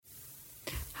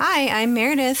Hi, I'm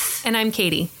Meredith. And I'm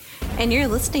Katie. And you're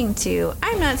listening to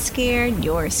I'm Not Scared,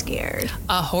 You're Scared,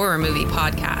 a horror movie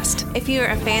podcast. If you're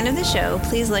a fan of the show,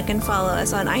 please like and follow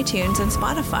us on iTunes and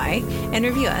Spotify and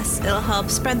review us. It'll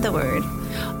help spread the word.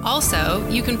 Also,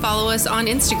 you can follow us on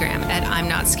Instagram at I'm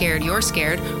Not Scared, You're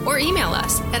Scared, or email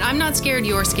us at I'm Not Scared,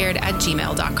 You're Scared at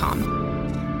gmail.com.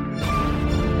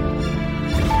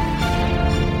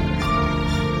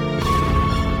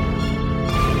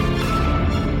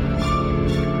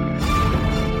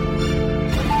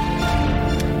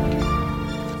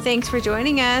 Thanks for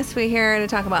joining us. We're here to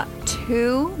talk about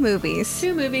two movies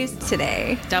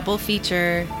today. Double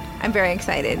feature. I'm very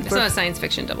excited. It's not a science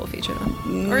fiction double feature,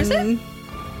 though. Or is it?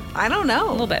 I don't know.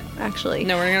 A little bit. Actually.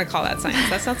 No, we're going to call that science.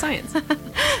 That's not science.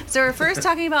 So we're first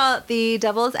talking about The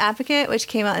Devil's Advocate, which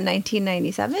came out in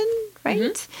 1997, right?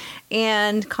 Mm-hmm.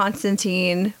 And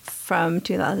Constantine from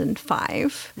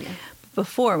 2005. Yeah.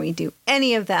 Before we do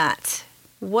any of that,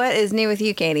 what is new with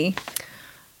you, Katie?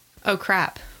 Oh,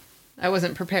 crap. I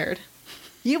wasn't prepared.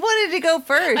 You wanted to go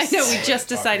first. I know, we just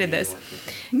decided this.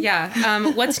 Yeah.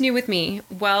 What's new with me?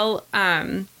 Well,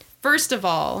 first of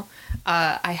all,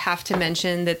 I have to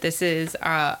mention that this is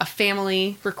a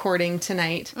family recording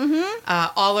tonight.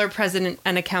 Mm-hmm. All are present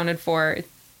and accounted for.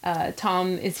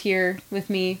 Tom is here with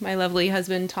me, my lovely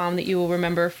husband, Tom, that you will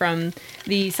remember from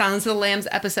the Silence of the Lambs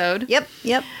episode.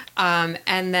 Yep. And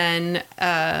then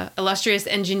illustrious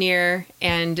engineer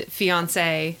and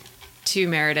fiance to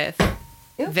Meredith,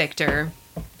 Victor.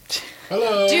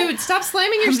 Hello. Dude, stop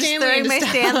slamming your Stanley. I'm just throwing my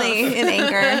Stanley in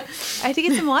anger. I had to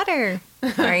get some water.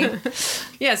 Sorry.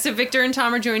 Yeah, so Victor and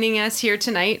Tom are joining us here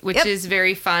tonight, which is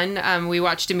very fun. We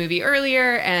watched a movie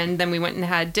earlier, and then we went and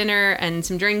had dinner and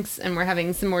some drinks, and we're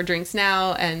having some more drinks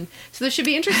now, and so this should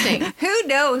be interesting. Who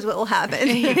knows what will happen?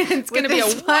 It's going to be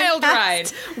a wild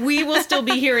ride. We will still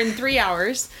be here in 3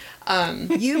 hours.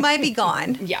 You might be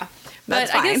gone. Yeah.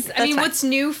 That's but fine. I guess, I mean, what's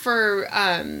new for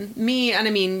me, and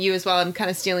I mean you as well, I'm kind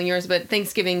of stealing yours, but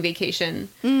Thanksgiving vacation.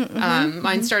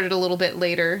 Mine started a little bit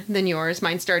later than yours.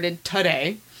 Mine started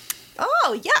today.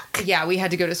 Oh, yuck. Yeah, we had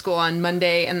to go to school on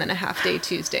Monday and then a half day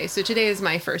Tuesday. So today is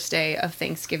my first day of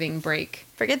Thanksgiving break.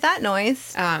 Forget that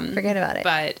noise. Forget about it.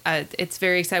 But it's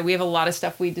very exciting. We have a lot of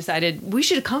stuff we decided we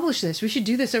should accomplish this. We should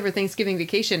do this over Thanksgiving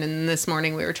vacation. And this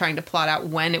morning we were trying to plot out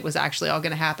when it was actually all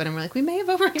going to happen. And we're like, we may have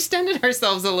overextended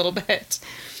ourselves a little bit.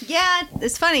 Yeah,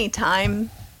 it's funny.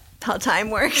 How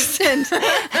time works. And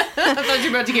I thought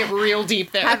you were about to get real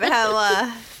deep there.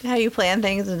 How you plan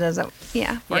things, it doesn't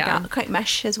work out quite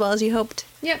mesh as well as you hoped.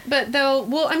 Yeah, but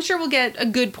I'm sure we'll get a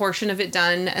good portion of it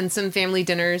done and some family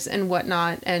dinners and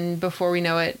whatnot. And before we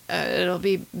know it, it'll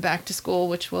be back to school,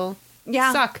 which will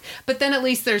suck. But then at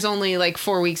least there's only like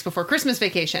 4 weeks before Christmas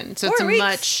vacation. So it's a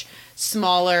much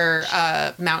smaller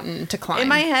mountain to climb. In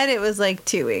my head, it was like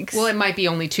 2 weeks. Well, it might be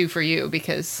only 2 for you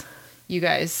because you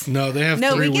guys... No, they have 3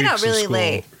 weeks. No, we get out really of school.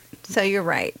 late. So you're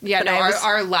right. Yeah, no,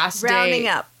 our last day...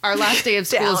 up. Our last day of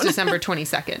school is December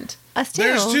 22nd. Us too.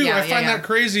 There's 2. Yeah, I find that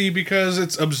crazy because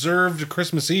it's observed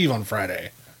Christmas Eve on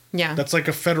Friday. Yeah. That's like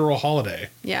a federal holiday.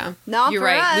 Yeah. Not You're for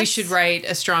right. us. We should write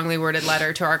a strongly worded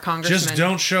letter to our congressman. Just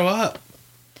don't show up.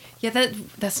 Yeah,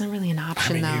 that's not really an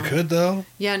option, I mean, you could, though.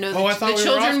 Yeah, no, I thought the we were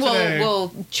children off today.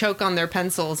 will choke on their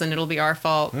pencils, and it'll be our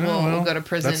fault. We'll go to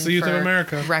prison. That's the youth for of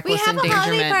America. We reckless have a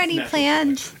endangerment. holiday party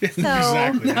planned. So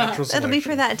Exactly. Natural it'll be selection.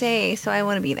 for that day, so I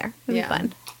want to be there. It'll be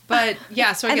fun. But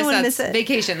yeah, so I I don't wanna guess miss that's it.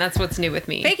 vacation. That's what's new with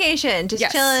me. Vacation. Just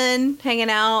Yes. chilling,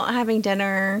 hanging out, having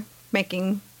dinner,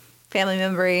 making family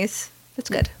memories. That's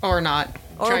good. Or not.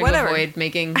 Or trying whatever. to avoid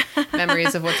making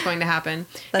memories of what's going to happen.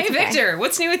 That's hey, okay. Victor,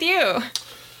 what's new with you?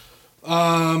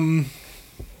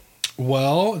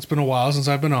 Well, it's been a while since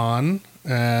I've been on,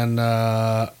 and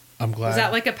I'm glad. Is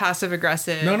that like a passive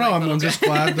aggressive? No, like, I'm just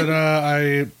glad that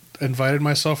I invited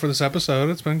myself for this episode.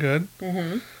 It's been good.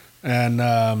 Mm-hmm. And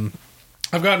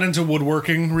I've gotten into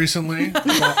woodworking recently.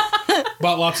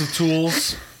 bought lots of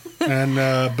tools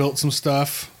and built some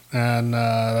stuff. And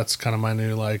that's kind of my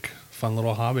new, fun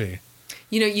little hobby.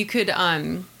 You know, you could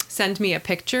send me a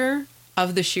picture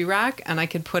of the shoe rack, and I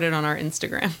could put it on our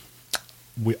Instagram.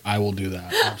 I will do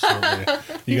that.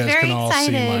 Absolutely. You guys very can all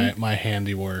excited. see my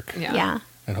handiwork. Yeah.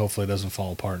 And hopefully it doesn't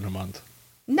fall apart in a month.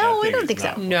 No, I don't think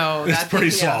so. No, It's pretty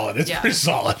solid. It's pretty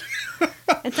solid.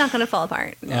 It's not going to fall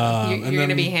apart. No. You're and going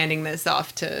to then- be handing this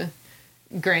off to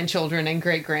grandchildren and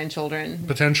great-grandchildren.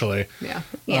 Potentially. Yeah.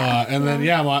 Yeah.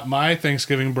 Then, my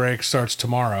Thanksgiving break starts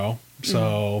tomorrow.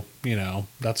 So,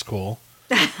 that's cool.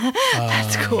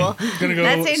 That's cool. Gonna go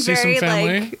That seems see some very,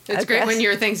 family. It's great when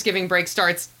your Thanksgiving break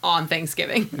starts on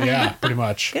Thanksgiving. Yeah, pretty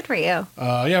much. Good for you.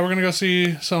 Yeah, we're gonna go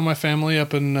see some of my family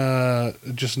up in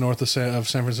just north of San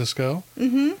Francisco.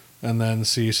 Mm-hmm. and then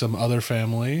see some other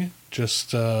family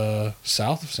just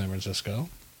south of San Francisco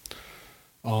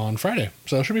on Friday.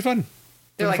 So it should be fun.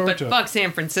 They're Looking like, forward but to it. fuck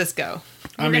San Francisco.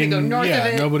 We're going to go north of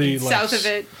it, nobody south likes, of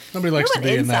it. Nobody likes to went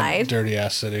be in inside. that dirty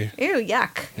ass city. Ew,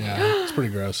 yuck. Yeah, it's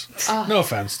pretty gross. No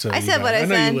offense to I you said guys. what I know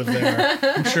said. you live there.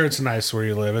 I'm sure it's nice where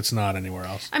you live. It's not anywhere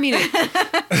else. I mean,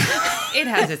 it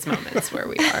has its moments where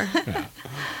we are. Well,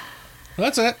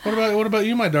 that's it. What about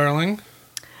you, my darling?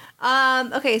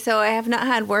 Okay, so I have not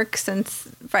had work since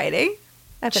Friday.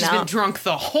 I've been She's out. been drunk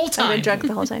the whole time. I've been drunk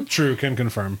the whole time. True, can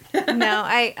confirm. No,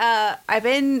 I've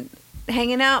been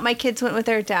hanging out. My kids went with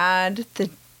their dad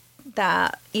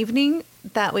that evening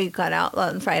that we got out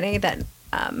on Friday. That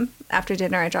after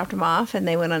dinner, I dropped them off and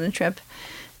they went on a trip.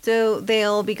 So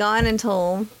they'll be gone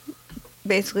until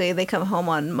basically they come home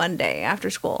on Monday after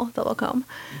school. They'll look home.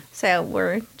 So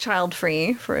we're child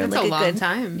free for That's like a long good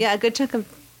time. Yeah, a good chunk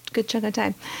of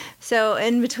time. So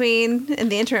in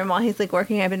the interim while he's like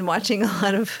working, I've been watching a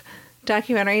lot of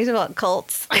documentaries about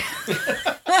cults.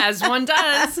 As one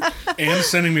does. And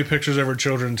sending me pictures of her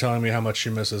children and telling me how much she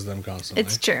misses them constantly.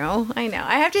 It's true. I know.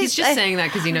 I have to. He's just saying that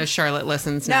because he knows Charlotte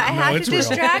listens No, now. I have it's to real.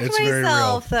 distract It's very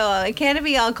myself though. I can't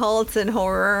be all cults and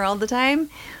horror all the time.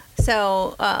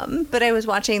 So, but I was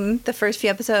watching the first few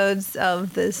episodes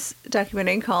of this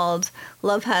documentary called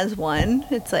Love Has Won.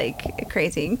 It's like a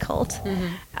crazy cult.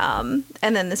 And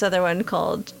then this other one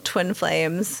called Twin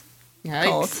Flames Yikes.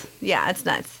 cult. Yeah, it's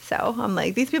nuts. So I'm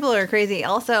like, these people are crazy.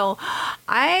 Also,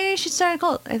 I should start a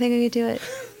cult. I think I could do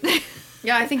it.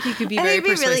 Yeah, I think you could be I very think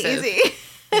it'd be persuasive. really easy.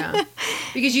 Yeah.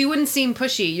 Because you wouldn't seem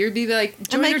pushy. You'd be like,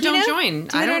 join I'm like, or you don't know, join.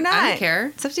 do I it or don't not. care.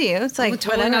 It's up to you. It's like I'm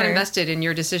totally whatever. not invested in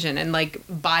your decision. And like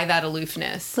by that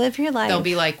aloofness, Live your life. they'll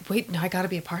be like, wait, no, I got to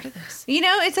be a part of this. You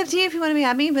know, it's up to you if you want to be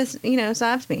happy, but it's not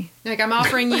up to me. Like I'm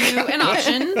offering you an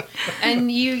option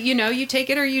and you take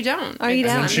it or you don't. Or you And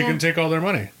don't. then she Yeah. can take all their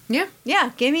money. Yeah.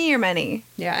 Yeah, give me your money.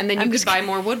 Yeah. And then you I'm could just buy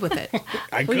more wood with it.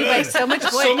 I We could. could buy so much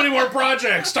wood. So many more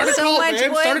projects. Start a So cult, much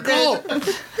babe. wood Start a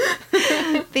cult.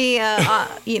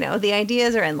 The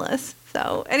ideas are endless.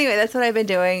 So anyway, that's what I've been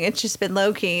doing. It's just been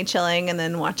low key chilling and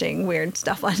then watching weird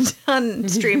stuff on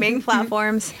streaming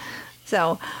platforms.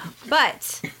 So,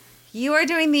 but you are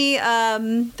doing the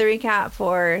recap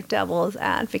for Devil's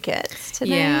Advocates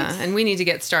tonight. Yeah. And we need to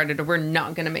get started or we're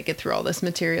not going to make it through all this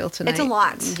material tonight. It's a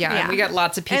lot. Yeah. Yeah. We got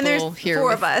lots of people And there's here 4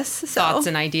 with of us. So. thoughts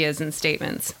and ideas and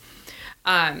statements.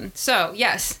 So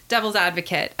yes, Devil's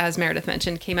Advocate, as Meredith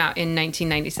mentioned, came out in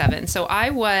 1997. So I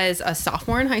was a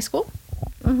sophomore in high school.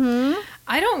 Mm-hmm.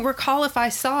 I don't recall if I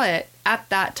saw it at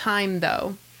that time,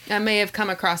 though. I may have come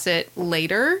across it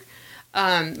later,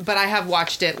 but I have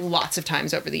watched it lots of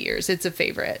times over the years. It's a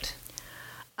favorite.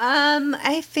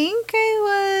 I think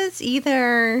I was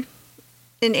either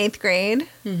in 8th grade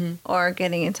or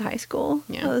getting into high school.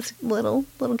 Yeah. I was little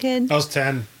kid. I was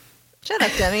 10. Shut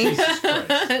up,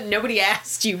 dummy. Nobody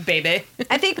asked you, baby.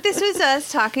 I think this was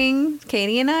us talking,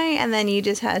 Katie and I, and then you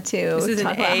just had to This is an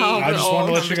talk about A. how, I just wanted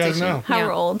to let you guys conversation. know. how Yeah.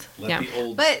 we're old. Let Yeah. the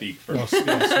old But- speak Well, first.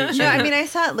 No, I mean I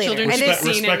saw it later. Children I respect-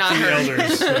 didn't, seen and not the heard.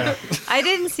 elders. Yeah. I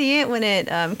didn't see it when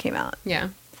it came out. Yeah.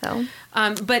 So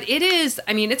But it is,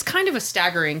 I mean, it's kind of a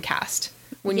staggering cast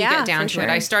when you Yeah, get down for to it.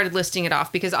 sure. I started listing it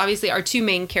off because obviously our 2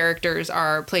 main characters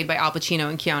are played by Al Pacino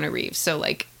and Keanu Reeves. So,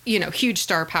 like, huge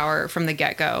star power from the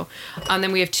get-go.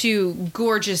 Then we have 2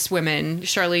 gorgeous women,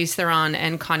 Charlize Theron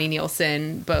and Connie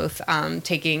Nielsen, both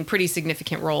taking pretty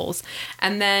significant roles.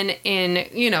 And then in,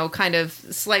 kind of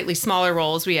slightly smaller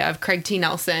roles, we have Craig T.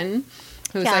 Nelson,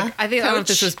 who's Yeah, like, I don't know if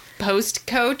this Coach. was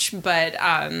post-Coach, but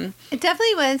it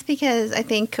definitely was because I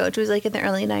think Coach was like in the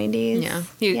early 90s. yeah,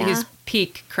 he was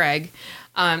peak Craig.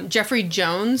 Jeffrey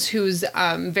Jones, who's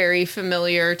very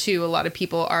familiar to a lot of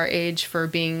people our age for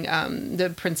being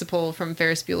the principal from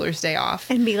Ferris Bueller's Day Off.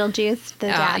 And Beetlejuice, the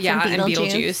dad Yeah, from and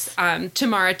Beetlejuice. Beetlejuice.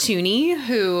 Tamara Tooney,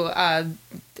 who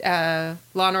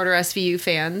Law and Order SVU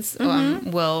fans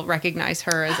will recognize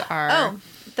her as our Oh,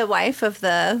 the wife of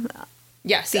the...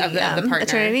 yes the, of the partner.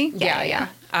 attorney? Yeah, Yeah,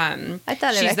 yeah. I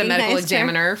thought I she's the medical recognized her.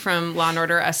 examiner from Law and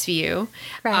Order SVU.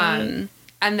 Right.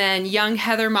 And then young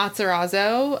Heather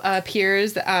Matarazzo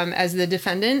appears as the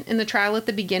defendant in the trial at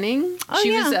the beginning. Oh,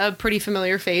 she yeah. was a pretty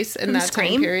familiar face in From that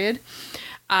Scream. time period.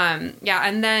 Yeah,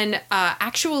 and then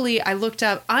actually I looked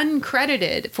up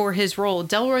uncredited for his role.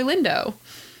 Delroy Lindo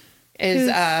is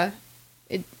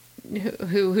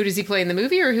who does he play in the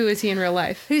movie or who is he in real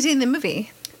life? Who's in the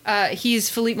movie?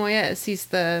 He's Philippe Moyes. He's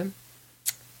the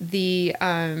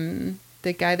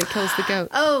guy that kills the goat.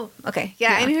 Oh, okay.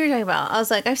 Yeah, I Yeah. knew who you're talking about. I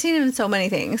was like, I've seen him in so many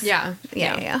things. Yeah.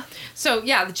 Yeah. So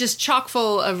yeah, just chock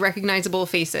full of recognizable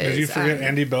faces. Did you forget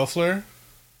Andy Belfleur?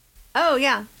 Oh,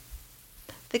 yeah.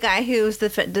 The guy who's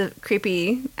the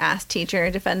creepy ass teacher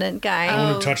defendant guy. The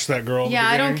one who touched that girl. in the Yeah,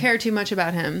 I don't beginning. care too much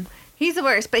about him. He's the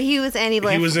worst, but he was Andy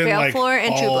He was in like Balfour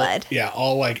and True all- Blood. Yeah,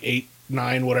 all like 8,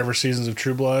 9, whatever seasons of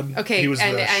True Blood. Okay, he was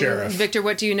and the sheriff. Victor,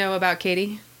 what do you know about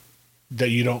Katie? That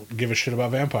you don't give a shit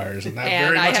about vampires, and that And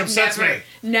very I much have upsets me.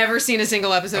 never seen a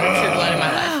single episode of True Blood in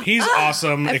my life. He's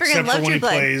awesome, I freaking except love for when True he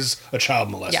Blood. plays a child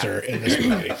molester in this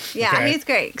movie. Yeah, Okay? he's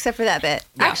great, except for that bit.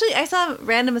 Yeah. Actually, I saw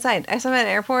random aside. I saw him at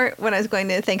an airport when I was going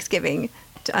to Thanksgiving.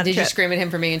 On a Did you trip. scream at him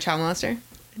for being a child molester?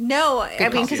 No, I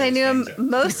mean because I knew him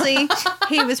mostly.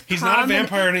 He was. He's not a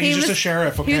vampire, and he's just a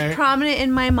sheriff. He Okay. was prominent in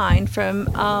my mind from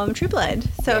True Blood.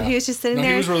 So Yeah. he was just sitting No, he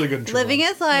there, was really good in True living Blood.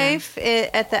 his life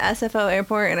at the SFO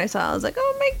airport, and I saw. I was like,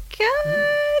 oh my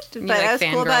god! But like, I was cool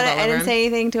fangirled about it. all I over didn't him? say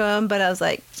anything to him, but I was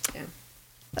like, Yeah.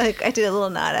 like I did a little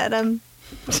nod at him.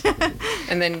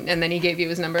 And then he gave you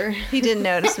his number. He didn't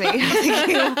notice me.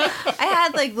 I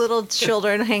had like little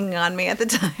children hanging on me at the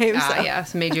time. So. Yeah,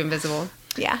 so made you invisible.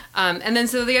 Yeah. And then,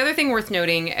 so the other thing worth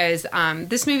noting is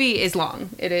this movie is long.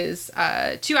 It is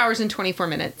 2 hours and 24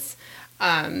 minutes.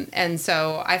 And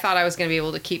so I thought I was going to be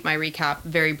able to keep my recap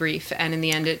very brief. And in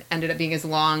the end, it ended up being as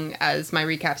long as my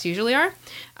recaps usually are.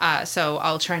 So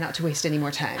I'll try not to waste any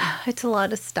more time. It's a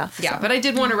lot of stuff. Yeah, so. but I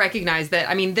did want to recognize that,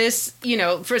 I mean, this, you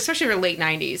know, for especially for late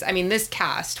 90s, I mean, this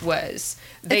cast was,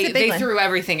 It's a big they one. threw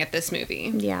everything at this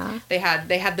movie. Yeah. They had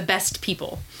the best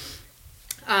people.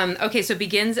 Okay, so it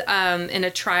begins in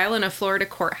a trial in a Florida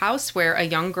courthouse where a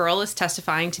young girl is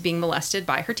testifying to being molested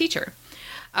by her teacher.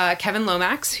 Kevin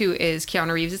Lomax, who is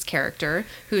Keanu Reeves' character,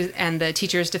 and the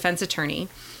teacher's defense attorney,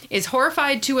 is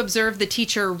horrified to observe the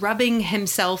teacher rubbing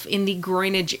himself in the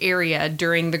groinage area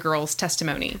during the girl's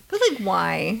testimony. But like,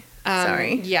 why?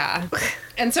 Sorry. Yeah.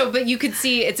 And so, but you could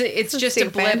see it's just a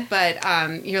stupid. blip,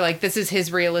 but you're like, this is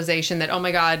his realization that, oh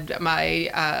my God,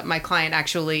 my client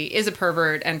actually is a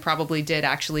pervert and probably did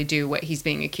actually do what he's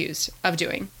being accused of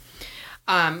doing.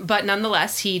 But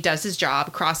nonetheless, he does his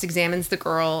job, cross-examines the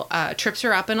girl, trips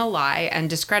her up in a lie, and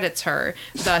discredits her,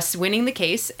 thus winning the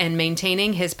case and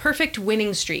maintaining his perfect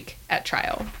winning streak at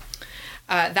trial.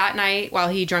 That night, while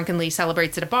he drunkenly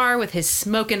celebrates at a bar with his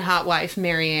smoking hot wife,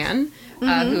 Marianne,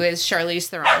 who is Charlize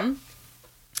Theron.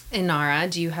 Inara,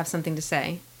 do you have something to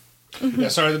say? Yeah,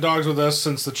 sorry, the dog's with us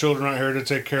since the children aren't here to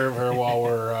take care of her while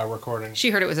we're recording.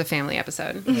 She heard it was a family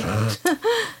episode.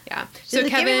 Yeah. So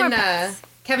like, "Give me more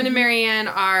Kevin and Marianne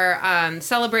are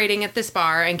celebrating at this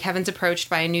bar, and Kevin's approached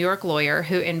by a New York lawyer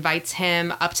who invites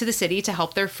him up to the city to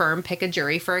help their firm pick a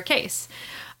jury for a case.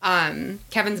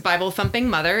 Kevin's Bible-thumping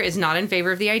mother is not in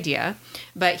favor of the idea,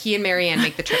 but he and Marianne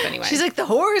make the trip anyway. She's like, the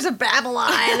horrors of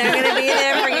Babylon are going to be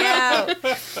there for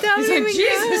you. He's like,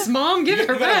 Jesus, Mom, give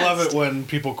her You gotta rest. love it when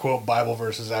people quote Bible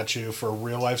verses at you for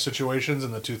real life situations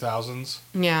in the 2000s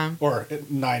Yeah. or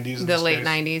 90s. in The this late case.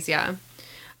 90s, yeah.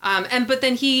 But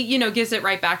then he, gives it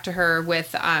right back to her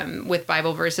with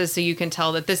Bible verses, so you can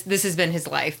tell that this has been his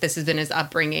life, this has been his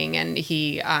upbringing, and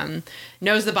he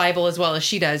knows the Bible as well as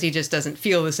she does. He just doesn't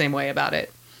feel the same way about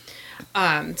it.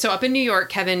 So up in New York,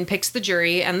 Kevin picks the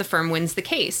jury, and the firm wins the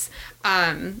case.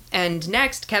 And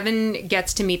next, Kevin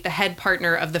gets to meet the head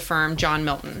partner of the firm, John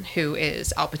Milton, who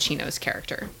is Al Pacino's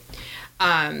character.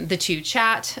 The two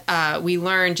chat. We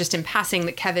learn just in passing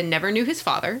that Kevin never knew his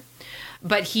father.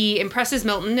 But he impresses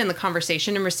Milton in the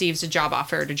conversation and receives a job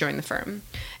offer to join the firm.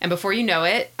 And before you know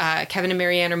it, Kevin and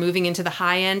Marianne are moving into the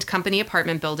high-end company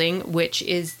apartment building, which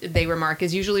they remark,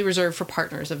 is usually reserved for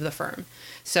partners of the firm.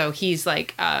 So he's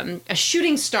like a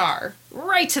shooting star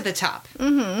right to the top.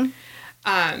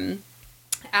 Mm-hmm.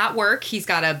 At work, he's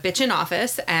got a bitchin'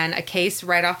 office and a case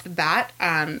right off the bat,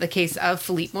 the case of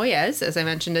Philippe Moyes, as I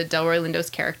mentioned, a Delroy Lindo's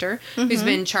character, who's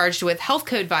been charged with health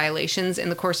code violations in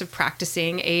the course of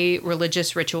practicing a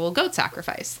religious ritual goat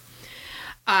sacrifice.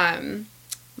 I'm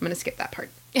going to skip that part.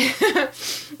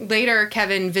 Later,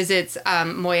 Kevin visits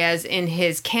Moyes in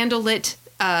his candlelit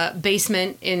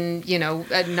basement in,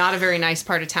 not a very nice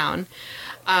part of town.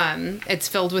 It's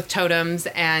filled with totems,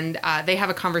 and they have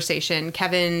a conversation.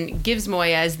 Kevin gives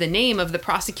Moyes the name of the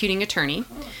prosecuting attorney,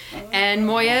 and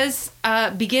Moyes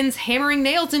begins hammering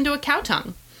nails into a cow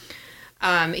tongue.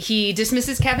 He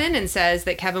dismisses Kevin and says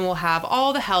that Kevin will have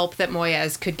all the help that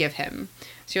Moyes could give him.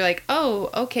 So you're like, oh,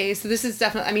 okay, so this is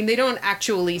definitely, I mean, they don't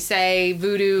actually say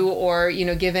voodoo or,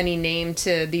 give any name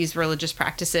to these religious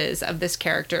practices of this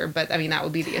character, but I mean, that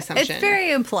would be the assumption. It's very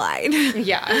implied.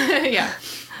 Yeah, yeah.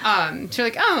 So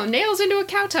you're like, oh, nails into a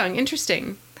cow tongue.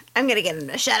 Interesting. I'm going to get him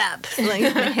to shut up. Like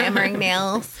hammering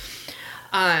nails.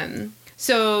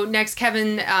 So next,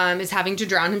 Kevin is having to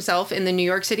drown himself in the New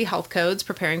York City health codes,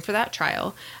 preparing for that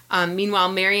trial.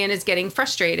 Meanwhile, Marianne is getting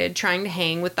frustrated, trying to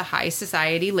hang with the high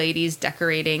society ladies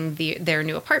decorating their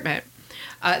new apartment.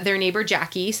 Their neighbor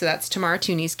Jackie, so that's Tamara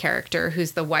Tooney's character,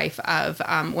 who's the wife of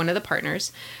one of the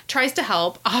partners, tries to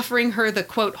help, offering her the,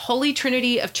 quote, holy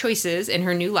trinity of choices in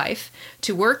her new life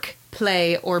to work,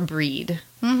 play, or breed.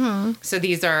 Mm-hmm. So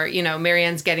these are,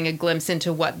 Marianne's getting a glimpse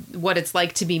into what it's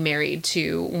like to be married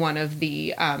to one of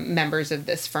the members of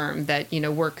this firm that,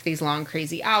 work these long,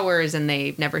 crazy hours and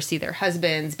they never see their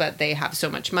husbands, but they have so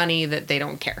much money that they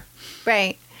don't care.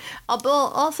 Right.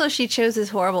 Also, she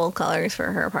chooses horrible colors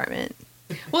for her apartment.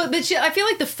 Well, but I feel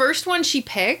like the first one she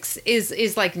picks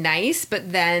is like nice,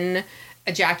 but then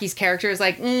Jackie's character is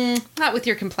like, not with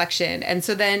your complexion. And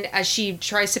so then as she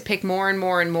tries to pick more and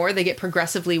more and more, they get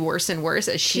progressively worse and worse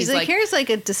as she's like, here's like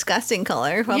a disgusting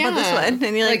color. How about this one?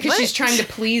 And you're like, because she's trying to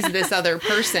please this other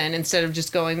person instead of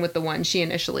just going with the one she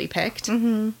initially picked.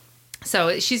 Mm-hmm.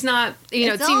 So she's not,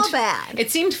 it's all bad.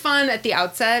 It seemed fun at the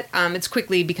outset. It's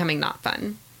quickly becoming not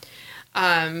fun.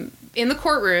 In the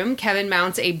courtroom, Kevin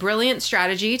mounts a brilliant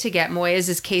strategy to get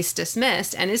Moyes' case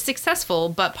dismissed and is successful,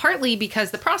 but partly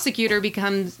because the prosecutor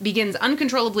begins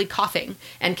uncontrollably coughing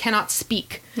and cannot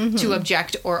speak to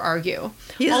object or argue.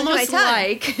 Almost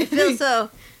like it feels so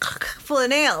full of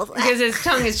nails because his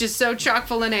tongue is just so chock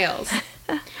full of nails.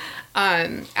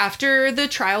 After the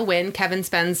trial win, Kevin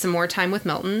spends some more time with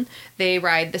Milton. They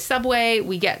ride the subway.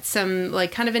 We get some,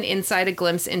 kind of an inside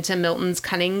glimpse into Milton's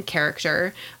cunning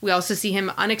character. We also see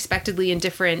him unexpectedly in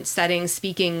different settings,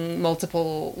 speaking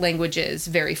multiple languages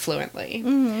very fluently.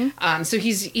 Mm-hmm. So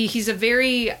he's a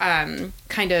very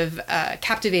kind of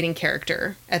captivating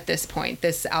character at this point,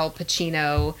 this Al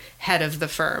Pacino head of the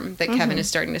firm that Kevin is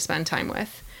starting to spend time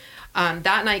with.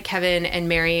 That night, Kevin and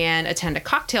Marianne attend a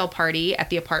cocktail party at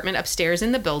the apartment upstairs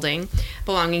in the building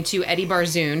belonging to Eddie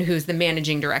Barzoon, who's the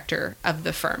managing director of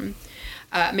the firm.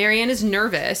 Marianne is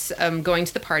nervous going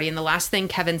to the party, and the last thing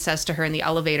Kevin says to her in the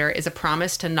elevator is a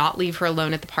promise to not leave her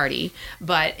alone at the party.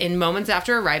 But in moments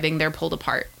after arriving, they're pulled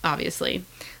apart, obviously.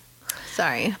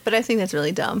 Sorry, but I think that's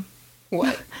really dumb.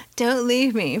 What? Don't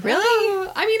leave me. Really?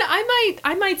 I mean,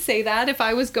 I might say that if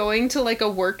I was going to a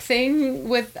work thing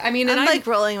with, I'm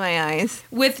rolling my eyes.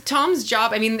 With Tom's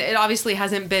job, it obviously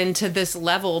hasn't been to this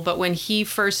level, but when he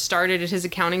first started at his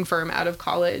accounting firm out of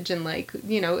college and I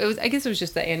guess it was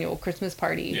just the annual Christmas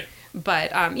party. Yeah.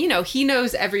 But, he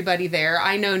knows everybody there.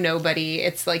 I know nobody.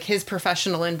 It's his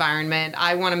professional environment.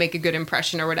 I want to make a good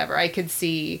impression or whatever. I could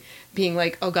see being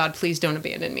like, oh God, please don't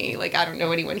abandon me. I don't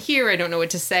know anyone here. I don't know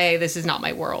what to say. This is not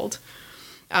my world.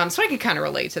 So I could kind of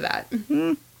relate to that.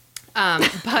 Mm-hmm.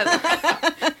 But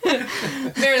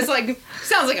there's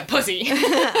sounds like a pussy.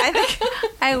 I think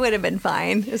I would have been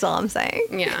fine, is all I'm saying.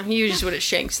 Yeah, you just would have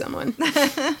shanked someone.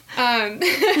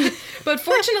 But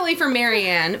fortunately for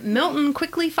Marianne, Milton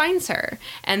quickly finds her,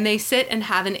 and they sit and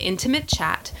have an intimate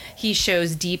chat. He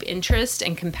shows deep interest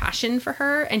and compassion for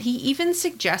her, and he even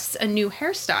suggests a new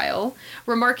hairstyle,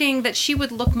 remarking that she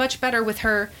would look much better with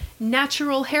her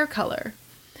natural hair color.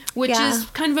 Which is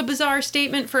kind of a bizarre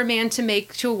statement for a man to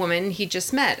make to a woman he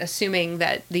just met, assuming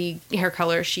that the hair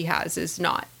color she has is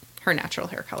not her natural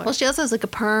hair color. Well, she also has a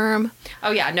perm.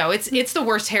 Oh, yeah. No, it's the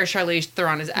worst hair Charlize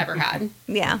Theron has ever had.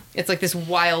 Yeah. It's this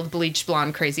wild, bleached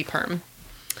blonde, crazy perm.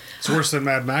 It's worse than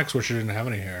Mad Max, where she didn't have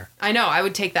any hair. I know. I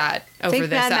would take that over this.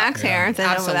 Mad Max hair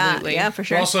than over that. Yeah, for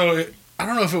sure. Also, I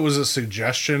don't know if it was a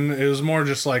suggestion. It was more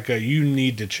just you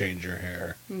need to change your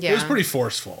hair. Yeah. It was pretty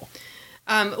forceful.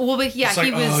 But yeah,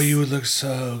 he was. Oh, you would look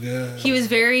so good. He was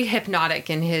very hypnotic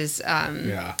in his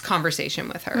conversation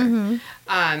with her. Mm-hmm.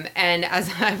 And as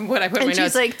what I put in my notes,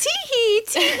 she's like, tee-hee,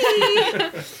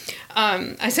 tee-hee.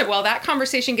 I said, well, that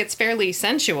conversation gets fairly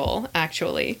sensual,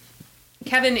 actually.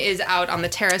 Kevin is out on the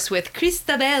terrace with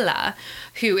Cristabella,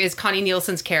 who is Connie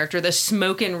Nielsen's character, the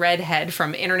smoking redhead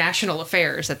from International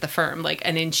Affairs at the firm.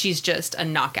 And then she's just a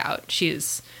knockout.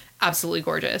 She's absolutely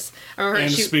gorgeous.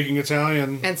 Speaking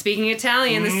Italian. The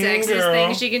sexiest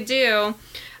thing she could do.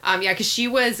 Because she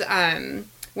was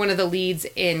one of the leads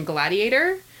in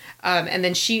Gladiator. And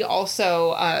then she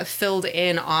also filled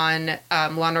in on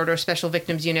Law & Order Special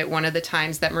Victims Unit one of the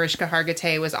times that Mariska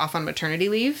Hargitay was off on maternity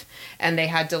leave. And they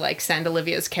had to, send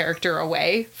Olivia's character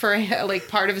away for,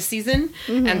 part of a season.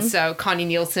 Mm-hmm. And so Connie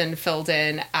Nielsen filled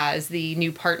in as the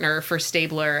new partner for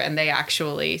Stabler. And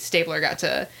Stabler got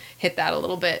to hit that a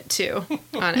little bit, too,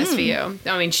 on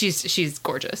SVU. She's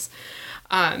gorgeous.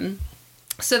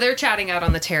 So they're chatting out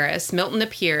on the terrace. Milton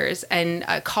appears and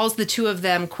calls the two of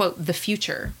them, quote, the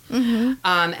future.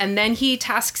 And then he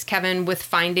tasks Kevin with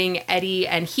finding Eddie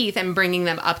and Heath and bringing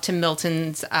them up to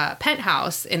Milton's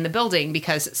penthouse in the building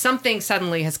because something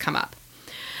suddenly has come up.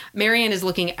 Marianne is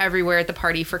looking everywhere at the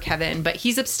party for Kevin, but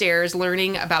he's upstairs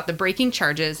learning about the breaking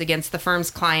charges against the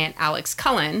firm's client, Alex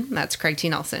Cullen, that's Craig T.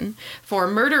 Nelson, for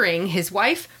murdering his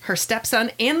wife, her stepson,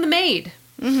 and the maid.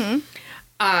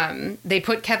 They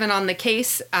put Kevin on the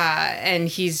case, and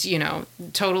he's,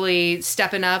 totally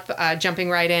stepping up, jumping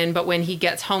right in. But when he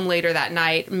gets home later that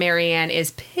night, Marianne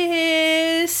is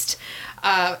pissed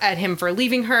at him for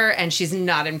leaving her, and she's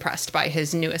not impressed by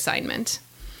his new assignment.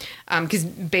 Because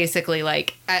basically,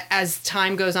 like, as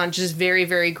time goes on, just very,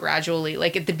 very gradually,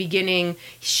 like at the beginning,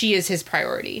 she is his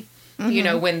priority.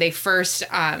 When they first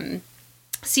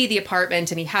see the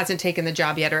apartment and he hasn't taken the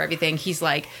job yet or everything, he's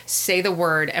like, say the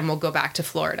word and we'll go back to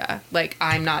Florida. Like,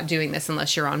 I'm not doing this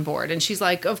unless you're on board. And she's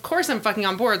like, of course I'm fucking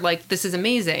on board. Like, this is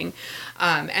amazing.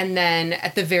 And then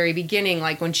at the very beginning,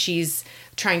 like when she's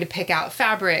trying to pick out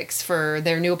fabrics for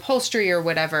their new upholstery or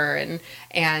whatever,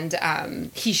 and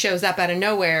he shows up out of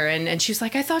nowhere and she's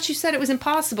like, I thought you said it was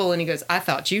impossible. And he goes, I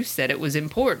thought you said it was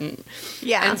important.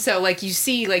 Yeah. And so like you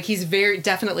see, like he's very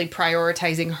definitely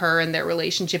prioritizing her and their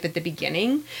relationship at the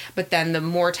beginning, but then the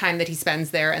more time that he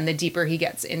spends there and the deeper he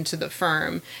gets into the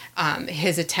firm,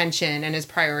 his attention and his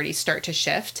priorities start to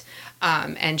shift,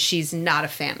 and she's not a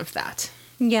fan of that.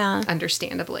 Yeah.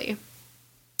 Understandably.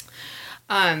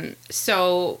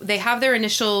 So they have their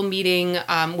initial meeting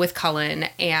with Cullen,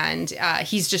 and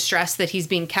he's distressed that he's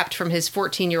being kept from his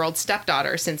 14-year-old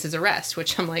stepdaughter since his arrest,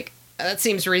 which I'm like, that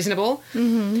seems reasonable.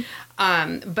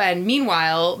 But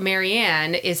meanwhile,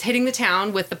 Marianne is hitting the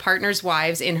town with the partners'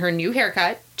 wives in her new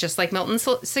haircut, just like Milton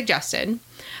suggested.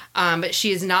 But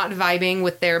she is not vibing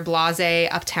with their blasé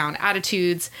uptown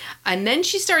attitudes. And then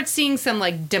she starts seeing some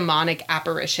like demonic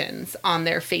apparitions on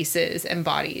their faces and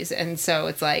bodies. And so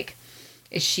it's like,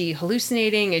 is she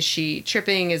hallucinating? Is she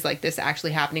tripping? Is like this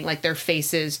actually happening? Like their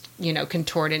faces,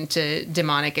 contort into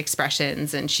demonic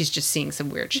expressions, and she's just seeing some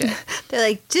weird shit. They're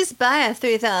like, just buy a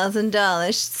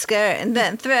 $3,000 skirt and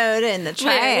then throw it in the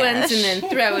trash. Wear it once and then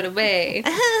throw it away.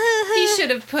 He should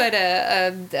have put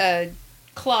a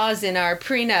clause in our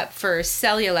prenup for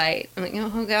cellulite. I'm like,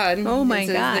 oh god. Oh my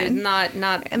god. Not.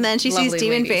 And then she sees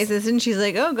demon faces, and she's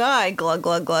like, oh god, glug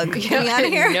glug glug. Get me out of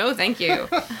here. No, thank you.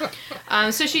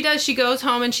 So she does. She goes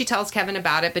home and she tells Kevin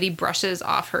about it, but he brushes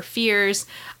off her fears.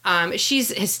 She's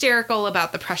hysterical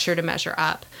about the pressure to measure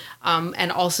up,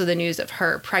 and also the news of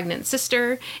her pregnant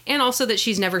sister, and also that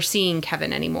she's never seeing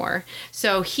Kevin anymore.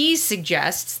 So he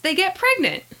suggests they get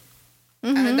pregnant.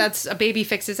 That's a baby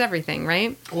fixes everything,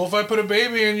 right? Well, if I put a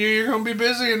baby in you, you're going to be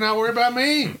busy and not worry about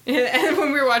me. And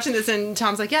when we were watching this, and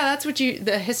Tom's like, yeah, that's what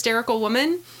the hysterical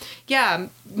woman, yeah,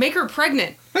 make her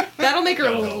pregnant. That'll make her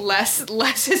less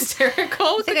hysterical.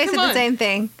 I think I said the same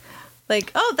thing.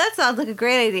 Like, oh, that sounds like a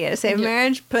great idea to save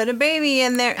marriage. Put a baby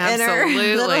in there.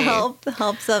 Absolutely. That'll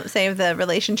help save the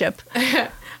relationship.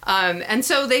 And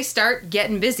so they start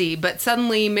getting busy, but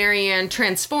suddenly Marianne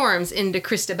transforms into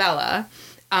Christabella.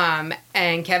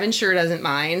 And Kevin sure doesn't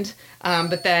mind.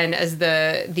 But then as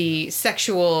the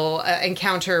sexual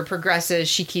encounter progresses,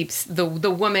 she keeps the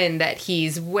woman that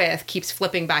he's with keeps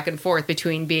flipping back and forth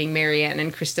between being Marianne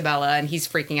and Christabella, and he's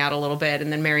freaking out a little bit,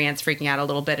 and then Marianne's freaking out a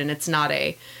little bit, and it's not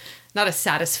a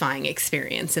satisfying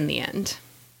experience in the end.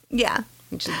 Yeah.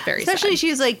 Which is very Especially sad.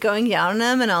 she's like going down on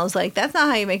him, and I was like, "That's not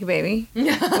how you make a baby.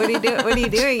 What are you doing? What are you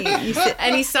doing? You sit,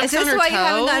 and he sucks is this on her why toe? you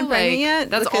haven't gotten pregnant yet?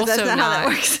 That's because also that's not how that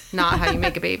works. Not how you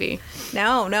make a baby.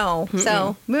 No. Mm-mm.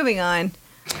 So moving on.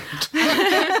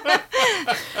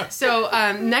 So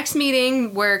next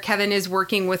meeting where Kevin is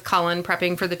working with Cullen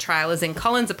prepping for the trial is in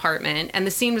Cullen's apartment, and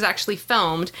the scene was actually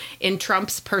filmed in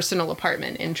Trump's personal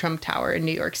apartment in Trump Tower in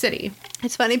New York City.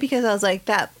 It's funny because I was like,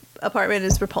 that apartment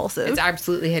is repulsive. It's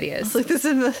absolutely hideous. Like, this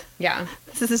is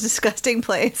a disgusting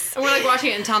place. And we're like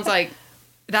watching it, and Tom's like,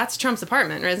 that's Trump's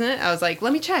apartment, isn't it? I was like,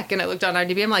 let me check. And I looked on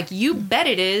IMDb. I'm like, you bet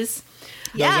it is.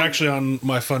 That was actually on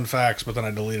my fun facts, but then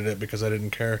I deleted it because I didn't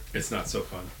care. It's not so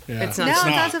fun. Yeah. It's not. It's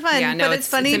not so fun. Yeah, no, but it's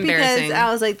funny because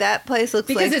I was like, that place looks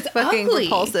because like it's fucking ugly.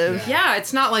 repulsive. Yeah,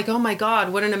 it's not like, oh my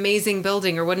god, what an amazing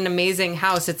building or what an amazing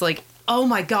house. It's like, oh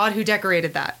my god, who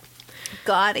decorated that?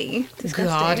 Gaudy.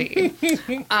 Disgusting.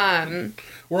 Gaudy.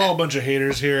 We're all a bunch of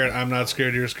haters here, and I'm not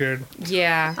scared. You're scared.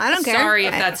 Yeah. I don't care. Sorry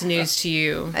if that's news to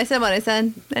you. I said what I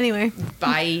said. Anyway.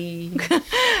 Bye.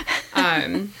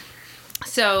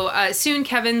 So soon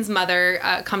Kevin's mother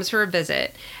comes for a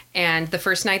visit, And the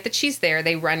first night that she's there,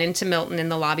 they run into Milton in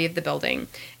the lobby of the building.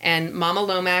 And Mama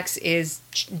Lomax is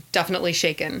definitely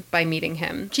shaken by meeting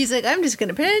him. She's like, I'm just going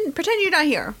to pretend you're not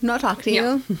here. Not talk to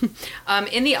you.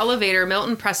 In the elevator,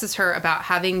 Milton presses her about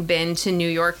having been to New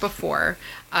York before,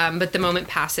 but the moment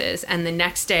passes. And the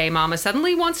next day, Mama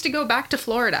suddenly wants to go back to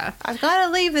Florida. I've got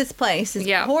to leave this place. It's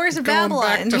whores of Going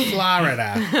Babylon. back to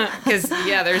Florida. Because,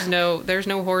 there's no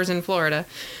whores in Florida.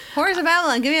 Whores of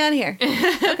Babylon, get me out of here.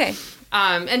 Okay.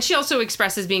 And she also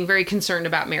expresses being very concerned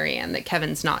about Marianne, that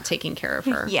Kevin's not taking care of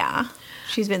her. Yeah.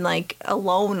 She's been, like,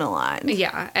 alone a lot.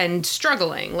 Yeah, and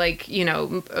struggling, like,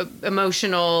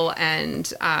 emotional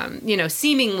and,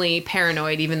 seemingly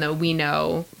paranoid, even though we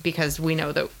know, because we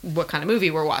know that what kind of movie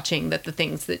we're watching, that the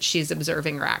things that she's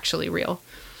observing are actually real.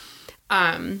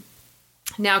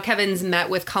 Now Kevin's met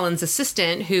with Cullen's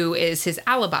assistant, who is his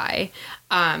alibi,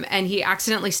 and he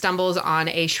accidentally stumbles on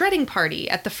a shredding party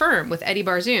at the firm with Eddie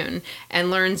Barzoon and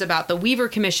learns about the Weaver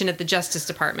Commission at the Justice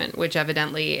Department, which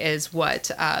evidently is what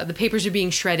the papers are being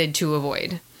shredded to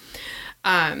avoid.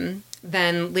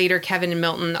 Then later, Kevin and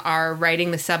Milton are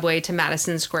riding the subway to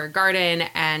Madison Square Garden,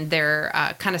 and they're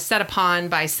kind of set upon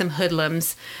by some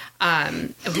hoodlums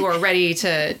who are ready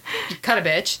to cut a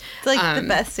bitch. It's like the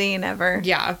best scene ever.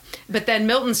 Yeah. But then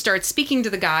Milton starts speaking to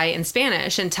the guy in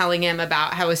Spanish and telling him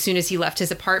about how as soon as he left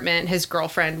his apartment, his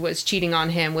girlfriend was cheating on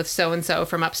him with so-and-so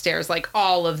from upstairs. Like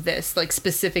all of this, like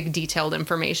specific detailed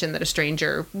information that a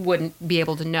stranger wouldn't be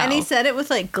able to know. And he said it with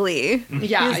like glee.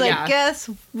 Yeah. He's like, guess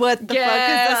what the fuck is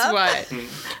Guess up? what?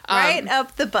 Right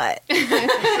up the butt.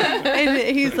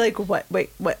 And he's like, what?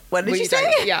 Wait, what did you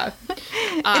say? Yeah.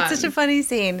 It's such a funny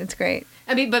scene. It's great.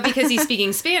 I mean, but because he's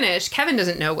speaking Spanish, Kevin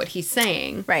doesn't know what he's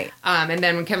saying. Right. And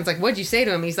then when Kevin's like, what'd you say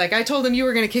to him? He's like, I told him you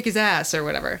were going to kick his ass or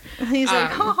whatever. He's like,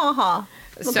 ha ha ha.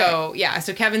 Okay.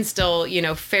 So Kevin's still,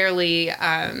 fairly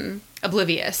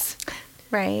oblivious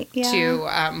right. Yeah.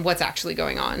 to what's actually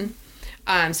going on.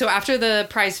 So after the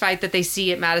prize fight that they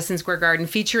see at Madison Square Garden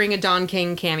featuring a Don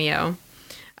King cameo,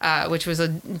 which was a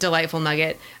delightful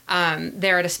nugget.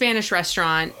 They're at a Spanish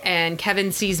restaurant, and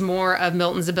Kevin sees more of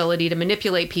Milton's ability to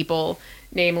manipulate people,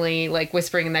 namely, like,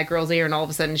 whispering in that girl's ear, and all of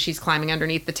a sudden she's climbing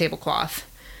underneath the tablecloth.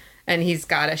 And he's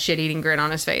got a shit-eating grin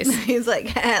on his face. He's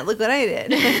like, look what I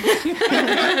did.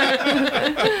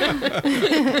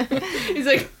 He's,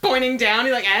 like, pointing down.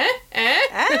 He's like,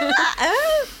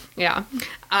 Yeah.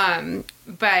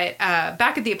 But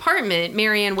back at the apartment,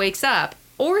 Marianne wakes up,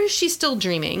 or is she still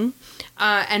dreaming?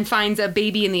 And finds a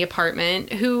baby in the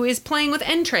apartment who is playing with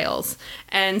entrails.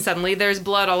 And suddenly there's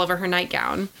blood all over her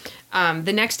nightgown.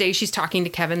 The next day she's talking to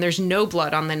Kevin. There's no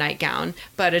blood on the nightgown,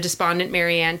 but a despondent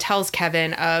Marianne tells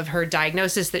Kevin of her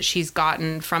diagnosis that she's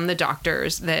gotten from the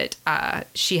doctors, that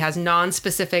she has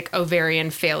non-specific ovarian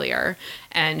failure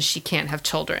and she can't have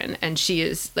children. And she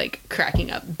is, like, cracking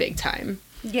up big time.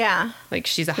 Yeah. Like,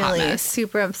 she's a hot really mess.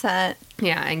 Super upset.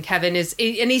 Yeah, and Kevin is,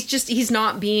 and he's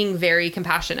not being very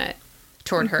compassionate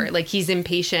toward her. Like, he's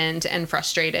impatient and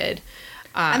frustrated.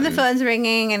 And the phone's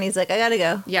ringing, and he's like, I gotta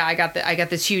go. Yeah, I got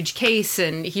this huge case,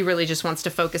 and he really just wants to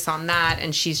focus on that,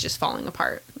 and she's just falling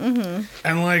apart. Mm-hmm.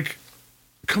 And, like,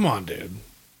 come on, dude.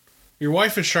 Your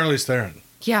wife is Charlize Theron.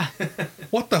 Yeah.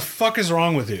 What the fuck is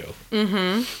wrong with you?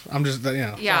 Mm-hmm. I'm just,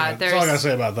 Yeah, that's all I gotta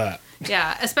say about that.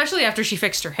 Yeah, especially after she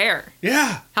fixed her hair.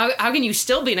 Yeah. How can you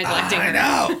still be neglecting her?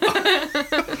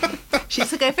 I know.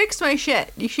 She's like, I fixed my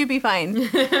shit. You should be fine.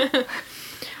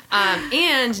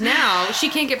 And now she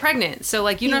can't get pregnant. So,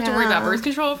 like, you don't have to worry about birth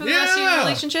control for the rest of your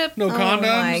relationship. No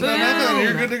condoms, no nothing.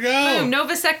 You're good to go. Boom, no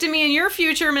vasectomy in your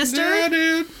future, mister. Yeah,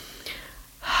 dude.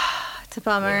 It's a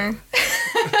bummer.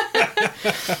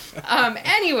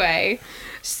 Anyway,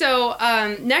 so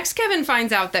next Kevin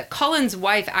finds out that Cullen's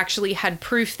wife actually had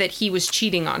proof that he was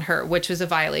cheating on her, which was a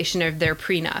violation of their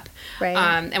prenup. Right.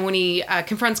 And when he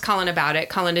confronts Cullen about it,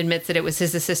 Cullen admits that it was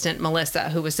his assistant,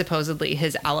 Melissa, who was supposedly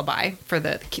his alibi for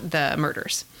the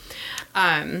murders.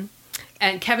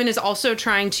 And Kevin is also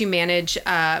trying to manage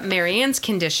Marianne's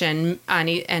condition,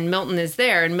 and Milton is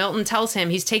there. And Milton tells him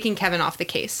he's taking Kevin off the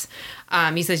case.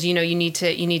 He says, you need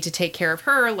to take care of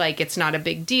her. Like, it's not a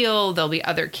big deal. There'll be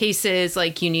other cases.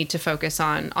 Like, you need to focus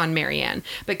on Marianne.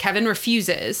 But Kevin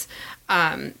refuses.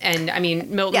 And I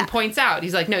mean, Milton points out,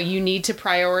 he's like, no, you need to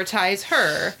prioritize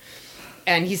her.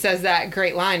 And he says that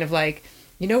great line of, like,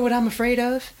 you know what I'm afraid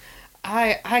of?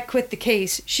 I quit the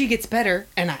case, she gets better,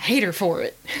 and I hate her for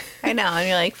it. I know, and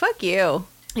you're like, fuck you.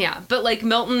 Yeah, but, like,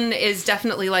 Milton is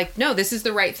definitely like, no, this is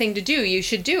the right thing to do, you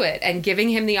should do it, and giving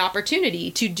him the opportunity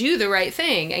to do the right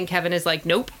thing, and Kevin is like,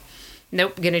 nope,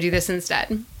 gonna do this instead.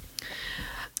 He's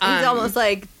almost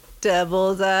like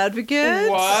devil's advocate.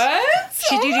 What?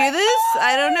 Should you do this?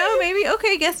 I don't know. Maybe.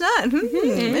 Okay, guess not.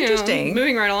 Interesting.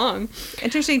 Moving right along.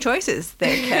 Interesting choices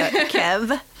there,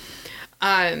 Kev.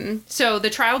 So the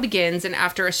trial begins, and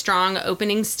after a strong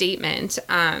opening statement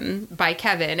by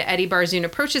Kevin, Eddie Barzoon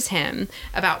approaches him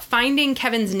about finding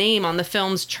Kevin's name on the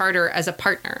film's charter as a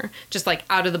partner, just like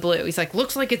out of the blue. He's like,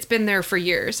 looks like it's been there for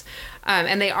years.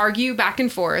 And they argue back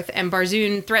and forth, and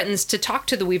Barzoon threatens to talk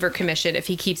to the Weaver Commission if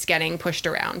he keeps getting pushed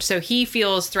around. So he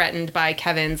feels threatened by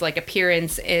Kevin's like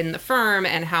appearance in the firm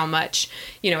and how much,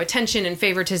 attention and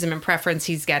favoritism and preference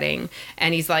he's getting.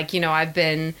 And he's like, I've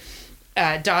been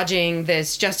dodging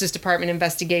this Justice Department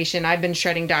investigation. I've been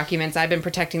shredding documents. I've been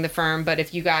protecting the firm. But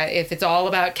if it's all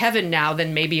about Kevin now,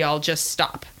 then maybe I'll just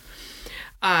stop.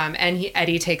 And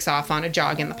Eddie takes off on a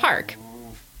jog in the park.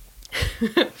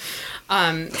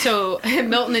 So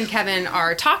Milton and Kevin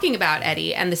are talking about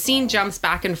Eddie, and the scene jumps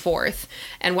back and forth.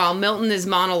 And while Milton is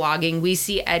monologuing, we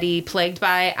see Eddie plagued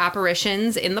by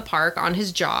apparitions in the park on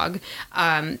his jog,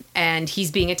 and he's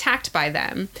being attacked by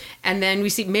them. And then we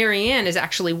see Marianne is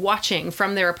actually watching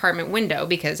from their apartment window,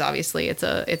 because obviously it's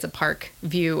a park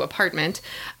view apartment.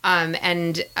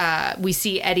 And we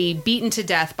see Eddie beaten to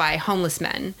death by homeless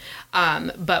men.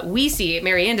 But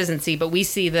Marianne doesn't see, but we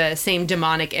see the same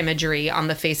demonic imagery on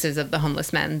the faces of the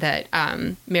homeless men that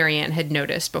Marianne had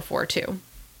noticed before too.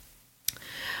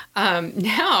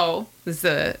 Now, this is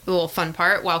a little fun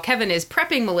part. While Kevin is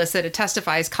prepping Melissa to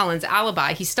testify as Cullen's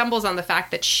alibi, he stumbles on the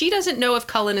fact that she doesn't know if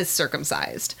Cullen is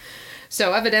circumcised.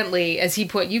 So evidently, as he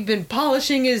put, you've been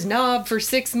polishing his knob for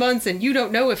 6 months and you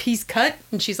don't know if he's cut?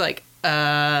 And she's like,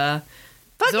 fuck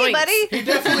you, buddy. He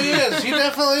definitely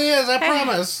is. I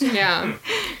promise. Yeah.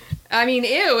 I mean,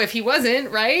 ew, if he wasn't,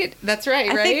 right? That's right,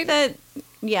 right? I think that,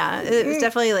 it was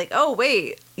definitely like, oh,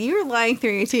 wait, you're lying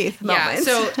through your teeth moment.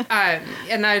 Yeah, so,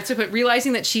 and I to put,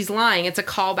 realizing that she's lying, it's a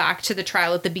callback to the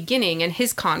trial at the beginning and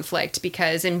his conflict,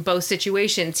 because in both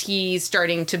situations, he's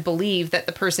starting to believe that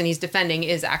the person he's defending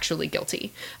is actually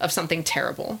guilty of something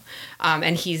terrible.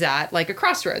 And he's at, like, a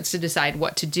crossroads to decide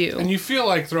what to do. And you feel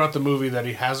like throughout the movie that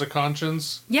he has a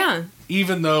conscience. Yeah.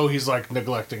 Even though he's, like,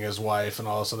 neglecting his wife and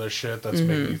all this other shit, that's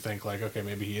making you think, like, okay,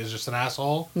 maybe he is just an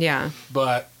asshole. Yeah.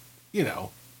 But,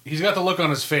 he's got the look on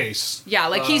his face. Yeah,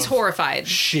 like he's horrified.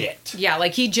 Shit. Yeah,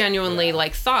 like he genuinely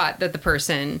like thought that the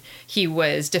person he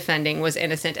was defending was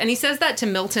innocent. And he says that to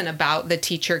Milton about the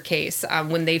teacher case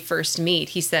when they first meet.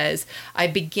 He says, I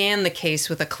began the case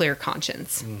with a clear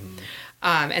conscience.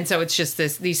 And so it's just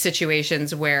these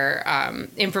situations where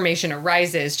information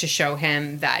arises to show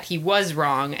him that he was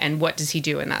wrong, and what does he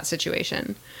do in that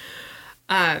situation?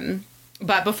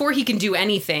 But before he can do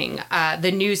anything,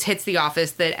 the news hits the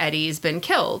office that Eddie's been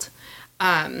killed.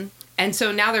 And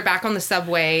so now they're back on the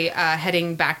subway,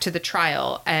 heading back to the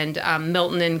trial. And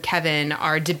Milton and Kevin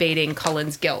are debating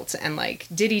Cullen's guilt. And like,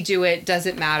 did he do it? Does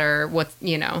it matter?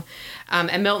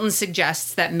 And Milton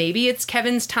suggests that maybe it's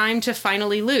Kevin's time to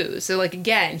finally lose. So like,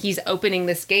 again, he's opening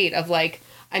this gate of like,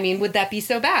 I mean, would that be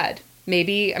so bad?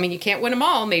 Maybe, I mean, you can't win them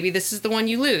all. Maybe this is the one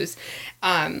you lose.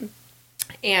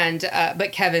 But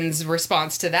Kevin's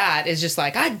response to that is just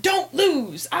like, I don't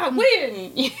lose, I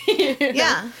win.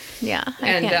 Yeah.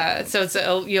 And so it's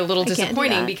a little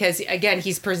disappointing because, again,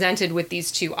 he's presented with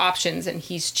these two options and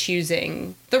he's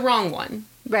choosing the wrong one.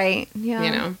 Right.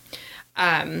 Yeah.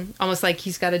 Almost like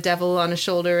he's got a devil on a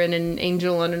shoulder and an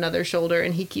angel on another shoulder,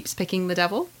 and he keeps picking the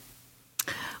devil.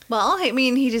 Well, I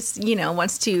mean, he just,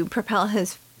 wants to propel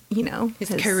his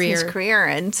career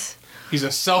and... He's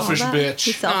a selfish bitch.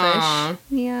 He's selfish. Aww.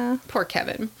 Yeah. Poor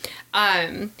Kevin.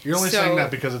 You're only saying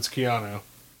that because it's Keanu.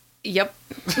 Yep.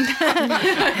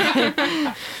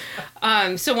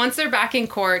 So once they're back in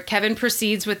court, Kevin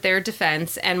proceeds with their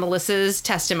defense and Melissa's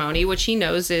testimony, which he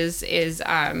knows is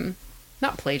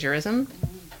not plagiarism.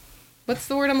 What's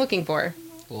the word I'm looking for?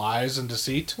 Lies and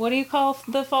deceit. What do you call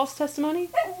the false testimony?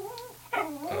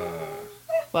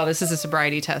 Well, this is a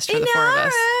sobriety test for the four of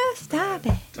us. Stop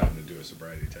it. Time to do a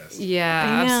sobriety test.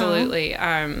 Yeah, absolutely.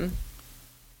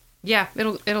 Yeah,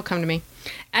 it'll come to me.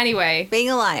 Anyway. Being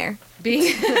a liar.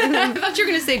 I thought you were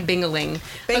going to say bingaling.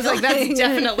 I was like, that's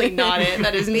definitely not it.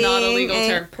 That is not a legal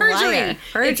term. Perjury.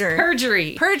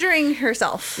 Perjury. Perjuring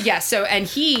herself. Yeah, so, and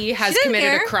he has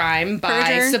committed a crime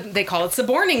by, they call it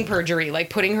suborning perjury, like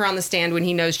putting her on the stand when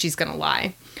he knows she's going to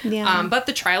lie. Yeah. But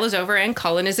the trial is over and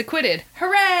Cullen is acquitted.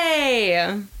 Hooray!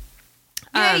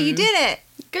 Yeah, you did it.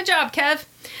 Good job, Kev.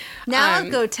 Now I'll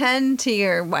go tend to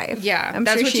your wife. Yeah,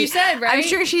 that's what you said, right? I'm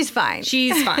sure she's fine.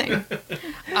 She's fine.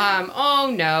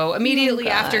 Oh no. Immediately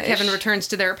after Kevin returns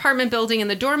to their apartment building and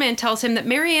the doorman tells him that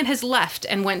Marianne has left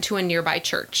and went to a nearby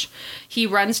church. He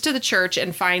runs to the church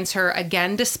and finds her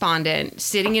again despondent,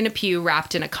 sitting in a pew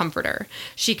wrapped in a comforter.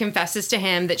 She confesses to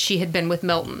him that she had been with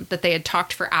Milton, that they had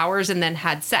talked for hours and then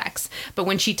had sex. But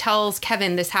when she tells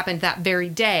Kevin this happened that very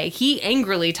day, he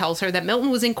angrily tells her that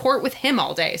Milton was in court with him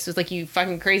all day. So it's like, you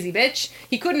fucking crazy bitch.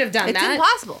 He couldn't have done that. It's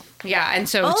impossible. Yeah, and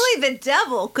so... Only the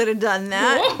devil could have done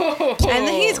that. Whoa. And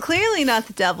he's clearly not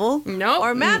the devil. Nope.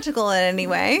 Or magical in any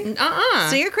way.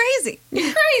 So you're crazy.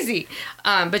 You're crazy.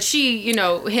 But she, you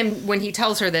know, him, when he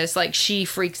tells her this, like, she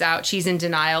freaks out. She's in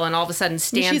denial and all of a sudden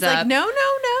stands She's up. Like, no.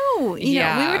 You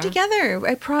know, we were together.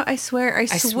 I swear.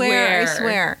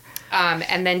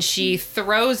 And then she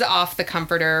throws off the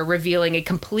comforter, revealing a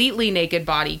completely naked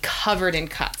body covered in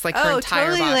cuts, like her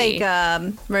entire totally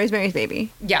body. Like Rosemary's Baby.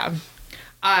 Yeah.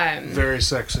 Very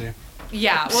sexy.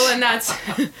 Yeah, well, and that's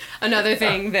another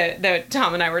thing that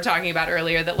Tom and I were talking about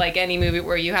earlier, that like any movie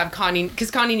where you have Connie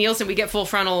Nielsen, we get full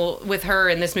frontal with her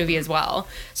in this movie as well.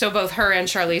 So both her and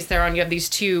Charlize Theron, you have these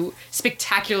two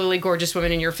spectacularly gorgeous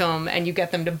women in your film, and you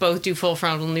get them to both do full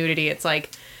frontal nudity. It's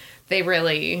like they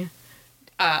really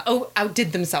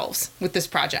outdid themselves with this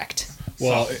project.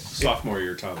 Well, sophomore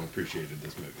year Tom appreciated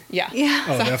this movie. Yeah.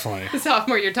 Oh, definitely.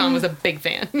 Sophomore year Tom was a big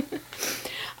fan.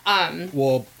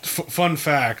 Well, fun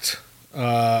fact,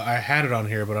 I had it on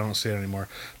here, but I don't see it anymore.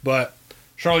 But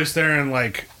Charlize Theron,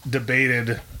 like,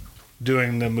 debated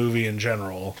doing the movie in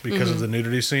general because of the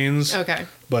nudity scenes. Okay.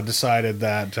 But decided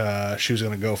that she was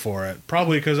going to go for it.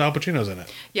 Probably because Al Pacino's in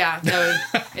it. Yeah, no,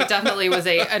 it definitely was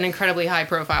an incredibly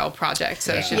high-profile project,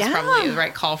 so it's probably the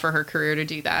right call for her career to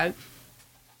do that.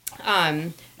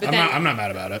 I'm not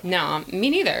mad about it. No, me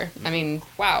neither. I mean,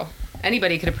 wow.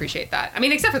 Anybody could appreciate that. I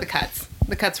mean, except for the cuts.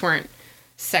 The cuts weren't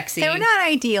sexy. They were not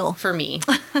ideal. For me.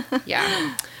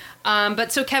 Yeah.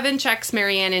 But so Kevin checks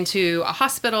Marianne into a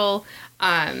hospital,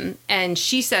 and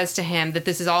she says to him that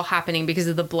this is all happening because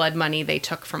of the blood money they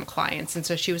took from clients. And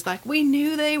so she was like, we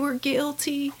knew they were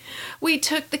guilty. We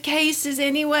took the cases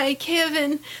anyway,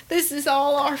 Kevin. This is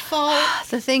all our fault.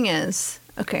 The thing is,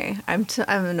 okay, I'm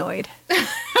annoyed.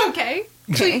 Okay.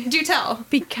 Do tell.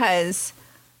 Because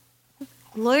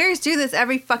lawyers do this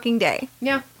every fucking day.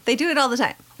 Yeah. They do it all the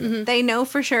time. Mm-hmm. They know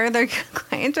for sure their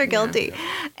clients are guilty.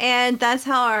 Yeah. And that's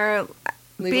how our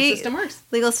legal system works.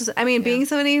 I mean, being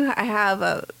somebody who I have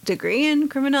a degree in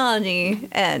criminology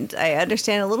and I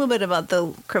understand a little bit about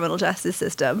the criminal justice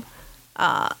system.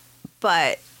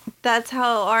 But that's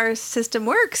how our system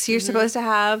works. You're supposed to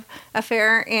have a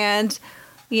fair and,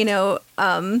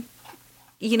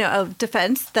 a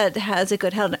defense that has a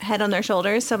good head on their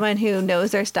shoulders, someone who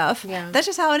knows their stuff. Yeah. That's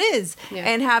just how it is. Yeah.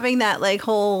 And having that like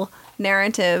whole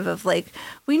narrative of like,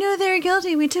 we know they're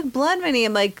guilty, we took blood money.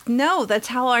 I'm like, no, that's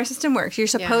how our system works. You're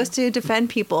supposed to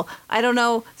defend people. I don't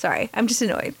know. Sorry, I'm just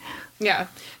annoyed. Yeah.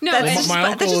 No,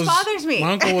 that just bothers me.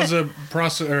 My uncle was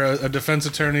a defense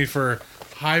attorney for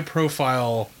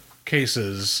high-profile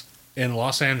cases in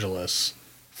Los Angeles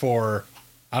for,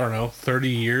 I don't know, 30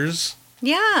 years.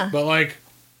 Yeah. But like,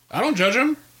 I don't judge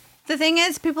him. The thing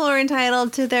is, people are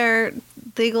entitled to their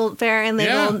fair and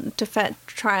legal defense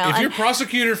trial. If your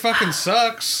prosecutor fucking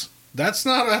sucks, that's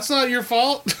not your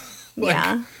fault.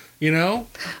 Well,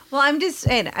 I'm just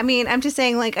saying,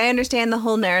 like, I understand the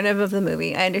whole narrative of the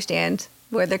movie. I understand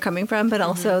where they're coming from, but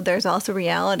also there's also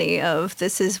reality of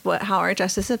this is how our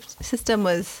justice system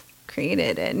was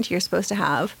created, and you're supposed to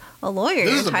have a lawyer.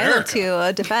 You're entitled to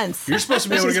a defense. You're supposed to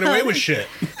be able to get away with shit.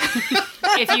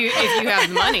 if you have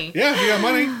money. Yeah, if you got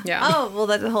money. Yeah. Oh, well,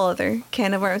 that's a whole other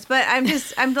can of worms. But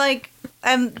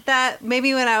that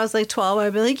maybe when I was like 12,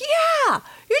 I'd be like, yeah,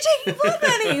 you're taking blood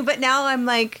money. But now I'm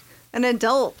like an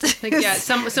adult. Like, yeah,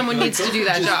 someone needs to do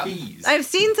that job. I've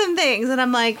seen some things, and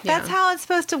I'm like, that's how it's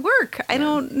supposed to work. I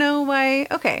don't know why.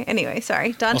 Okay, anyway,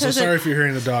 sorry. Also, sorry if you're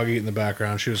hearing the dog eat in the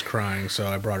background. She was crying, so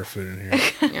I brought her food in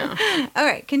here. Yeah. All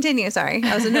right, continue. Sorry.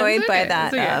 I was annoyed by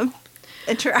that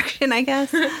interaction, I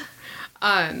guess.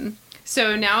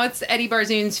 So now it's Eddie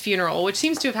Barzoon's funeral, which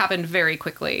seems to have happened very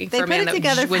quickly for a man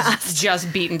that was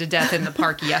just beaten to death in the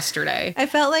park yesterday. I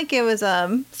felt like it was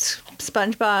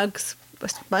SpongeBob.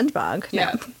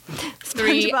 Yeah. SpongeBob.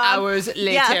 3 hours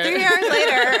later. Yeah, 3 hours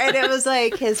later, and it was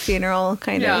like his funeral,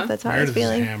 kind of. That's how I was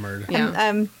feeling. Hammered. Yeah.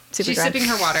 I'm super She's drunk. sipping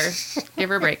her water. Give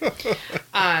her a break.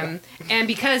 And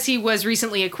because he was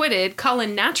recently acquitted,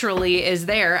 Cullen naturally is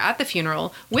there at the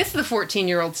funeral with the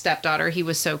 14-year-old stepdaughter he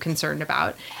was so concerned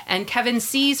about. And Kevin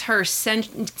sees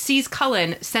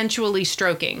Cullen sensually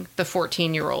stroking the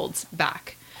 14-year-old's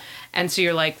back. And so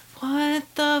you're like, what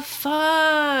the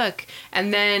fuck?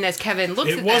 And then as Kevin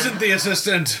looks at It them, wasn't the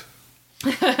assistant.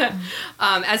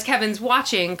 as Kevin's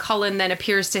watching, Cullen then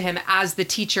appears to him as the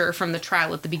teacher from the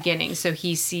trial at the beginning. So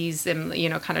he sees him, you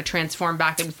know, kind of transform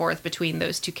back and forth between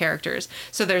those two characters.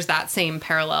 So there's that same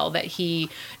parallel that he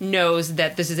knows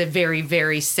that this is a very,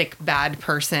 very sick, bad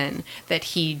person that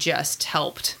he just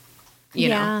helped, you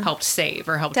know, helped save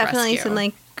or helped Definitely rescue. some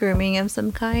like grooming of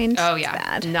some kind. Oh, It's yeah.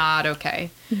 bad. Not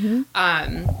okay.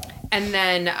 And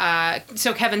then,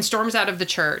 so Kevin storms out of the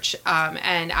church,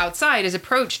 and outside is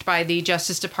approached by the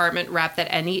Justice Department rep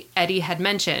that Eddie had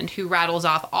mentioned, who rattles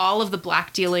off all of the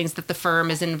black dealings that the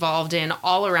firm is involved in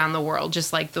all around the world,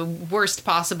 just like the worst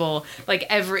possible, like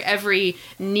every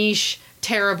niche,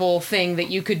 terrible thing that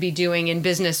you could be doing in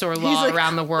business or law like,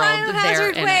 around the world. They're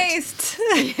biohazard in waste.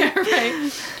 it. Yeah,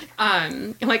 right.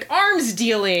 Like arms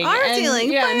dealing, Arms and,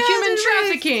 dealing, yeah, and human biohazard waste.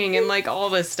 trafficking, and like all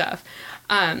this stuff.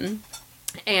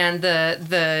 And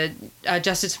the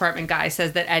Justice Department guy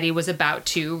says that Eddie was about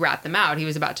to rat them out. He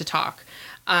was about to talk.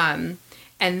 And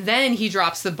then he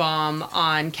drops the bomb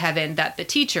on Kevin that the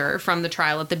teacher from the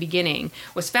trial at the beginning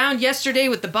was found yesterday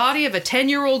with the body of a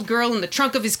 10-year-old girl in the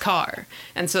trunk of his car.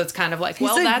 And so it's kind of like,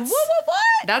 well, like, that's what?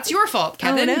 that's your fault,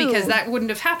 Kevin, Oh, no. because that wouldn't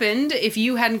have happened if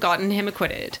you hadn't gotten him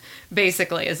acquitted.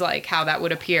 Basically, is like how that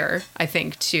would appear, I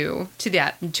think, to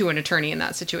an attorney in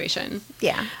that situation.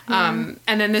 Yeah. And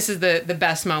then this is the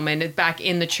best moment. Back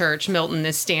in the church, Milton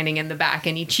is standing in the back,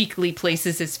 and he cheekily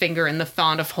places his finger in the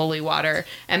font of holy water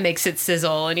and makes it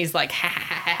sizzle. And he's like, ha ha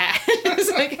ha ha.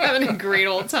 He's like having a great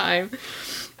old time.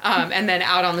 And then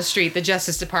out on the street, the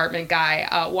Justice Department guy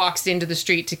walks into the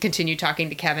street to continue talking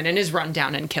to Kevin and is run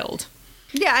down and killed.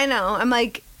 Yeah, I know. I'm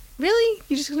like, really?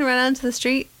 You're just gonna run out into the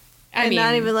street and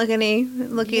not even look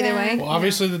either way? Well,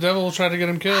 obviously the devil will try to get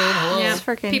him killed. Hello. Yeah. This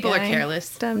frickin' People are guy.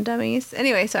 careless. Dumb dummies.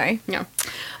 Anyway, sorry. Yeah.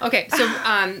 Okay, so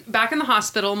back in the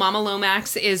hospital, Mama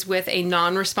Lomax is with a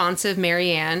non-responsive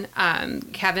Marianne.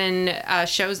 Kevin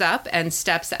shows up and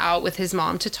steps out with his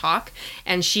mom to talk,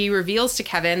 and she reveals to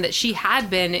Kevin that she had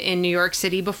been in New York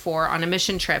City before on a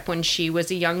mission trip when she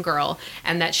was a young girl,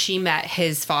 and that she met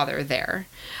his father there.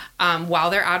 While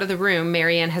they're out of the room,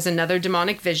 Marianne has another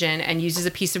demonic vision and uses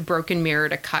a piece of broken mirror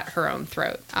to cut her own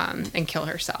throat and kill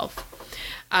herself.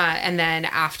 And then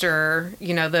after,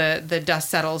 you know, the dust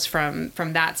settles from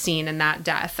that scene and that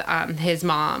death,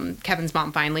 Kevin's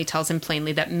mom finally tells him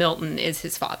plainly that Milton is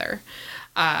his father.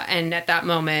 And at that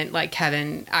moment, like,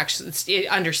 Kevin actually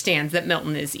understands that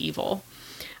Milton is evil.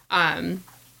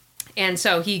 And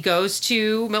so he goes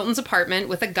to Milton's apartment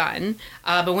with a gun,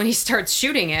 but when he starts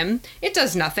shooting him, it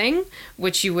does nothing,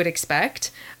 which you would expect.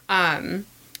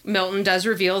 Milton does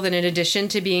reveal that in addition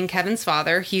to being Kevin's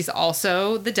father, he's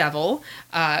also the devil.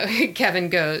 Kevin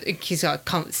goes, he's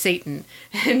Satan,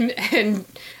 and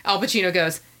Al Pacino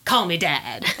goes, "Call me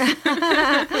Dad."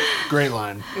 Great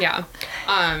line. Yeah.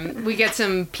 We get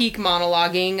some peak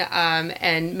monologuing,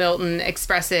 and Milton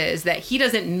expresses that he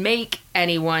doesn't make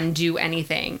anyone do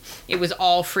anything. It was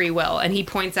all free will. And he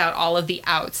points out all of the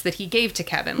outs that he gave to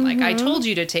Kevin. Like, I told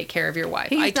you to take care of your wife.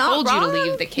 He's I not told you to wrong.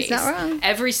 leave the case. He's not wrong.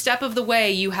 Every step of the way,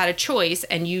 you had a choice,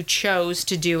 and you chose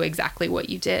to do exactly what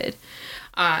you did.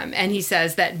 And he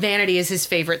says that vanity is his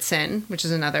favorite sin, which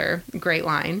is another great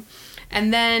line.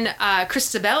 And then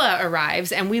Christabella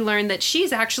arrives, and we learn that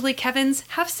she's actually Kevin's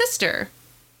half-sister.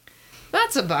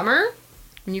 That's a bummer.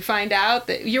 When you find out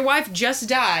that your wife just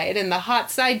died, and the hot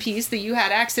side piece that you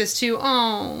had access to,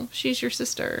 oh, she's your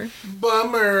sister.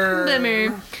 Bummer.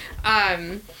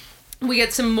 We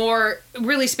get some more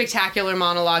really spectacular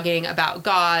monologuing about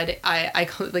God. I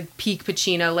call it like peak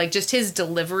Pacino, like just his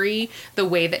delivery, the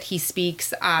way that he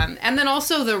speaks. And then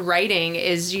also the writing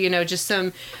is, you know, just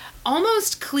some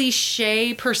almost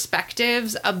cliche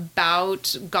perspectives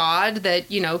about God that,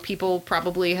 you know, people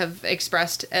probably have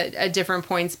expressed at different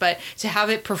points, but to have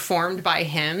it performed by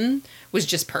him was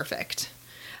just perfect.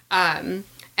 And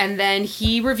then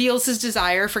he reveals his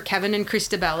desire for Kevin and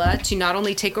Christabella to not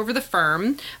only take over the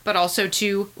firm, but also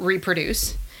to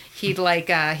reproduce. He'd like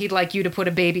you to put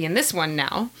a baby in this one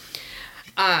now.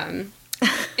 And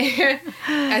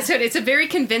so it's a very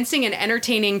convincing and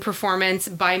entertaining performance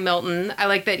by Milton. I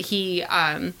like that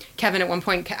Kevin at one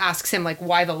point asks him, like,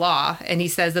 why the law? And he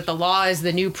says that the law is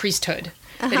the new priesthood.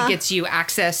 That it gets you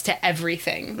access to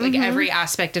everything. Like, every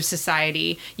aspect of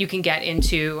society you can get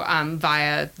into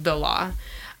via the law.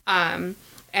 And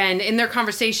in their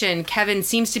conversation, Kevin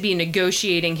seems to be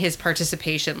negotiating his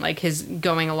participation, like his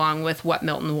going along with what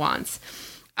Milton wants.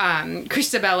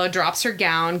 Christabella drops her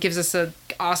gown, gives us an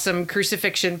awesome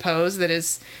crucifixion pose that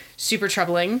is super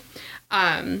troubling.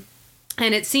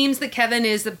 And it seems that Kevin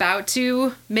is about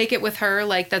to make it with her.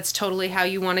 Like, that's totally how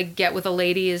you want to get with a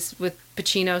lady, is with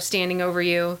Pacino standing over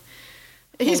you.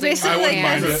 He's basically like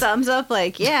has a thumbs up,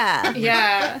 like, yeah.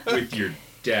 Yeah. With your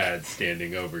dad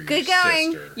standing over your Good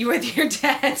going. sister. You with your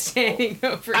dad standing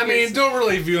over I your mean, don't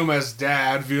really view him as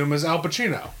dad. View him as Al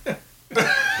Pacino.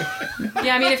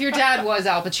 Yeah, I mean, if your dad was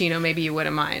Al Pacino, maybe you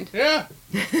wouldn't mind. Yeah.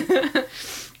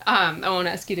 I won't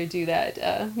ask you to do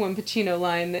that one Pacino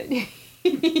line that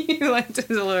you like to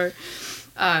deliver.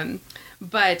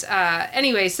 But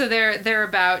anyway, so they're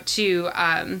about to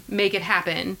make it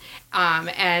happen,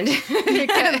 and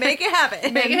Make it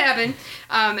happen. make it happen.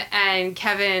 And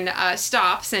Kevin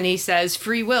stops and he says,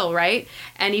 "Free will, right?"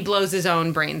 And he blows his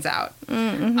own brains out.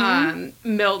 Mm-hmm.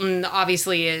 Milton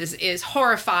obviously is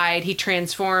horrified. He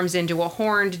transforms into a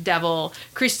horned devil.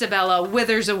 Christabella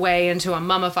withers away into a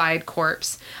mummified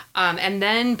corpse. And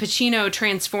then Pacino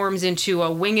transforms into a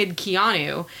winged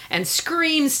Keanu and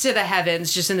screams to the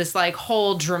heavens, just in this like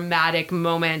whole dramatic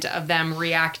moment of them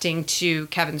reacting to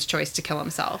Kevin's choice to kill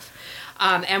himself.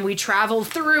 And we travel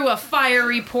through a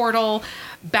fiery portal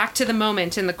back to the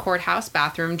moment in the courthouse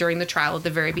bathroom during the trial at the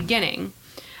very beginning.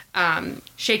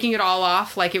 Shaking it all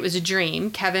off like it was a dream,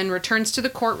 Kevin returns to the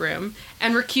courtroom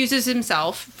and recuses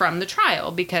himself from the trial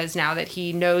because now that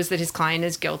he knows that his client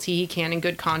is guilty, he can in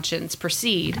good conscience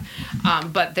proceed.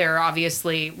 But there are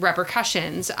obviously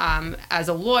repercussions as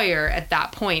a lawyer at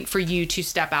that point for you to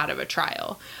step out of a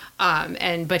trial.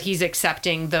 But he's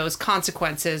accepting those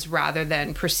consequences rather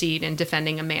than proceed in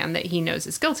defending a man that he knows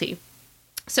is guilty.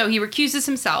 So he recuses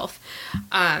himself,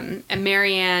 and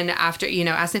Marianne, after,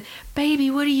 asks him, "Baby,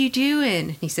 what are you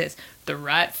doing?" He says, "The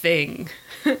right thing."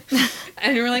 And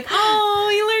we're like, oh,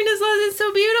 he learned his lesson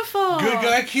so beautiful. Good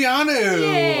guy Keanu.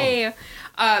 Yay.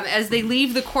 As they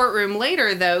leave the courtroom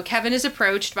later, though, Kevin is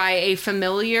approached by a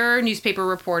familiar newspaper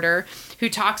reporter who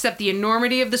talks up the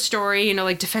enormity of the story,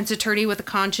 like defense attorney with a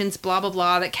conscience, blah, blah,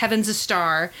 blah, that Kevin's a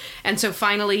star. And so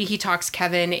finally he talks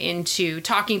Kevin into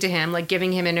talking to him, like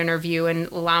giving him an interview and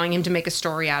allowing him to make a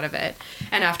story out of it.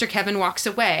 And after Kevin walks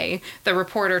away, the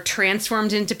reporter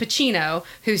transformed into Pacino,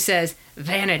 who says,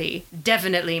 "Vanity,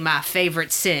 definitely my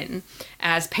favorite sin,"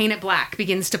 as Paint It Black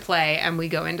begins to play and we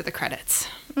go into the credits.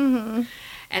 Mm-hmm.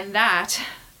 And that,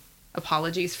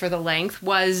 apologies for the length,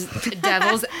 was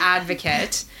Devil's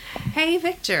Advocate. Hey,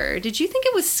 Victor, did you think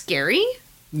it was scary?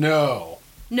 No.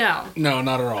 No. No,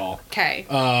 not at all. Okay.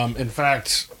 In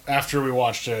fact, after we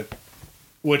watched it,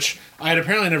 which I had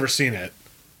apparently never seen it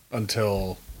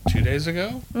until 2 days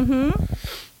ago. Mm-hmm.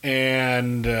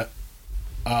 And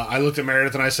I looked at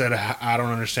Meredith and I said, I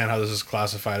don't understand how this is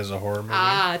classified as a horror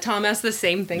movie. Tom asked the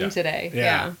same thing today.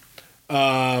 Yeah.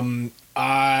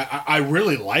 I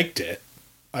really liked it.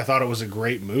 I thought it was a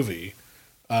great movie,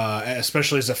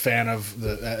 especially as a fan of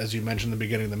as you mentioned in the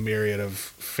beginning, the myriad of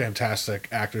fantastic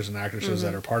actors and actresses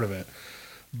that are part of it.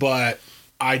 But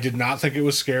I did not think it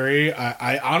was scary.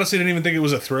 I honestly didn't even think it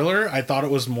was a thriller. I thought it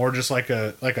was more just like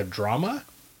a drama.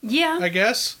 Yeah. I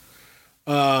guess.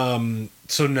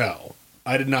 So no,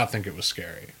 I did not think it was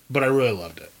scary, but I really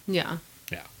loved it. Yeah.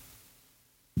 Yeah.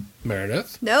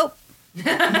 Meredith? Nope.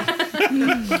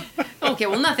 Okay,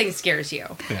 well, nothing scares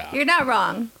you. Yeah. You're not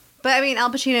wrong. But I mean, Al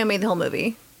Pacino made the whole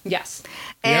movie. Yes.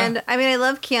 And Yeah. I mean, I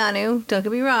love Keanu, don't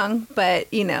get me wrong, but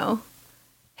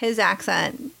his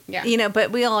accent,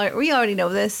 but we already know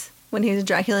this. When he was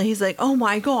Dracula, he's like, "Oh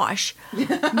my gosh,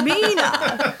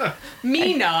 Mina,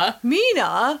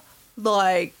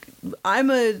 like I'm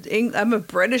a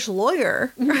British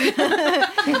lawyer." No,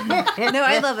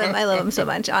 I love him. I love him so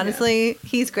much. Honestly,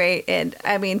 he's great. And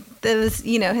I mean,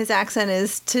 his accent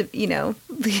is to,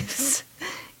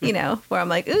 where I'm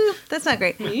like, ooh, that's not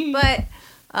great. But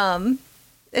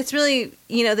it's really,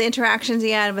 the interactions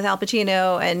he had with Al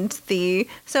Pacino and the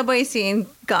subway scene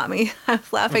got me. I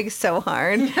was laughing so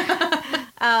hard.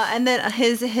 And then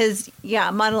his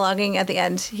monologuing at the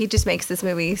end, he just makes this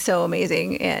movie so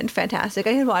amazing and fantastic.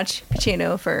 I could watch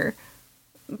Pacino for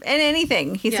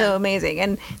anything. He's so amazing.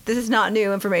 And this is not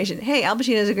new information. Hey, Al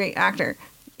Pacino is a great actor.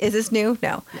 Is this new?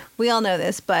 No. We all know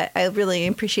this, but I really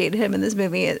appreciated him in this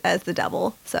movie as the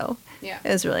devil. So it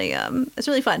was really it's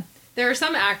really fun. There are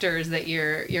some actors that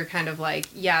you're kind of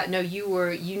like, you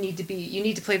need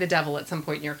to play the devil at some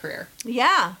point in your career.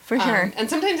 Yeah, for sure. And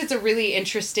sometimes it's a really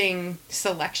interesting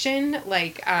selection,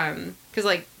 like because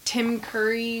like Tim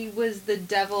Curry was the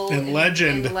devil in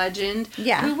Legend.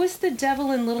 Yeah. Who was the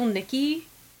devil in Little Nicky?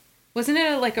 Wasn't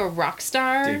it like a rock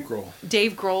star?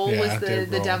 Dave Grohl was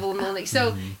the devil in Little Nicky.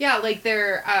 So like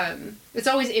they're it's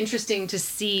always interesting to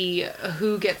see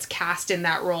who gets cast in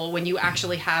that role when you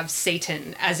actually have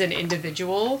Satan as an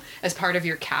individual as part of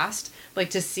your cast. like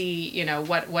to see, you know,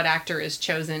 what actor is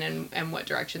chosen and what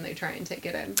direction they try and take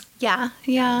it in.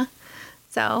 Yeah.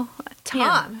 So,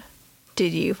 Tom,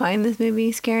 did you find this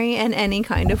movie scary in any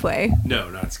kind of way? No,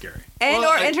 not scary.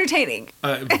 Or entertaining?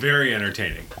 Very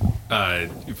entertaining,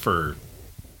 for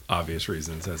obvious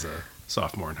reasons as a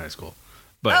sophomore in high school.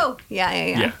 But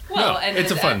yeah. Well, no, and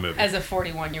it's a fun movie. As a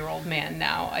 41-year-old man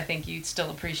now, I think you still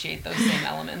appreciate those same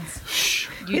elements.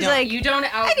 You don't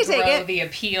take outgrow it. the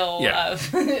appeal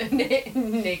of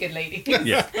naked lady.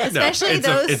 Yeah, Especially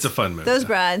it's a fun movie. Those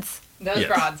broads. Those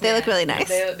broads, they look really nice.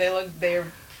 They're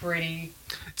pretty.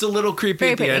 It's a little creepy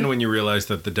Very at the pretty. end when you realize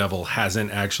that the devil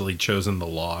hasn't actually chosen the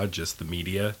law, just the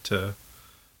media to.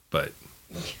 But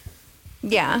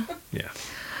Yeah. yeah,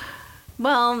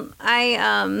 Well, I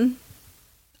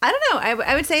don't know.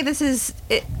 I would say this is.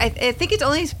 I think it's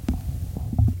only,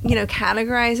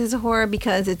 categorized as a horror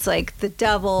because it's like the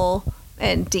devil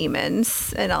and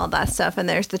demons and all that stuff, and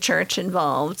there's the church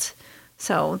involved.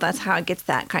 So that's how it gets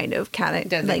that kind of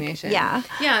Designation. Yeah.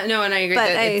 Yeah, no, and I agree. But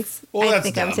That I it's,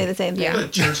 think I would say the same thing. Yeah. the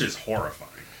church is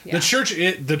horrifying. Yeah.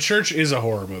 The church is a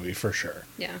horror movie for sure.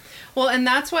 Yeah. Well, and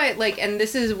that's why, and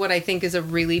this is what I think is a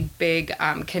really big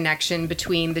connection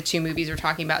between the two movies we're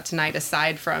talking about tonight,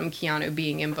 aside from Keanu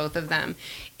being in both of them,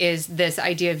 is this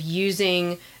idea of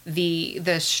using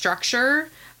the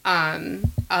structure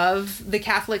of the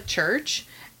Catholic Church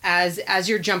as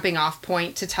your jumping off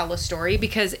point to tell a story,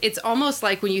 because it's almost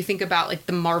like when you think about like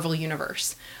the Marvel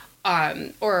universe,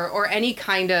 or any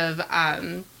kind of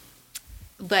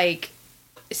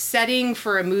setting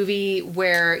for a movie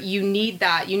where you need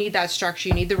that structure,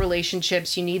 you need the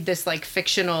relationships, you need this like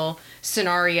fictional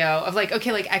scenario of like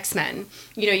X-Men,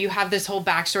 you have this whole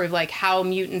backstory of like how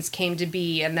mutants came to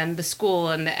be, and then the school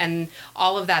and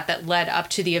all of that led up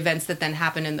to the events that then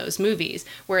happen in those movies,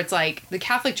 where it's like the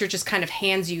Catholic Church just kind of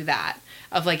hands you that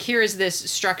of like, here is this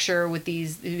structure with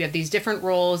you have these different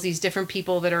roles, these different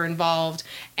people that are involved,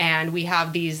 and we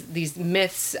have these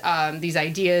myths, these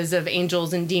ideas of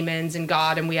angels and demons and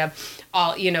God, and we have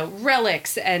all,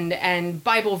 relics and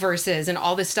Bible verses, and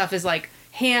all this stuff is like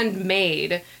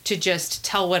handmade to just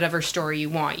tell whatever story you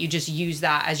want. You just use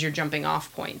that as your jumping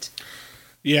off point.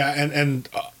 Yeah, and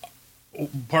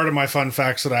part of my fun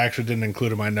facts that I actually didn't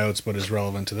include in my notes, but is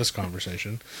relevant to this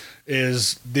conversation,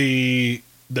 is the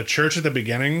church at the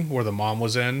beginning where the mom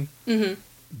was in. Mm-hmm.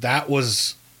 That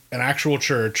was an actual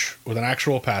church with an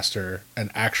actual pastor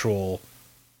and actual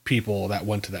people that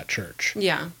went to that church.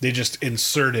 Yeah, they just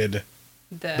inserted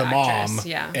the actress,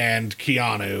 mom and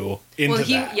Keanu into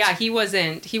that. Yeah, he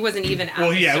wasn't even out.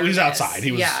 Well, yeah, he was outside.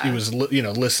 He was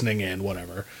listening in,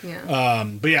 whatever. Yeah.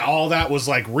 But yeah, all that was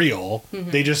like real.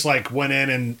 Mm-hmm. They just like went in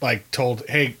and like told,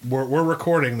 "Hey, we're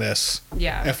recording this.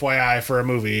 Yeah. FYI for a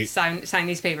movie. Sign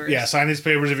these papers. Yeah, sign these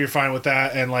papers if you're fine with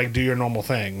that, and like do your normal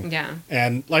thing." Yeah.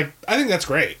 And like I think that's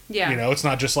great. Yeah. It's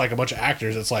not just like a bunch of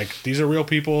actors. It's like these are real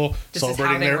people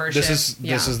celebrating worship. This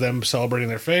is them celebrating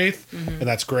their faith, and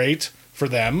that's great for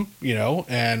them,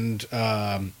 and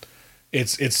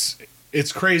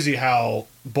it's crazy how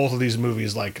both of these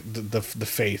movies, like the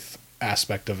faith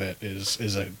aspect of it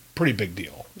is a pretty big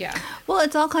deal. Yeah. Well,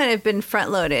 it's all kind of been front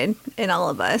loaded in all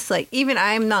of us. Like even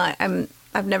I've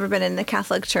never been in the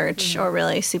Catholic Church or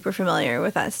really super familiar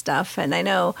with that stuff, and I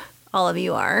know all of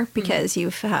you are because you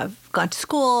have gone to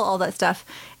school, all that stuff,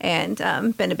 and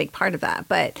been a big part of that.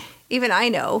 But even I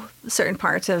know certain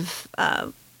parts of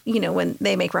when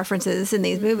they make references in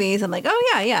these movies, I'm like,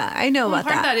 oh yeah, I know about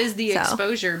that. Part of that is the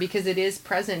exposure, because it is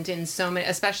present in so many,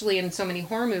 especially in so many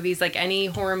horror movies. Like any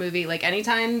horror movie, like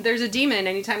anytime there's a demon,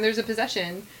 anytime there's a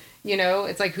possession,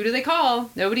 it's like, who do they call?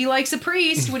 Nobody likes a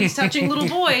priest when he's touching little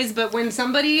boys, but when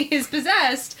somebody is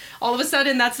possessed, all of a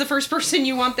sudden that's the first person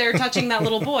you want there touching that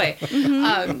little boy.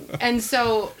 And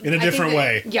so in a different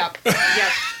way. Yep.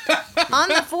 On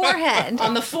the forehead.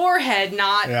 On the forehead,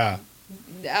 not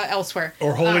elsewhere,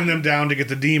 or holding them down to get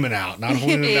the demon out, not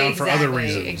holding them down for other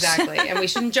reasons. Exactly. And we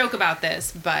shouldn't joke about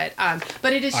this, but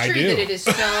it is true that it is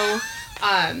so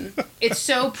it's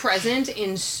so present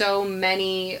in so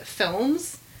many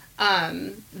films,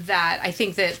 that I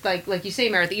think that like you say,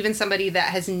 Meredith, even somebody that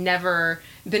has never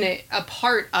been a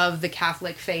part of the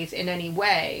Catholic faith in any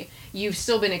way, you've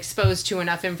still been exposed to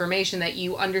enough information that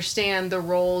you understand the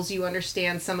roles, you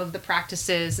understand some of the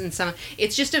practices, and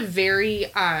it's just a very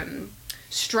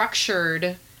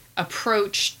structured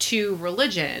approach to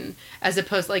religion, as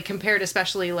opposed, like, compared,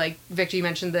 especially like Victor, you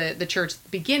mentioned the church at the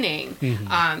beginning.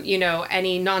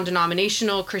 Any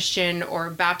non-denominational Christian or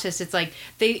Baptist, it's like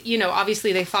they,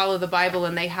 obviously they follow the Bible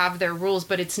and they have their rules,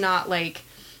 but it's not like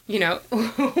you know,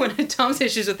 one of Tom's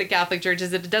issues with the Catholic Church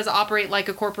is that it does operate like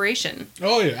a corporation.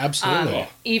 Oh yeah, absolutely.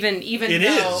 Even It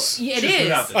though is. it Just is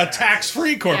without the A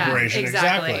tax-free corporation, Yeah,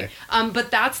 exactly. But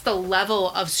that's the level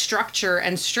of structure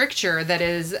and stricture that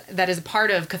is part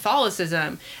of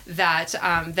Catholicism. That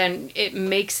then it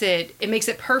makes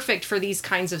it perfect for these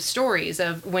kinds of stories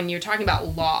of when you're talking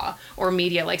about law or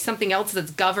media, like something else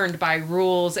that's governed by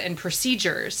rules and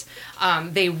procedures.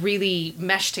 They really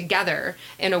mesh together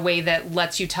in a way that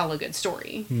lets you tell a good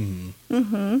story.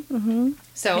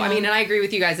 So I mean, and I agree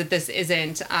with you guys that this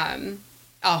isn't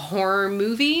a horror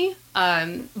movie,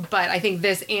 but I think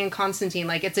this and Constantine,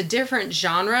 like, it's a different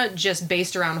genre just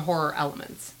based around horror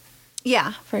elements.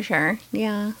 Yeah, for sure.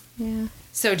 Yeah.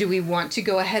 So do we want to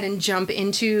go ahead and jump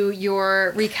into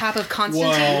your recap of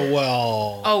Constantine?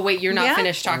 Well. Oh wait, you're not Yeah?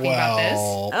 finished talking about this.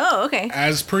 Oh, okay.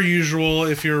 As per usual,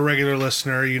 if you're a regular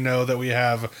listener, you know that we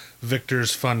have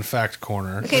Victor's Fun Fact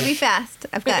Corner. Okay, be fast.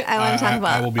 I want to talk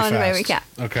about. I will be my fast. recap.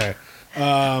 Okay.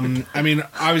 I mean,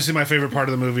 obviously, my favorite part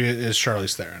of the movie is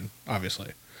Charlize Theron,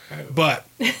 obviously. But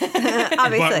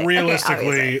Obviously. realistically,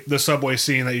 Okay, obviously. the subway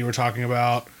scene that you were talking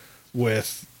about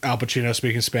with Al Pacino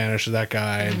speaking Spanish to that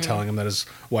guy and telling him that his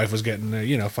wife was getting,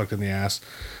 fucked in the ass.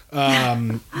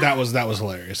 That was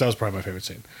hilarious. That was probably my favorite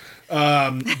scene.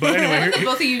 But anyway,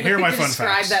 Both of you here are my fun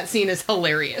describe facts. that scene as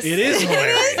hilarious. It is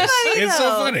hilarious. funny, It's so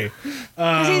though.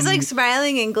 funny. He's like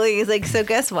smiling in glee. He's like, so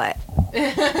guess what?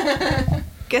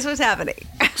 Guess what's happening?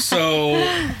 So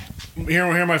here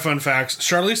are my fun facts.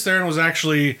 Charlize Theron was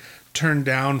actually turned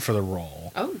down for the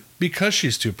role because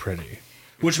she's too pretty,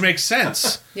 which makes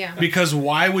sense. Yeah. Because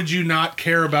why would you not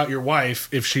care about your wife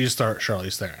if she's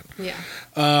Charlize Theron?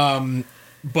 Yeah.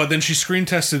 But then she screen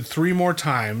tested 3 more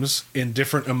times in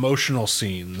different emotional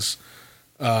scenes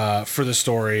for the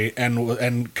story,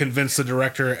 and convinced the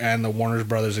director and the Warner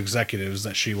Brothers executives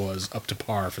that she was up to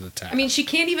par for the task. I mean, she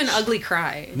can't even ugly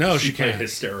cry. no, She she played can't.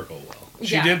 hysterical well.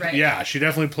 She Yeah, did. right. Yeah, she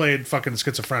definitely played fucking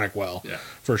schizophrenic well. Yeah.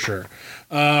 For sure.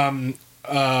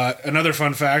 Another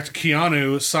fun fact: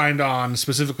 Keanu signed on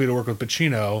specifically to work with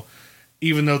Pacino,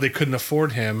 even though they couldn't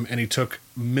afford him, and he took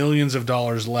millions of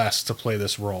dollars less to play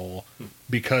this role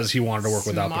because he wanted to work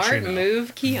with Al Pacino. Smart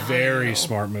move, Keanu. Very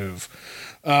smart move.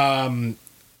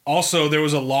 Also, there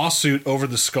was a lawsuit over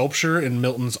the sculpture in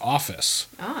Milton's office.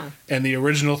 And the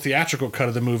original theatrical cut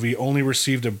of the movie only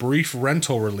received a brief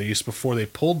rental release before they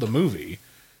pulled the movie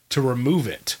to remove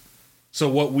it. So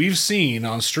what we've seen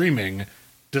on streaming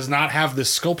does not have this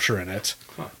sculpture in it,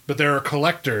 but there are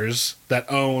collectors that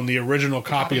own the original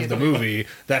copy of the movie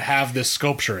that have this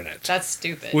sculpture in it. That's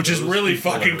stupid. Which is Those really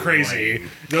people fucking are crazy. lame.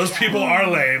 Those people are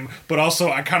lame, but also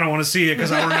I kind of want to see it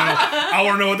because I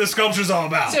want to know what this sculpture's all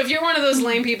about. So if you're one of those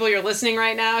lame people, you're listening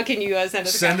right now, can you send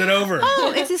us a Send it over.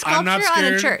 Oh, it's a I'm not sculpture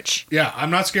on a scared. church. Yeah,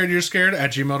 I'm not scared. You're scared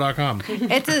at gmail.com.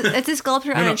 It's a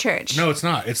sculpture on a church. No, it's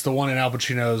not. It's the one in Al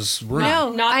Pacino's room.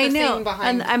 No, Not I the know. thing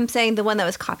behind- And I'm saying the one that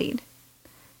was copied.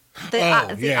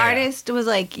 The yeah. artist was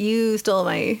like, you stole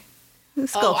my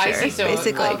sculpture. Oh, I see. So,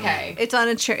 basically, okay. It's on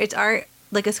a church. It's art,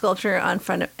 like a sculpture in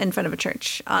front of a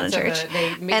church on a So church. they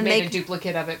And made a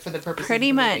duplicate of it for the purpose pretty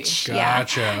of the movie. much,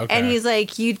 Gotcha, yeah. okay. And he's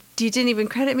like, you didn't even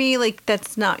credit me. Like,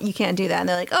 that's not, you can't do that. And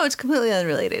they're like, oh, it's completely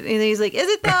unrelated. And he's like, is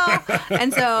it though?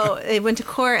 And so they went to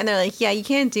court, and they're like, yeah, you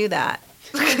can't do that.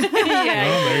 Oh,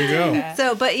 there you go.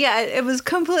 So, but yeah, it was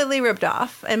completely ripped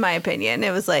off, in my opinion.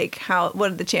 It was like,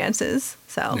 what are the chances?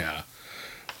 So, Yeah.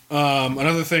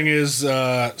 Another thing is,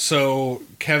 so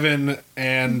Kevin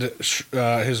and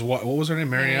his what was her name?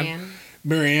 Marianne.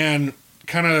 Marianne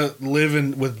kind of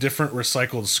live with different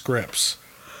recycled scripts.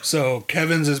 So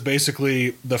Kevin's is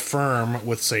basically The Firm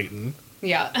with Satan,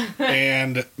 Yeah.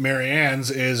 and Marianne's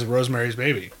is Rosemary's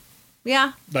Baby.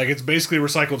 yeah. Like it's basically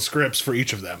recycled scripts for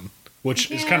each of them,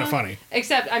 which is kind of funny.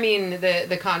 Except, I mean,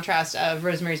 the contrast of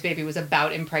Rosemary's Baby was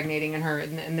about impregnating her.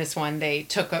 In this one, they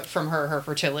took up from her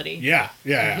fertility. Yeah.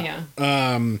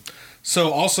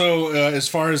 So also, as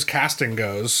far as casting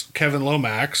goes, Kevin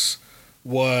Lomax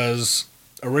was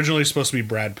originally supposed to be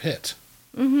Brad Pitt.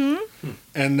 Mm-hmm.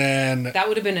 And then That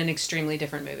would have been an extremely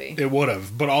different movie. it would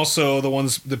have, but also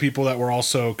the people that were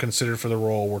also considered for the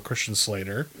role were Christian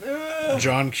Slater,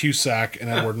 John Cusack, and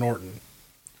Edward Norton.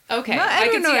 Okay, Well, I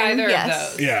could Edward see Norton, either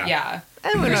yes. of those. Yeah. Yeah.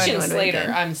 Edward Norton Christian would've been Slater, good.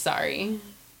 I'm sorry.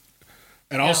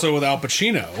 And also with Al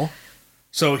Pacino.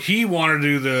 So he wanted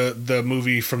to do the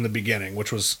movie from the beginning,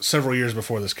 which was several years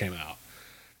before this came out.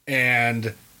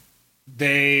 And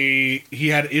he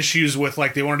had issues with,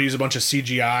 like, they wanted to use a bunch of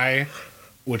CGI,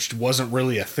 which wasn't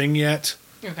really a thing yet.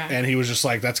 Okay. And he was just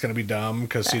like, that's going to be dumb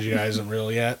because CGI isn't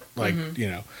real yet. Like, you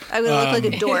know. I'm gonna look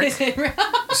like a dork.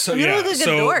 So, You yeah. look like a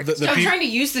So, dork. I'm trying to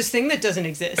use this thing that doesn't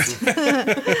exist.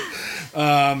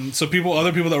 so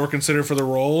other people that were considered for the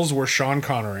roles were Sean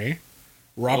Connery,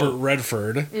 Robert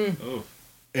Redford,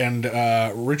 and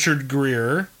Richard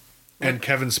Gere, and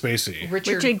Kevin Spacey.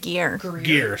 Richard Gere.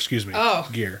 Gere, excuse me. Oh.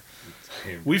 Gere.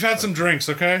 We've had some drinks,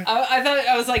 okay? I thought,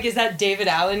 I was like, is that David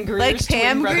Allen Greer's Like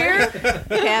Pam twin brother?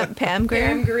 Greer? Pam Greer?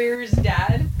 Pam Greer's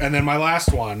dad? And then my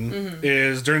last one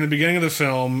is during the beginning of the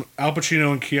film, Al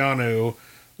Pacino and Keanu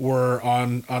were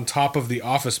on top of the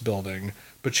office building.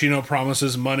 Pacino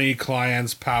promises money,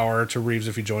 clients, power to Reeves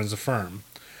if he joins the firm.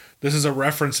 This is a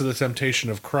reference to the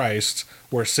temptation of Christ,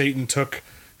 where Satan took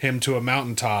him to a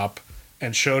mountaintop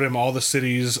and showed him all the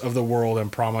cities of the world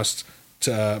and promised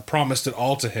it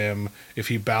all to him if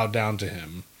he bowed down to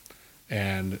him.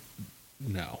 And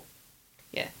no.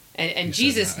 Yeah. And He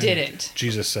Jesus said no. And didn't.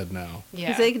 Jesus said no. Yeah.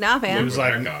 He's like, nah, He man. was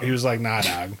like, nah,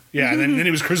 dog. Yeah, and then he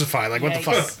was crucified. Like, what the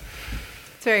fuck? Yikes.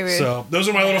 It's very rude. So those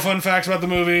are my little fun facts about the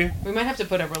movie. We might have to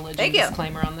put a religion Thank you.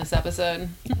 disclaimer on this episode.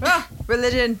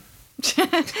 Religion.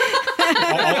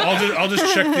 I'll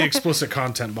just check the explicit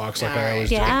content box like I always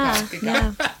do. Yeah. Good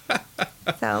Yeah.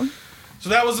 call. So, So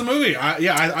that was the movie.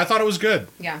 I thought it was good.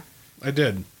 Yeah. I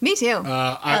did. me too.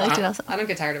 I liked it also. I don't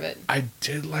get tired of it. I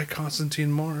did like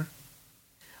Constantine more.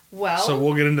 Well, So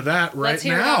we'll get into that right let's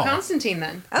hear now. about Constantine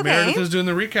then. Okay. Meredith is doing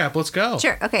the recap. Let's go.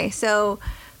 Sure. Okay. So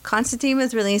Constantine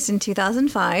was released in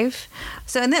 2005.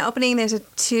 So in the opening, there's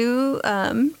two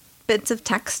bits of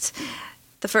text.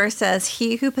 The first says,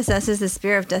 "He who possesses the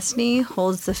spear of destiny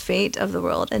holds the fate of the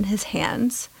world in his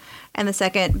hands." And the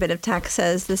second bit of text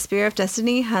says, "The spear of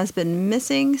destiny has been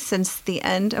missing since the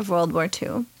end of World War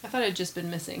II." I thought it had just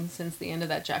been missing since the end of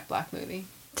that Jack Black movie.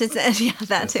 Since the end, yeah,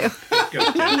 that too.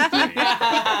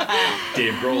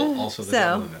 Dave Grohl, also the So-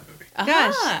 devil in that movie.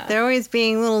 Gosh, Aha. they're always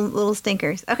being little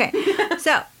stinkers. Okay,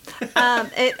 so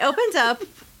it opens up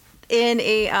in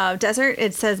a desert.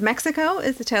 It says Mexico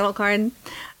is the title card.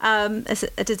 It's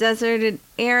a deserted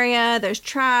area. There's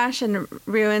trash and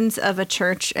ruins of a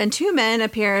church, and two men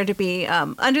appear to be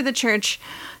under the church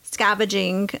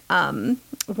scavenging.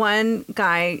 One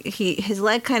guy, his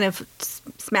leg kind of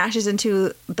smashes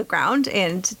into the ground,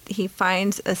 and he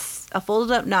finds a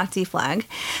folded up Nazi flag,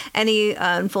 and he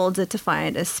unfolds it to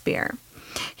find a spear.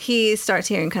 He starts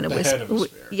hearing kind of The head of a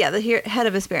spear. Yeah, the head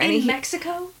of a spear. And In he,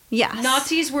 Mexico? yes.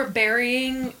 Nazis were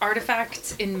burying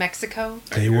artifacts in Mexico.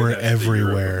 They were That's the Europe of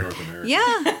everywhere. North America. Yeah,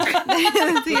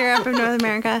 it's Europe and North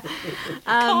America.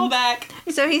 Call back.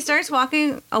 So he starts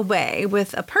walking away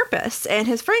with a purpose, and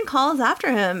his friend calls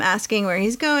after him, asking where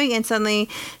he's going, and suddenly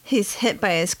he's hit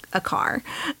by a car,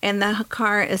 and the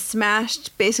car is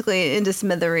smashed basically into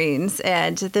smithereens,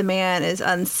 and the man is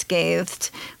unscathed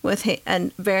with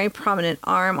a very prominent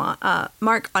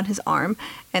mark on his arm,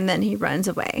 and then he runs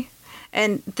away.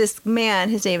 And this man,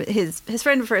 his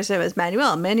friend refers to him as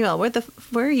Manuel. Manuel,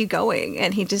 where are you going?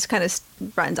 And he just kind of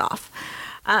runs off.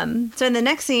 So in the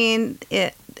next scene,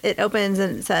 it opens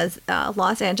and it says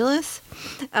Los Angeles.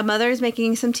 A mother is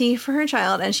making some tea for her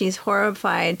child, and she's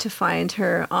horrified to find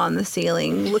her on the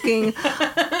ceiling, looking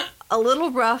a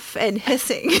little rough and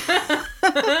hissing.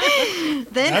 Then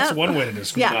That's one way to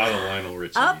describe Yeah. Not a Lionel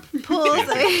Richie. up pulls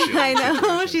I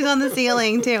know she's on the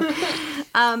ceiling too.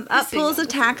 Up pulls a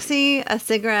taxi, a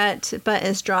cigarette, but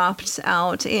is dropped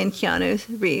out, and Keanu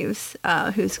Reeves,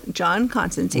 who's John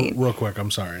Constantine. Real quick,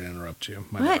 I'm sorry to interrupt you.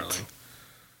 My What? darling.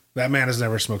 That man has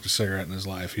never smoked a cigarette in his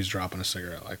life. He's dropping a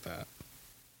cigarette like that.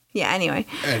 Yeah. Anyway.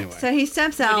 Anyway. So he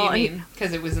steps What out. do you mean?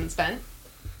 Because it wasn't spent?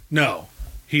 No.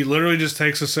 He literally just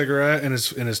takes a cigarette in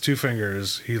his two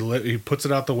fingers. He puts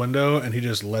it out the window and he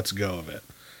just lets go of it.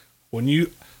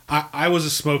 I was a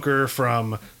smoker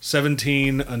from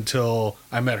 17 until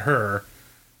I met her,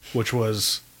 which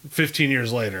was 15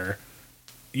 years later.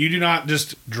 You do not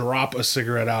just drop a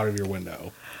cigarette out of your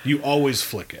window. You always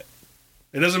flick it.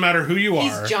 It doesn't matter who you are.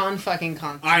 He's John fucking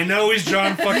Constantine. I know he's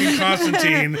John fucking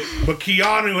Constantine, but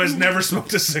Keanu has never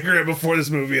smoked a cigarette before this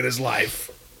movie in his life.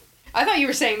 I thought you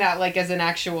were saying that like as an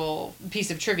actual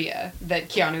piece of trivia that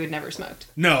Keanu had never smoked.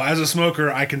 No, as a smoker,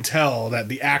 I can tell that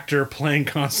the actor playing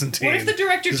Constantine. What if the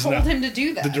director is told not- him to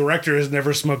do that? The director has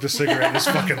never smoked a cigarette in his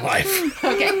fucking life.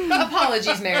 Okay,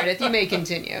 apologies, Meredith. You may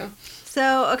continue.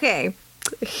 So, okay.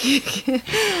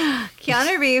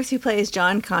 Keanu Reeves, who plays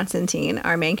John Constantine,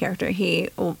 our main character, he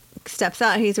steps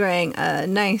out. He's wearing a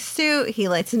nice suit. He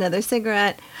lights another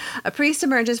cigarette. A priest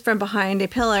emerges from behind a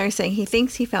pillar saying he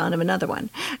thinks he found him another one,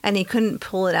 and he couldn't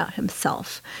pull it out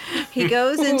himself. He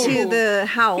goes into the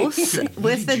house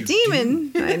with the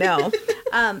demon. I know.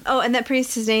 And that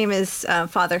priest, his name is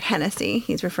Father Hennessy.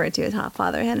 He's referred to as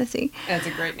Father Hennessy. That's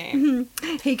a great name.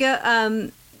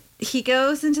 He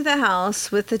goes into the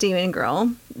house with the demon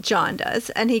girl. John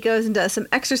does, and he goes and does some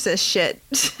exorcist shit.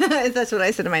 That's what I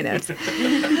said in my notes.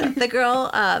 The girl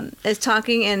is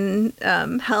talking in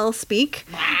hell speak,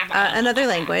 another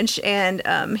language,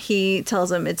 and he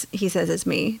tells him he says it's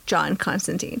me, John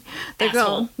Constantine. The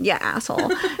Asshole. Asshole.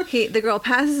 The girl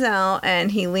passes out, and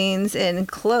he leans in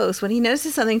close when he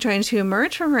notices something trying to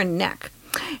emerge from her neck.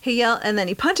 He yells, and then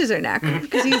he punches her neck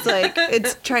because he's like,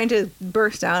 it's trying to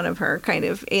burst out of her, kind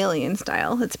of alien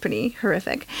style. It's pretty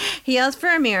horrific. He yells for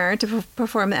a mirror to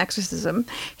perform the exorcism.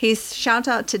 He shouts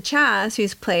out to Chaz,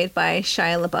 who's played by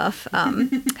Shia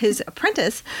LaBeouf, his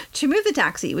apprentice, to move the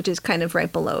taxi, which is kind of right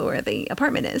below where the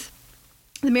apartment is.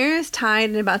 The mirror is tied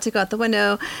and about to go out the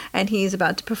window, and he's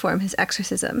about to perform his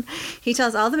exorcism. He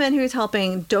tells all the men who he's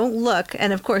helping, don't look,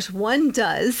 and of course one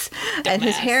does, and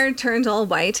his hair turns all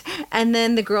white, and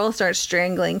then the girl starts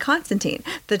strangling Constantine.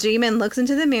 The demon looks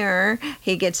into the mirror,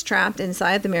 he gets trapped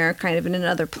inside the mirror, kind of in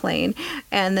another plane,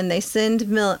 and then they send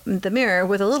the mirror,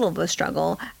 with a little of a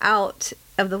struggle, out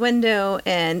of the window,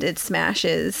 and it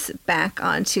smashes back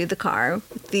onto the car.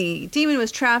 The demon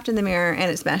was trapped in the mirror,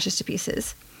 and it smashes to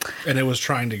pieces. And it was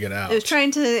trying to get out. It was trying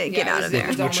to get out of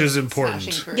there. Which is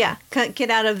important. Yeah,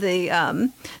 get out of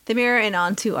the mirror and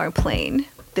onto our plane,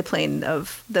 the plane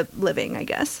of the living, I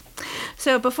guess.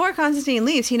 So before Constantine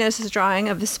leaves, he notices a drawing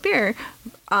of a spear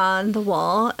on the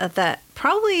wall that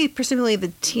presumably the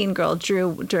teen girl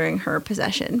drew during her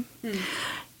possession.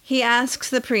 He asks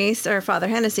the priest, or Father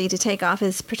Hennessy, to take off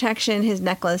his protection, his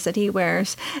necklace that he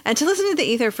wears, and to listen to the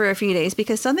ether for a few days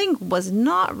because something was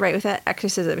not right with that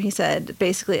exorcism. He said,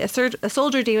 basically, a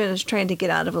soldier demon was trying to get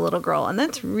out of a little girl, and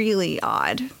that's really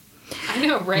odd. I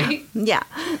know, right? Yeah.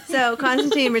 So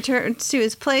Constantine returns to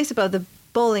his place above the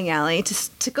bowling alley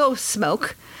to go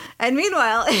smoke. And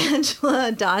meanwhile,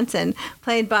 Angela Dodson,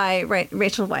 played by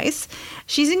Rachel Weisz,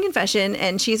 she's in confession,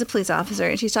 and she's a police officer,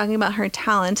 and she's talking about her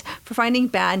talent for finding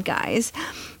bad guys.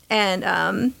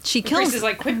 And she kills. Priest is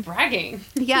like, quit bragging.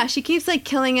 Yeah, she keeps like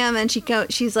killing him, and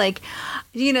she's like,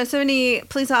 so many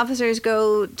police officers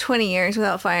go 20 years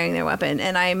without firing their weapon,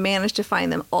 and I managed to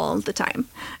find them all the time,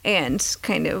 and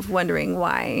kind of wondering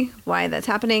why that's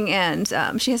happening. And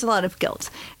she has a lot of guilt,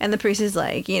 and the priest is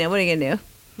like, what are you gonna do?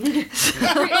 Priest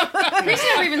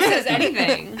never even says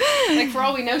anything. Like, for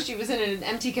all we know, she was in an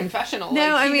empty confessional.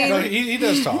 No, like, he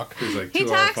does talk. He's like, he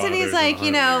talks and he's like,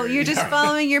 you're just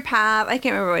following your path. I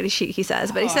can't remember what he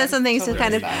says, but he says some things to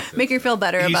kind of make her feel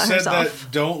better about herself. He said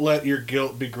that don't let your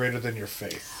guilt be greater than your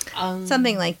faith.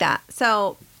 Something like that.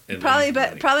 So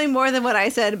probably more than what I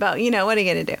said about, what are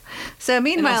you going to do? So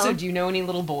meanwhile. And also, do you know any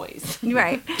little boys?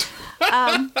 Right.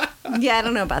 Yeah, I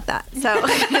don't know about that. So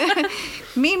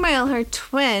meanwhile, her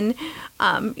twin,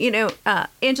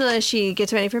 Angela, she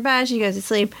gets ready for bed, she goes to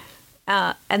sleep,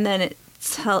 and then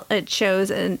it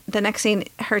shows in the next scene,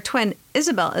 her twin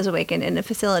Isabel is awakened in a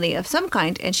facility of some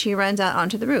kind, and she runs out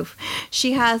onto the roof.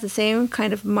 She has the same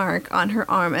kind of mark on her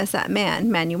arm as that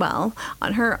man, Manuel,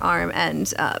 on her arm,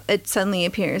 and it suddenly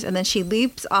appears, and then she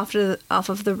leaps off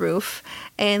of the roof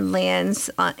and lands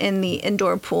in the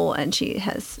indoor pool, and she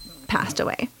has passed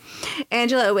away.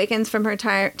 Angela awakens from her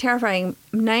terrifying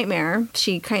nightmare.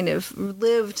 She kind of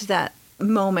lived that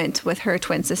moment with her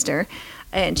twin sister,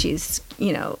 and she's,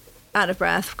 out of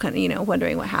breath, kind of,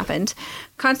 wondering what happened.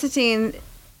 Constantine,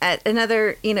 at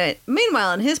another,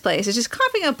 meanwhile in his place, is just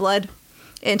coughing up blood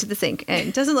into the sink, and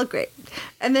it doesn't look great.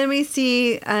 And then we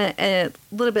see a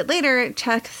little bit later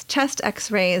chest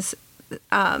x-rays,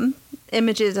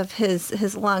 images of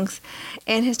his lungs,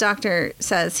 and his doctor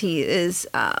says he is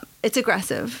it's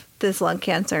aggressive, this lung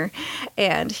cancer,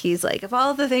 and he's like, of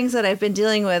all the things that I've been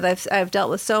dealing with, I've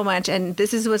dealt with so much, and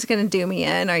this is what's going to do me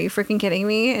in. Are you freaking kidding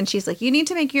me? And she's like, you need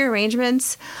to make your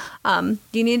arrangements, you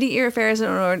need to get your affairs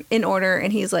in order.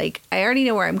 And he's like, I already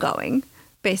know where I'm going,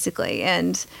 basically.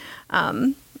 And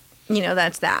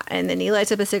that's that. And then he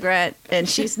lights up a cigarette, and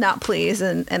she's not pleased,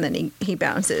 and then he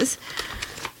bounces.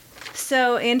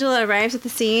 So Angela arrives at the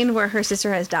scene where her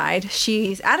sister has died.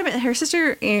 She's adamant her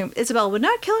sister, Isabel, would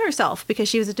not kill herself because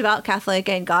she was a devout Catholic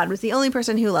and God was the only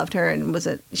person who loved her, and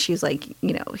she was like,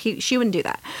 she wouldn't do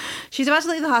that. She's about to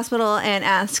leave the hospital and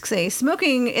asks a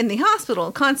smoking in the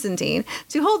hospital, Constantine,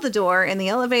 to hold the door in the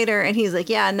elevator, and he's like,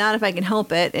 yeah, not if I can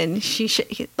help it. And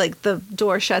the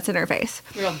door shuts in her face.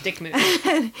 Real dick move.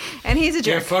 And he's a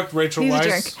jerk. Yeah, fuck Rachel Weisz.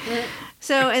 Weisz. A jerk.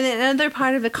 So in another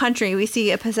part of the country, we see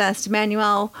a possessed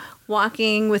Manuel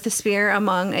walking with a spear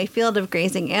among a field of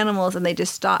grazing animals, and they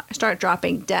just start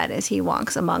dropping dead as he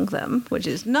walks among them, which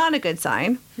is not a good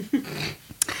sign.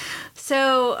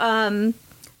 So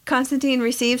Constantine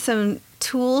received some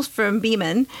tools from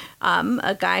Beeman,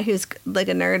 a guy who's like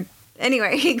a nerd.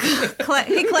 Anyway, he collects.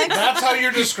 That's how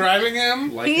you're describing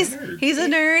him? Like He's a nerd. a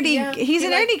nerd. He's a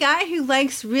nerdy guy who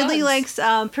really likes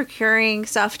procuring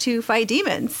stuff to fight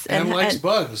demons And likes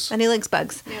bugs. And he likes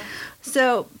bugs. Yeah.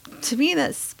 So to me,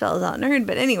 that spells out nerd.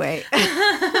 But anyway,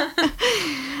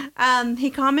 he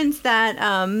comments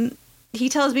that he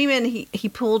tells Beeman he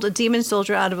pulled a demon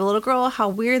soldier out of a little girl. How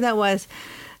weird that was.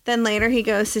 Then later he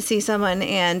goes to see someone,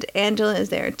 and Angela is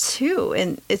there too.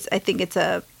 And I think it's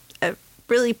a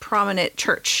really prominent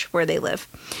church where they live.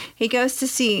 He goes to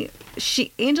see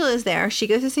Angela is there. She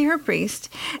goes to see her priest,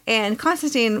 and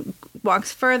Constantine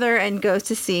walks further and goes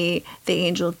to see the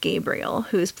angel Gabriel,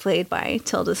 who's played by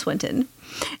Tilda Swinton.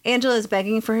 Angela is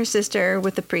begging for her sister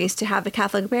with the priest to have the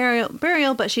Catholic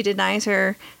burial, but he denies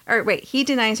her,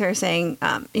 saying,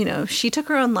 she took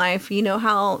her own life. You know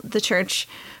how the church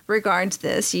regards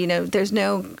this. There's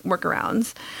no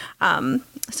workarounds.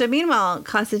 So meanwhile,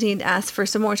 Constantine asks for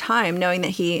some more time, knowing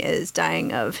that he is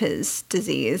dying of his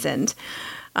disease, and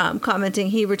commenting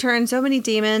he returned so many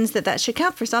demons that should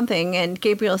count for something. And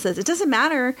Gabriel says it doesn't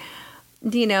matter,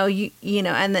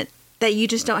 and that you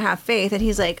just don't have faith. And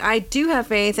he's like, I do have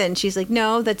faith. And she's like,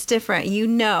 no, that's different. You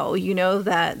know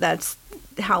that that's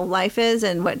how life is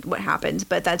and what happens,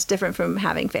 but that's different from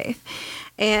having faith.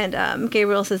 And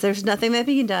Gabriel says there's nothing that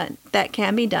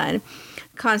can be done.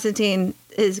 Constantine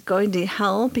is going to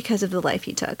hell because of the life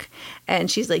he took.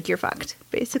 And she's like, you're fucked,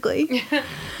 basically.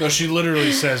 No, she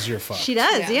literally says you're fucked. She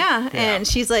does, yeah. And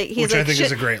she's like, Which I think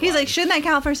is a great He's line. like, shouldn't that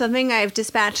count for something? I've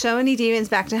dispatched so many demons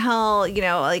back to hell,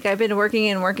 I've been working.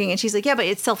 And she's like, yeah, but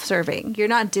it's self-serving. You're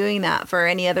not doing that for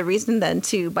any other reason than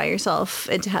to buy yourself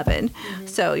into heaven. Mm-hmm.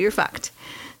 So you're fucked.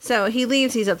 So he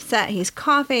leaves. He's upset. He's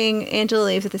coughing. Angela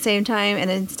leaves at the same time. And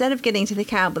instead of getting to the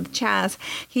cab with Chaz,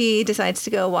 he decides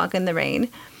to go walk in the rain.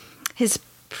 His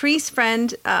priest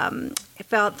friend,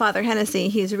 Father Hennessy,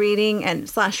 he's reading and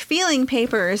 / feeling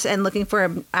papers and looking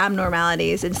for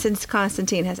abnormalities. And since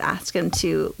Constantine has asked him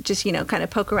to just, kind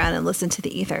of poke around and listen to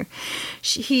the ether,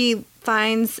 he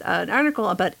finds an article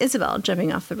about Isabel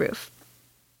jumping off the roof.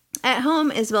 At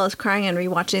home, Isabel is crying and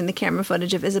rewatching the camera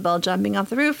footage of Isabel jumping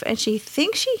off the roof, and she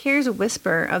thinks she hears a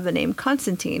whisper of the name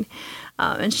Constantine,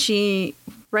 and she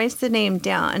writes the name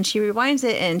down, and she rewinds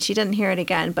it, and she doesn't hear it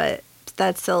again, but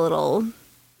that's a little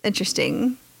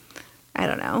interesting. I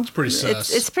don't know. It's pretty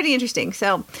sus. It's pretty interesting.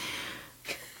 So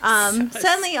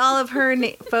suddenly all of her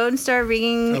phones start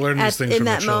ringing in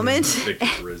that moment.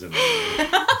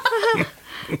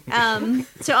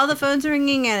 So all the phones are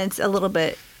ringing, and it's a little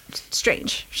bit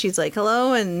strange. She's like,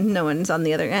 hello, and no one's on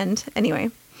the other end.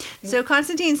 Anyway, so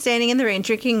Constantine's standing in the rain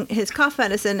drinking his cough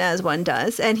medicine, as one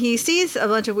does, and he sees a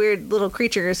bunch of weird little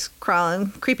creatures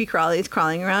creepy crawlies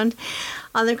crawling around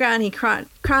on the ground. He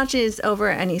crouches over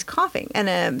and he's coughing,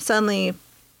 and suddenly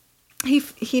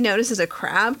he notices a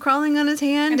crab crawling on his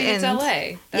hand. I mean, it's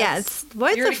LA.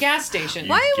 You're at a gas station.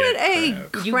 Why would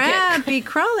a crab be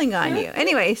crawling on you?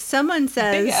 Anyway, someone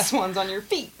says... Big ass ones on your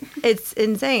feet. It's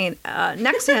insane.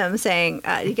 Next to him saying,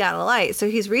 you got a light. So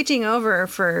he's reaching over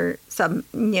for some,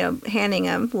 handing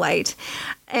him light.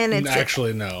 And it's...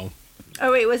 Actually, no.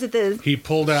 Oh, wait, was it He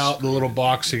pulled out the little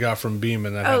box he got from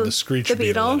Beeman that had the screech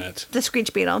beetle in it. The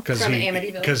screech beetle.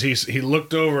 Because he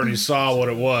looked over and he saw what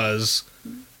it was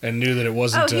and knew that it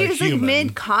wasn't a human. He was like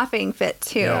mid-coughing fit,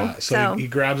 too. Yeah, so he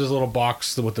grabs his little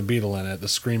box with the beetle in it, the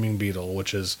screaming beetle,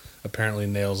 which is apparently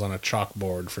nails on a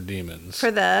chalkboard for demons. For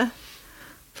the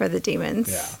demons.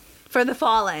 Yeah. For the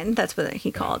fallen. That's what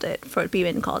he called it. For what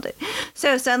Beeman called it.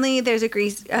 So suddenly there's a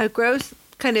gross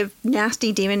kind of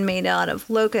nasty demon made out of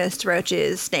locusts,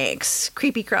 roaches, snakes,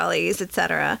 creepy crawlies,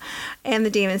 etc. And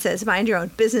the demon says, mind your own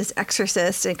business,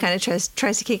 exorcist, and kind of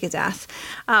tries to kick his ass.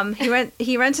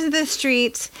 He runs into the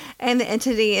street, and the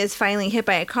entity is finally hit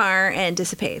by a car and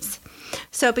dissipates.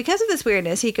 So because of this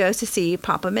weirdness, he goes to see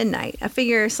Papa Midnight, a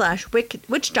figure /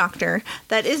 witch doctor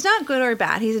that is not good or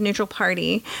bad. He's a neutral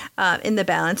party in the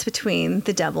balance between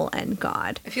the devil and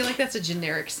God. I feel like that's a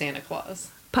generic Santa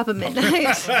Claus. Papa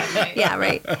Midnight. Yeah,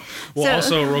 right. Well,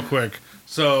 also, real quick,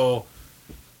 so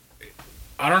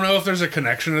I don't know if there's a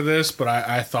connection to this, but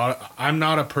I thought I'm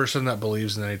not a person that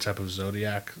believes in any type of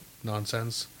zodiac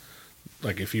nonsense.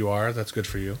 Like, if you are, that's good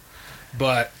for you.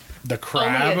 But the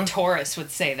crab... Only a Taurus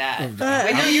would say that.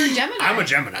 I know you're a Gemini. I'm a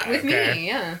Gemini. With me,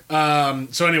 yeah.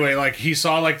 So anyway, like, he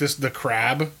saw, like, the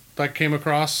crab that came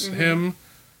across him.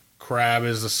 Crab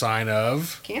is the sign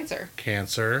of... Cancer.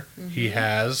 Mm-hmm. He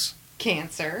has...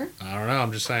 Cancer. I don't know.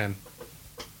 I'm just saying.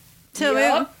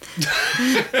 So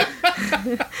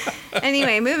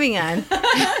anyway, moving on.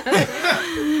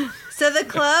 So So the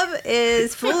club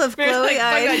is full of Mary's like, "Fuck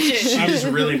that glowy-eyed. shit." She just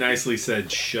really nicely said,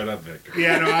 "Shut up, Victor."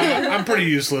 Yeah, no, I'm pretty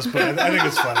useless, but I think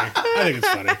it's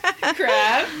funny.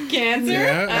 Crab, cancer.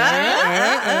 Yeah.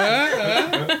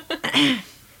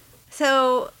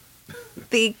 So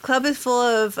the club is full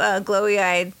of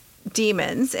glowy-eyed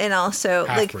demons and also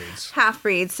Half-breeds.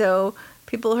 half-breeds. So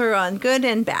people who are on good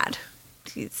and bad.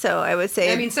 So I would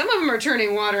say. I mean, some of them are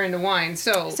turning water into wine,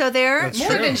 so they're That's more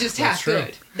true. than just That's half true.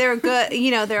 good. they're good.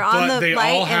 You know, they're on But the they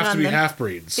light all and have on to be the.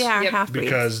 half-breeds. They are Yep. half-breeds.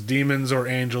 Because demons or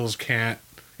angels can't,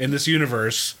 in this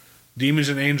universe, demons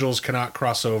and angels cannot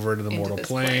cross over to the Into mortal this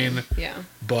plane. Yeah.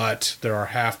 But there are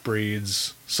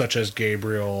half-breeds, such as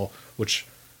Gabriel, which,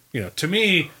 to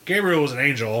me, Gabriel was an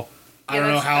angel. I Yeah, don't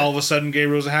know that's- how all of a sudden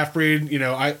Gabriel's a half-breed.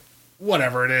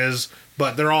 Whatever it is,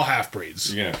 but they're all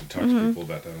half-breeds. You're gonna have to talk to people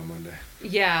about that on Monday.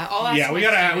 Yeah, I'll ask Yeah, we my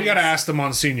gotta students. ask the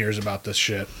Monsignors about this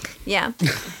shit. Yeah.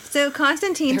 So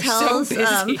Constantine They're so tells.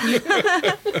 busy.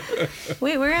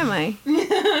 Wait, where am I?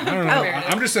 I don't know.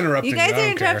 I'm just interrupting You guys I are don't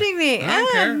care. interrupting me. I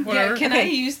don't care. Whatever. Yeah, can I Okay.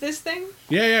 use this thing?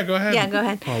 Yeah, go ahead. Yeah, go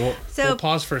ahead. Oh, So- we'll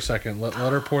pause for a second. Let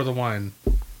her pour the wine.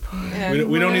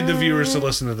 We don't need the viewers to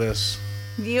listen to this.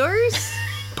 Viewers?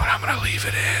 But I'm going to leave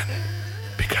it in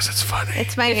because it's funny.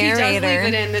 It's my If he does leave narrator.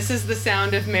 it in, this is the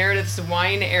sound of Meredith's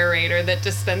wine aerator that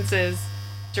dispenses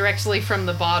directly from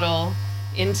the bottle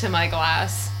into my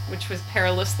glass, which was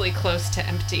perilously close to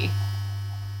empty.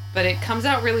 But it comes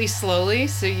out really slowly,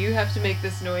 so you have to make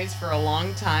this noise for a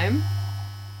long time.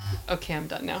 Okay, I'm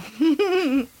done now.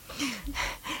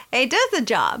 It does the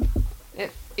job.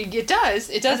 It does.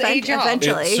 It does a job.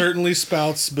 Eventually. It certainly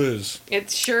spouts booze. It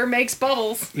sure makes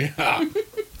bubbles. Yeah.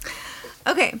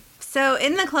 Okay, so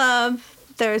in the club,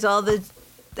 there's all the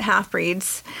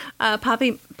half-breeds.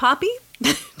 Poppy?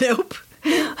 Nope.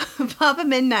 Papa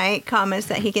Midnight comments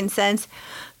that he can sense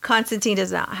Constantine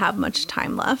does not have much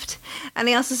time left. And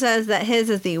he also says that his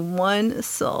is the one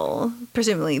soul,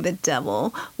 presumably the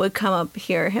devil, would come up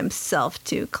here himself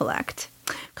to collect.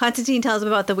 Constantine tells him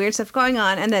about the weird stuff going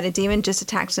on and that a demon just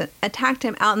attacked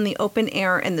him out in the open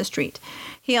air in the street.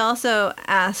 He also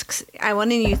asks, I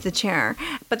want to use the chair.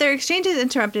 But their exchange is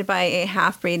interrupted by a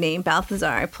half-breed named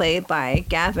Balthazar, played by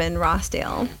Gavin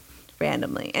Rossdale,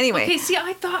 randomly. Anyway. Okay, see,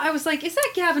 I was like, is that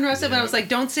Gavin Russell? But I was like,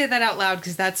 don't say that out loud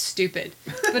because that's stupid.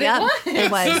 But Yep,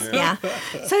 it was. yeah.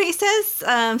 So he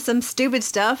says some stupid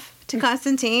stuff to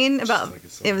Constantine about like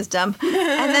it's it was dumb,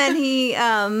 and then he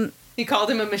He called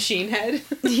him a machine head.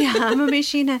 yeah, I'm a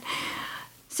machine head.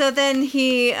 So then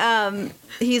he's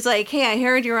like, hey, I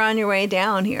heard you're on your way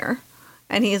down here,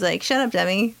 and he's like, shut up,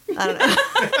 dummy. I don't know.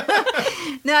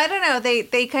 No, I don't know.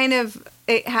 They kind of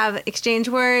have exchange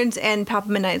words, and Papa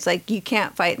Midnight's like, you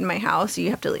can't fight in my house. You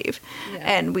have to leave, Yeah.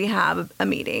 and we have a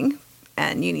meeting,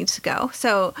 and you need to go.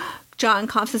 So John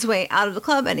coughs his way out of the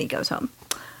club, and he goes home.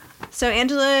 So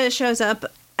Angela shows up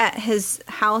at his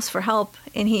house for help,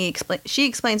 and she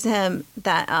explains to him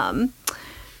that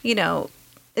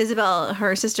Isabel,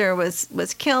 her sister,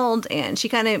 was killed, and she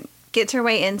kind of gets her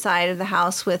way inside of the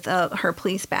house with her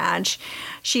police badge.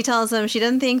 She tells him she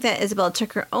doesn't think that Isabel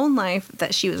took her own life,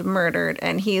 that she was murdered,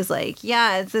 and he's like,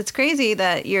 yeah, it's crazy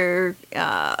that your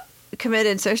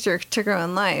committed sister took her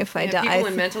own life. People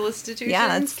in mental institutions yeah,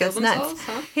 kill that's nuts. themselves,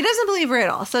 huh? He doesn't believe her at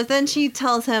all. So then she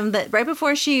tells him that right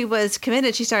before she was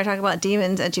committed, she started talking about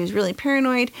demons and she was really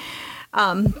paranoid.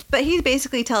 But he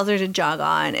basically tells her to jog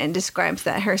on and describes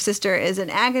that her sister is in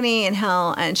agony in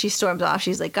hell, and she storms off.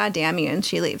 She's like, God damn you, and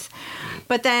she leaves.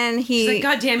 But then She's like,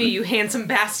 God damn you handsome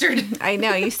bastard. I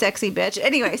know, you sexy bitch.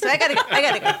 Anyway, so I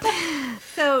gotta go.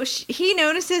 So he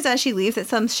notices as she leaves that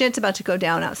some shit's about to go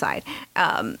down outside.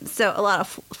 So a lot of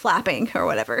flapping or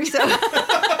whatever. So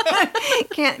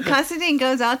Constantine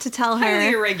goes out to tell her. Highly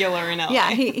irregular in LA.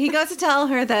 Yeah, he goes to tell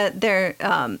her that there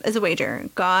is a wager,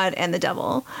 God and the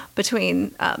devil, between,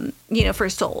 for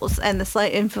souls and the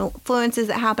slight influences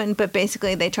that happen, but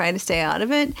basically they try to stay out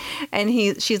of it. And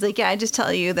she's like, yeah, I just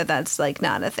tell you that that's like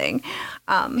not a thing.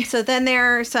 So then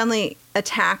they're suddenly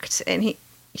attacked, and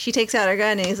she takes out her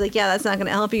gun, and he's like, yeah, that's not going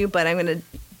to help you, but I'm going to,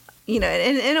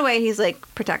 in a way, he's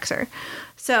like, protects her.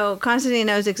 So Constantine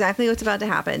knows exactly what's about to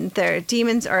happen. Their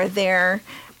demons are there,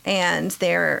 and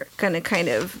they're going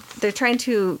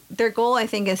to their goal, I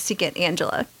think, is to get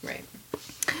Angela. Right.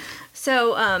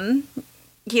 So,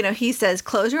 he says,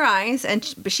 close your eyes,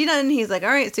 but she doesn't. He's like, all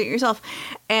right, suit yourself.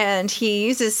 And he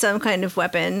uses some kind of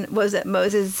weapon. Was it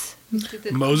Moses'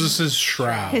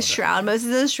 shroud. His shroud.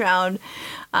 Moses' shroud,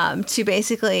 to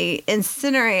basically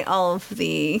incinerate all of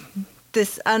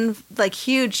this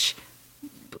huge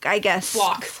I guess,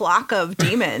 flock of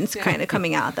demons kind of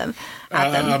coming at them.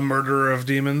 A murderer of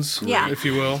demons, if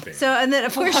you will. So, and then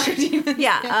of course,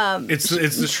 it's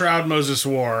the shroud Moses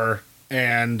wore,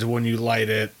 and when you light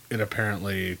it, it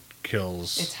apparently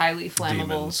kills. It's highly flammable.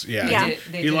 Demons. Yeah.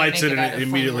 He lights it and it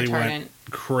immediately went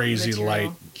crazy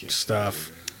light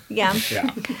stuff. Yeah.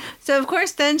 So of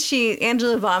course, then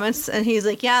Angela vomits, and he's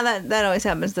like, "Yeah, that always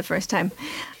happens the first time."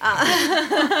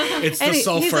 It's the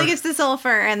sulfur. He's like, "It's the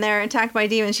sulfur," and they're attacked by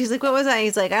demons. She's like, "What was that?"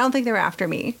 He's like, "I don't think they were after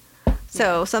me."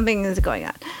 So something is going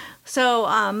on.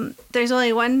 So there's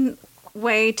only one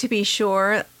way to be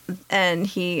sure, and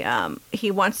he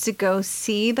wants to go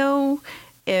see though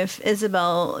if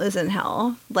Isabel is in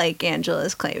hell, like Angela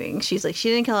is claiming. She's like, she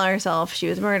didn't kill herself, she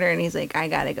was murdered, and he's like, I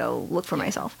gotta go look for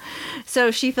myself.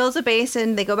 So she fills a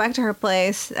basin, they go back to her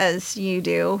place, as you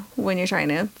do when you're trying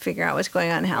to figure out what's going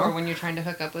on in hell. Or when you're trying to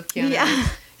hook up with Keanu. Yeah.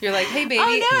 You're like, hey, baby. Oh,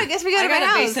 no, I guess we go to my house. I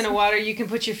got a basin of water you can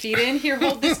put your feet in. Here,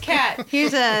 hold this cat.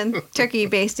 Here's a turkey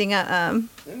basting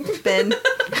bin.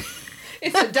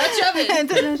 It's a Dutch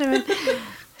oven.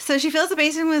 So she fills the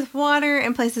basin with water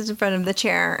and places it in front of the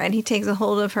chair, and he takes a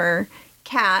hold of her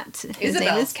cat. His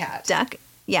name is cat. Duck.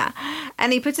 Yeah.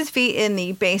 And he puts his feet in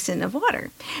the basin of water.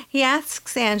 He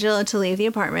asks Angela to leave the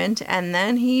apartment, and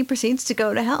then he proceeds to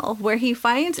go to hell, where he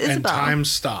finds Isabel. And time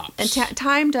stops. And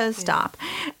time does stop.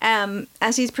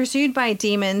 As he's pursued by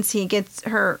demons, he gets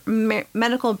her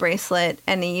medical bracelet,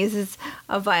 and he uses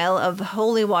a vial of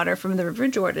holy water from the River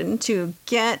Jordan to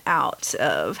get out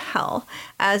of hell,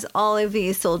 as all of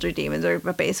these soldier demons are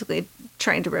basically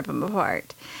trying to rip him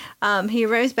apart. He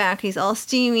arrives back. He's all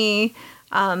steamy.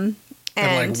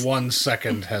 And like 1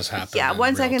 second has happened. Yeah,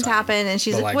 1 second's happened, and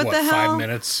she's like, "What the hell?" 5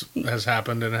 minutes has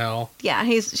happened in hell. Yeah,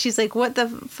 she's like, "What the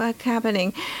fuck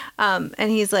happening?" And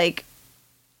he's like,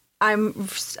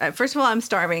 first of all, I'm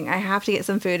starving. I have to get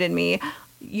some food in me.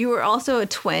 You were also a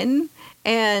twin,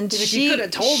 and she could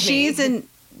have told me.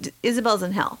 Isabel's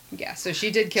in hell. Yeah, so she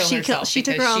did kill herself. She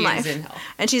took her own life. In hell.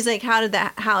 And she's like,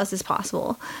 how is this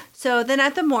possible? So then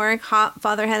at the morgue,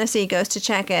 Father Hennessy goes to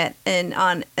check it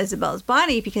on Isabel's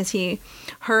body because he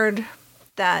heard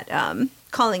that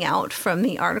calling out from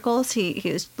the articles. He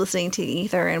was listening to the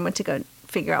ether and went to go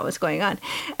figure out what's going on.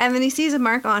 And then he sees a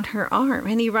mark on her arm,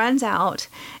 and he runs out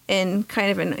and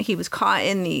he was caught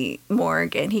in the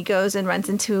morgue, and he goes and runs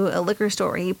into a liquor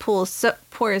store. He pours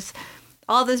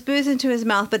all this booze into his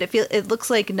mouth, but it looks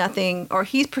like nothing, or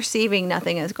he's perceiving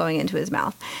nothing is going into his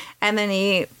mouth. And then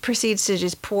he proceeds to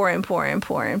just pour and pour and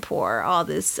pour and pour all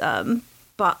this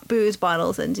booze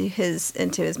bottles into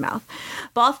his mouth.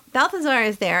 Balthazar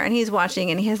is there, and he's watching,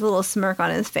 and he has a little smirk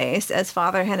on his face as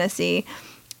Father Hennessy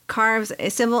carves a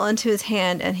symbol into his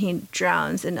hand, and he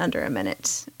drowns in under a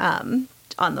minute on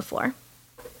the floor.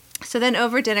 So then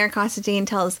over dinner, Constantine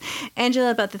tells Angela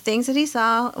about the things that he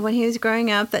saw when he was growing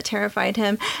up that terrified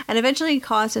him and eventually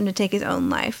caused him to take his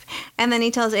own life. And then he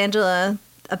tells Angela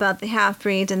about the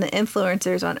half-breeds and the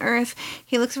influencers on Earth.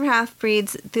 He looks for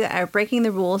half-breeds that are breaking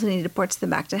the rules, and he deports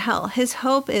them back to hell. His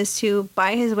hope is to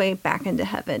buy his way back into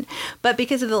heaven. But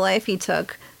because of the life he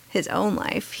took, his own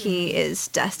life, he is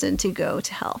destined to go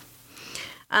to hell.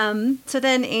 So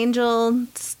then Angela,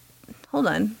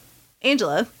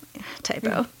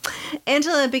 typo.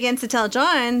 Angela begins to tell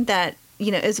John that,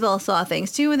 Isabel saw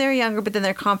things too when they were younger, but then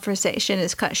their conversation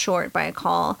is cut short by a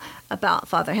call about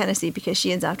Father Hennessy because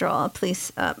she is, after all, a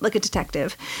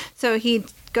detective. So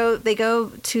they go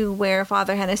to where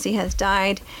Father Hennessy has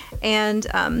died, and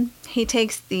he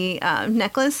takes the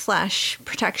necklace /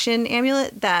 protection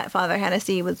amulet that Father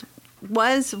Hennessy was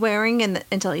wearing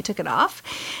until he took it off,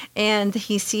 and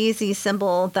he sees the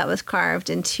symbol that was carved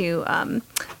into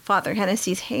Father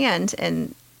Hennessy's hand,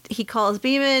 and he calls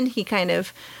Beeman. He kind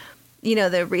of,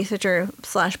 the researcher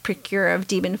 / procurer of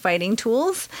demon fighting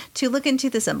tools, to look into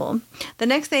the symbol. The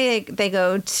next day they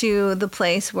go to the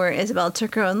place where Isabel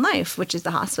took her own life, which is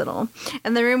the hospital.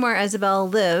 And the room where Isabel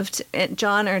lived,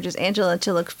 John urges Angela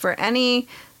to look for anything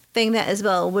that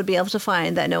Isabel would be able to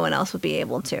find that no one else would be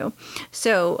able to.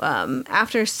 So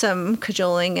after some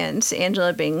cajoling and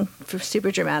Angela being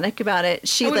super dramatic about it,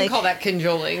 I wouldn't call that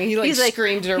cajoling. He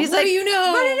screamed at her, what do you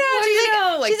know? What do you know? What do you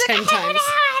know? Like 10 times. I don't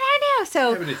know.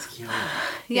 So, Yeah, but it's cute.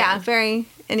 yeah, very,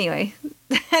 anyway.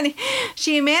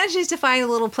 She manages to find a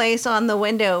little place on the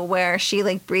window where she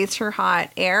breathes her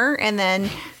hot air, and then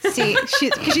she's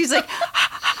like,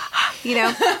 she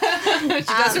does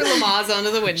her Lamaze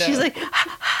onto the window. She's like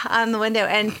on the window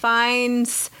and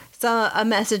finds a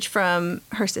message from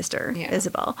her sister,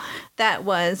 Isabel, that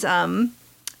was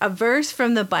a verse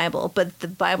from the Bible, but the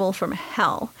Bible from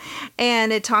hell.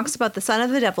 And it talks about the son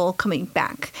of the devil coming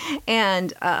back.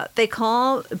 And they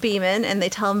call Beeman and they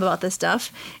tell him about this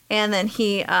stuff. And then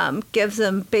he gives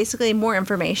them basically more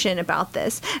information about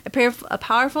this. A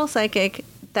powerful psychic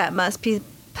that must be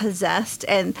possessed,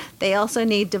 and they also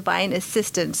need divine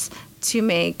assistance to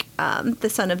make the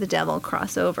son of the devil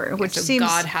cross over, which so seems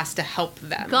God has to help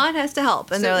them. God has to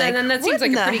help, and So they're like, and that seems "What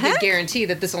like in a the pretty heck?" good guarantee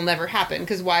that this will never happen.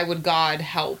 Because why would God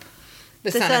help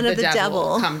the son of the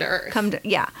devil come to Earth?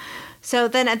 Yeah. So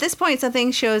then at this point,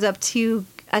 something shows up to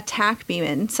attack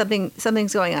Beeman.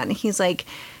 Something's going on.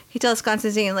 He tells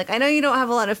Constantine, like, I know you don't have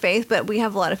a lot of faith, but we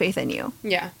have a lot of faith in you.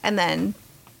 Yeah. And then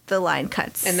the line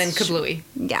cuts. And then kablooey.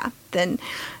 Yeah. Then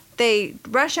they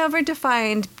rush over to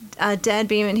find dead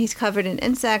Beeman. He's covered in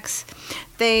insects.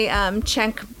 They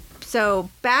check. So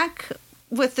back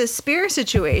with the spear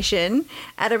situation,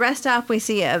 at a rest stop, we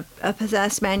see a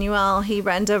possessed Manuel. He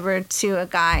runs over to a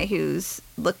guy who's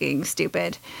looking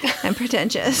stupid and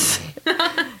pretentious.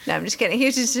 No, I'm just kidding. He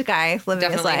was just a guy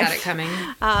living his Definitely life. had it coming.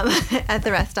 At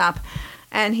the rest stop.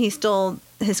 And he stole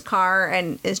his car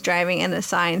and is driving, and a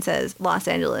sign says Los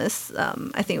Angeles.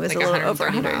 I think it was Like a little over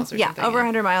 130 100. miles or Yeah, something, over yeah.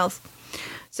 100 miles.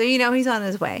 So he's on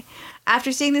his way.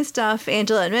 After seeing this stuff,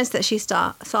 Angela admits that she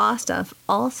saw stuff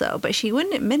also, but she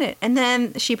wouldn't admit it. And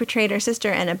then she betrayed her sister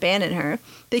and abandoned her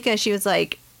because she was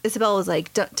like, Isabel was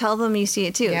like, "Tell them you see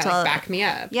it too. Yeah, Tell like, back me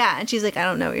up. Yeah, and she's like, I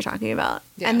don't know what you're talking about.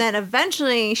 Yeah. And then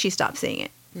eventually she stopped seeing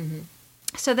it. Mm-hmm.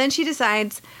 So then she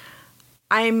decides,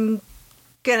 I'm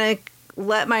gonna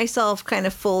let myself kind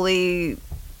of fully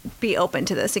be open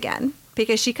to this again,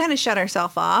 because she kind of shut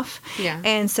herself off. Yeah.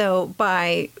 And so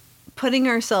by putting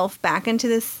herself back into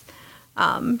this,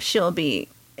 she'll be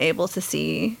able to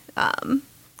see,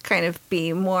 kind of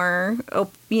be more,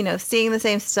 seeing the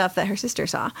same stuff that her sister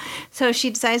saw. So she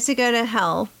decides to go to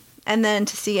hell and then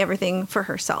to see everything for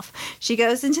herself. She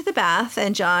goes into the bath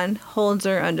and John holds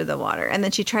her under the water, and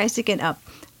then she tries to get up,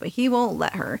 but he won't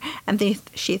let her. And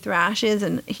she thrashes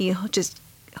and he just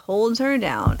holds her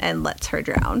down and lets her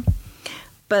drown.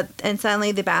 And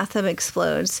suddenly the bathtub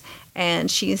explodes and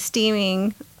she's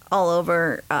steaming all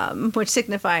over, which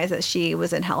signifies that she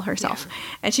was in hell herself. Yeah.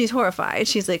 And she's horrified.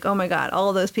 She's like, oh my God,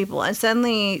 all those people. And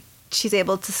suddenly she's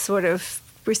able to sort of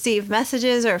receive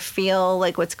messages or feel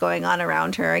like what's going on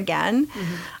around her again.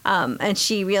 Mm-hmm. And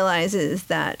she realizes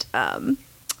that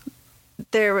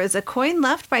there was a coin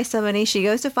left by somebody. She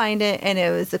goes to find it, and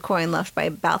it was the coin left by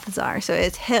Balthazar. So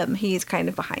it's him. He's kind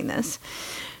of behind this.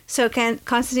 So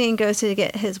Constantine goes to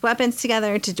get his weapons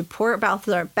together to deport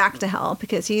Balthazar back to hell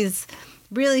because he's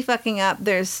really fucking up.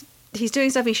 He's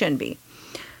doing stuff he shouldn't be.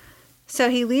 So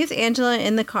he leaves Angela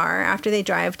in the car after they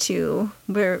drive to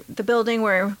the building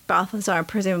where Balthazar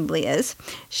presumably is.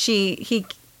 She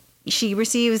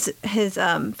receives his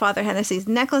Father Hennessy's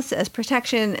necklace as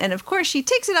protection, and of course she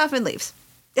takes it off and leaves.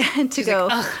 And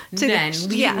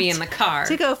leave me in the car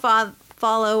to go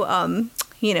follow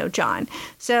John.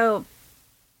 So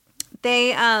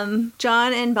they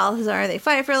John and Balthazar, they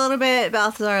fight for a little bit.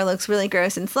 Balthazar looks really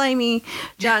gross and slimy.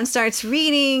 John starts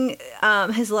reading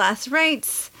his last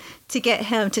rites to get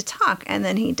him to talk, and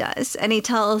then he does, and he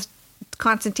tells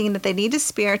Constantine that they need a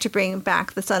spear to bring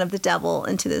back the son of the devil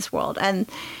into this world. And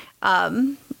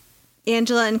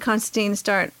Angela and Constantine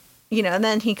start, and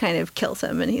then he kind of kills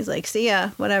him, and he's like, see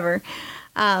ya, whatever.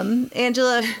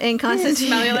 Angela and Constantine.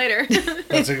 Smell you later.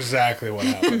 That's exactly what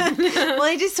happened. Well,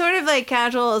 he just sort of like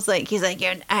casual is like, he's like,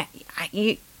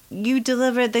 you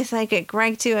delivered the psychic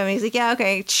right to him. He's like, yeah,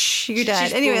 okay, you're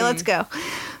dead. Anyway, let's go.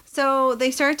 So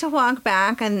they start to walk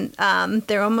back, and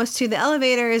they're almost to the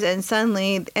elevators, and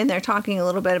suddenly, and they're talking a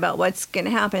little bit about what's going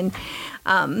to happen.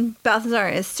 Balthazar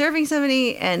is serving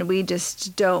somebody, and we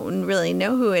just don't really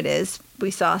know who it is.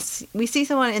 We see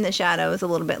someone in the shadows a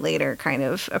little bit later kind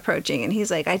of approaching, and he's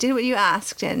like, I did what you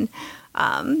asked, and,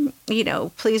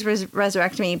 please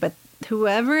resurrect me, but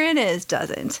whoever it is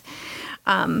doesn't.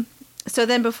 So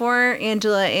then before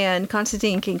Angela and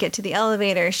Constantine can get to the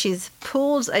elevator, she's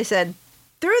pulled, I said,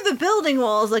 through the building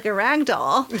walls like a rag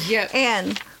doll. Yep.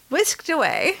 And whisked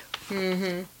away.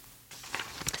 Mm-hmm.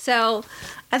 So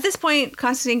at this point,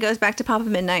 Constantine goes back to Papa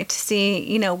Midnight to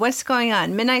see, what's going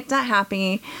on. Midnight's not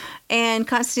happy, and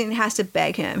Constantine has to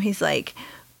beg him. He's like,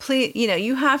 please,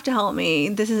 you have to help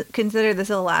me. Consider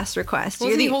this a last request.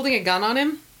 Wasn't he holding a gun on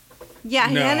him? Yeah,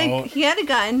 he had a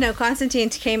gun. No, Constantine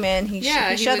came in. He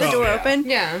shut the door open.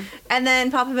 Yeah. And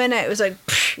then Papa Midnight was like,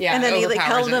 psh, yeah, and then he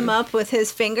held him up with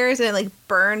his fingers and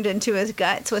burned into his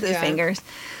guts with his fingers.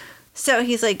 So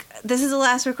he's like, this is the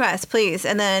last request, please.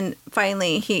 And then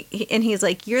finally he's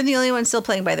like, you're the only one still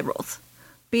playing by the rules.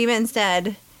 Beeman's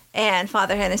dead, and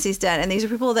Father Hennessy's dead, and these are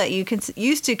people that you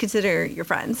used to consider your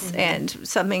friends, and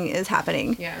something is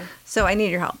happening. Yeah. So I need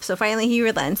your help. So finally he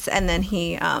relents, and then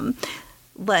he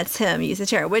lets him use the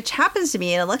chair, which happens to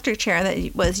be an electric chair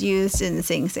that was used in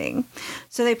Sing Sing.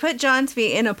 So they put John's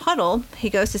feet in a puddle. He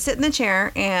goes to sit in the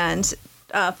chair, and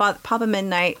Papa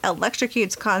Midnight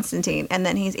electrocutes Constantine, and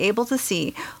then he's able to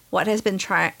see what has been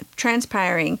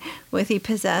transpiring with the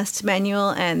possessed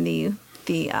Manuel and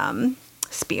the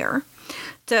spear.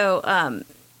 So,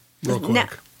 Real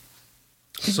quick.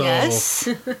 So yes.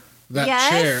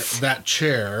 that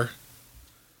chair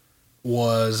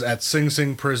was at Sing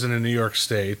Sing prison in New York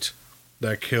State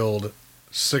that killed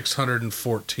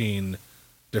 614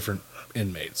 different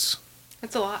inmates.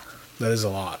 That's a lot. That is a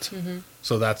lot.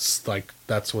 So that's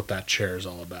what that chair is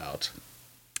all about.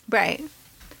 Right.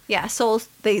 Yeah, souls,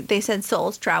 they said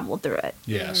souls traveled through it.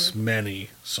 Yes, many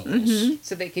souls.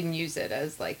 So they can use it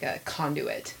as like a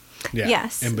conduit. Yeah,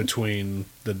 Yes. in between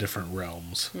the different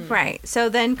realms. Right. So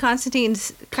then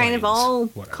Constantine's kind of Planes, all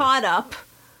whatever. caught up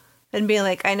and being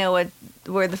like, I know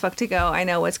where the fuck to go. I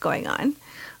know what's going on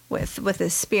with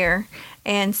his spear.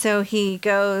 And so he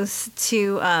goes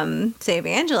to save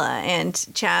Angela, and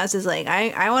Chaz is like,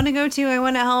 I want to go too. I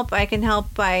want to help. I can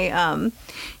help by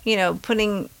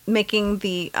making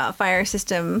the fire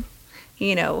system,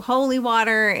 holy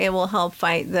water. It will help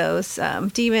fight those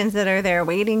demons that are there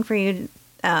waiting for you.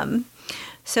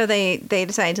 So they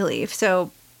decide to leave.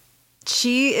 So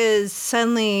she is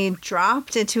suddenly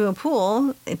dropped into a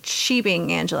pool, she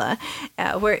being Angela,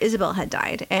 where Isabel had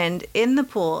died. And in the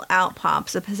pool, out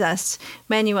pops a possessed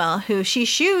Manuel, who she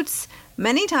shoots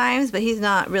many times, but he's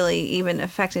not really even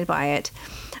affected by it.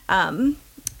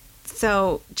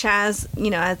 So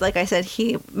Chaz, like I said,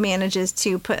 he manages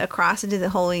to put a cross into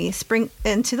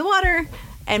the water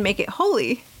and make it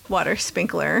holy water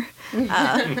sprinkler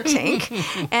tank.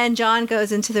 And John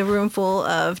goes into the room full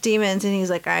of demons, and he's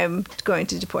like, I'm going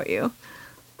to deport you.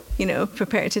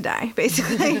 Prepare to die,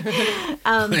 basically.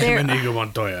 Inigo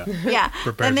Montoya. Yeah.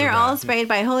 Prepare Then to they're die. all sprayed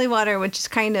by holy water, which is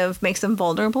kind of makes them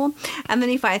vulnerable. And then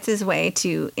he fights his way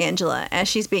to Angela as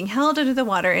she's being held under the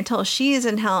water until she is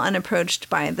in hell unapproached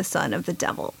by the son of the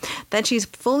devil. Then she's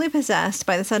fully possessed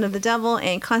by the son of the devil,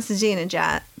 and Constantine and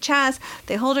Chaz,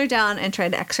 they hold her down and try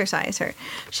to exorcise her.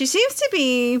 She seems to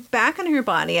be back in her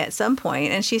body at some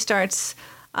point, and she starts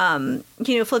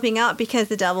flipping out because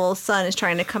the devil's son is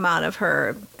trying to come out of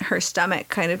her stomach,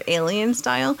 kind of alien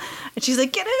style. And she's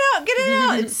like, get it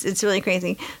out. It's really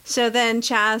crazy. So then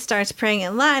Chaz starts praying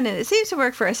in Latin, and it seems to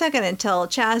work for a second until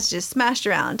Chaz just smashed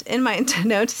around. In my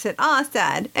notes, it said,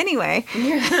 sad. Anyway,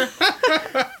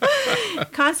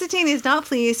 Constantine is not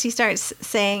pleased. He starts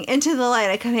saying, into the light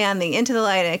I command thee, into the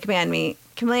light I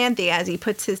command thee, as he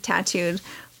puts his tattooed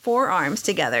forearms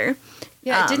together.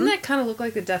 Yeah, didn't that kind of look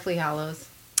like the Deathly Hallows?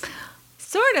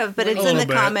 Sort of, but it's in the little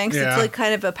bit, comics. yeah. It's like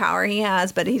kind of a power he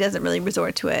has, but he doesn't really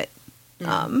resort to it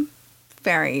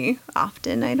very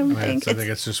often, I don't think. I think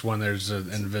it's just when there's an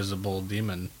invisible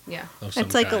demon. Yeah. Of some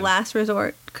It's like a kind. last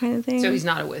resort kind of thing. So he's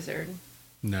not a wizard.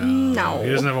 No. No. He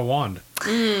doesn't have a wand.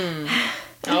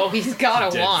 Oh, he's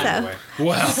got a Dead wand. anyway. Well,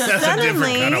 that's a different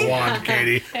Suddenly- kind of wand,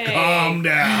 Katie. Calm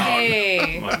down.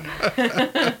 Hey.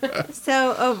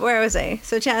 So, where was I?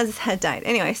 So Chaz had died.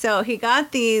 Anyway, so he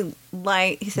got the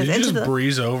light. He says Did you into just the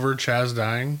breeze over Chaz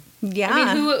dying? yeah.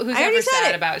 I mean, who's I already ever said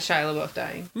sad it. about Shia LaBeouf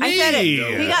dying? I said it.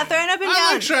 Me. He got thrown up and I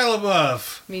down. like Shia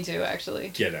LaBeouf. Me too, actually.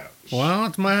 Get out. Well,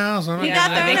 it's my house. I'm He not got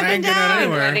gonna- thrown I up ain't and getting out down.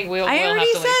 anywhere. I think we'll I have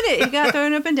already to said it. He got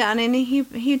thrown up and down, and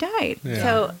he died. Yeah.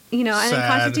 So and then Sad.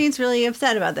 Constantine's really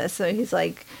upset about this. So he's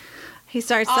like, he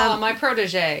starts. Oh, my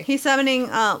protege. He's summoning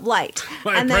light.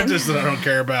 My and then, apprentice that I don't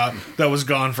care about that was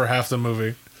gone for half the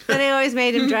movie. then they always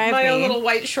made him drive My me. own little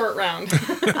white short round.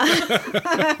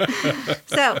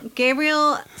 So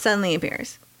Gabriel suddenly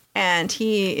appears, and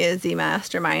he is the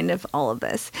mastermind of all of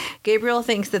this. Gabriel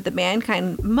thinks that the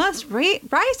mankind must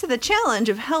rise to the challenge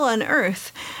of hell on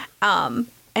earth,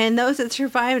 and those that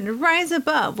survive and rise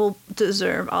above will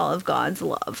deserve all of God's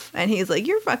love. And he's like,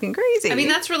 you're fucking crazy. I mean,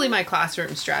 that's really my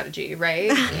classroom strategy, right?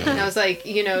 And I was like,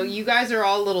 you guys are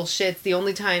all little shits. The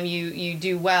only time you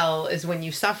do well is when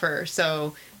you suffer.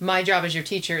 So my job as your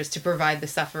teacher is to provide the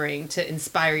suffering to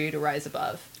inspire you to rise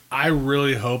above. I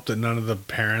really hope that none of the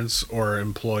parents or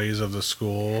employees of the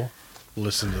school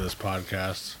listen to this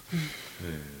podcast.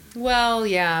 Well,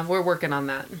 yeah, we're working on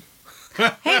that. hey,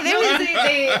 there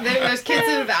was There's kids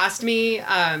that have asked me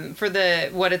for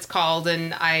what it's called,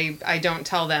 and I don't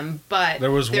tell them. But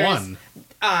There was there's- one.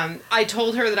 I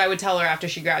told her that I would tell her after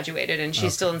she graduated, and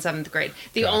she's still in 7th grade.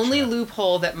 The Gotcha. only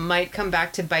loophole that might come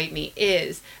back to bite me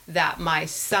is that my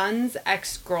son's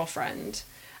ex-girlfriend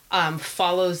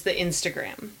follows the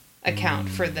Instagram. account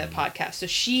for the podcast. So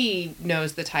she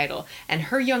knows the title. And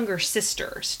her younger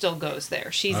sister still goes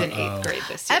there. She's in 8th grade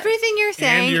this year. Everything you're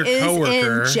saying your is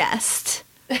coworker. in jest.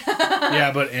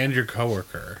 Yeah, but and your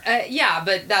coworker. Yeah,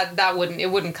 but that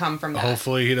wouldn't come from that.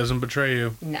 Hopefully he doesn't betray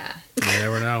you. Nah. You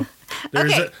never know.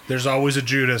 Okay. There's always a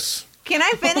Judas. Can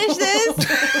I finish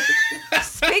this?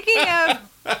 Speaking of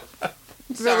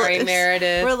Sorry,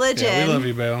 Meredith. religion. Yeah, we love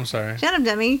you, babe. I'm sorry. Shut up,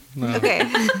 dummy. No. Okay.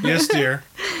 Yes, dear.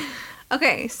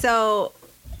 Okay, so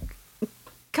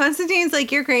Constantine's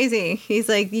like, you're crazy. He's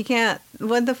like, you can't.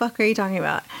 What the fuck are you talking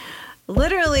about?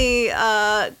 Literally,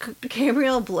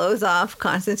 Gabriel blows off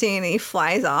Constantine and he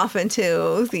flies off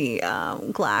into the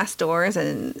glass doors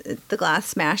and the glass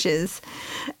smashes.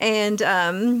 And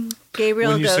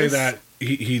Gabriel When you goes. say that,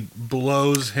 he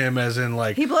blows him as in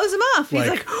like. He blows him off. He's Like-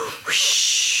 like,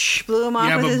 whoosh, blew him off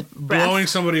Yeah, with but his breath. blowing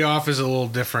somebody off is a little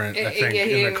different, I think,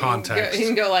 in the context. He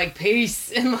can go like,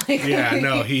 peace. And like, Yeah,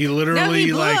 no, he literally No,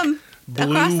 he blew like him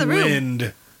across blew the room.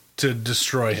 wind to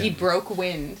destroy him. he broke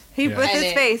wind. He Yeah. with And his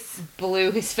it face.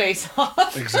 Blew his face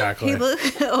off. Exactly. He blew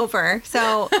over.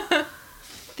 So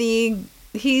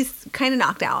he's kind of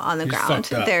knocked out on the He's ground.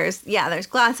 fucked up. There's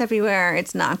glass everywhere.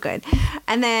 It's not good.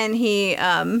 And then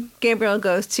Gabriel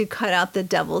goes to cut out the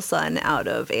devil's son out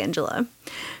of Angela.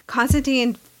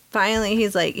 Constantine finally,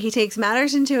 he takes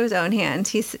matters into his own hands.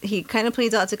 He kind of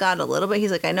pleads out to God a little bit.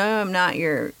 He's like, I know I'm not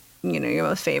your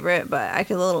most favorite, but I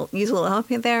could use a little help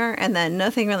here there. And then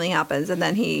nothing really happens. And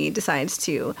then he decides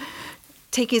to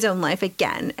take his own life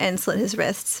again and slit his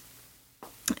wrists.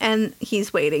 And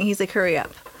he's waiting. He's like, hurry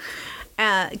up.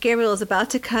 Gabriel is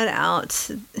about to cut out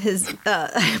his,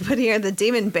 put here the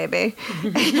demon baby.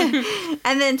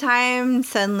 And then time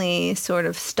suddenly sort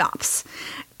of stops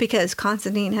because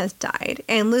Constantine has died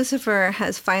and Lucifer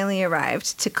has finally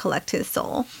arrived to collect his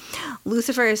soul.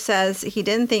 Lucifer says he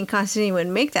didn't think Constantine would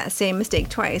make that same mistake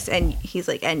twice. And he's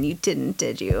like, and you didn't,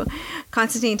 did you?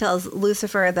 Constantine tells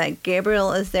Lucifer that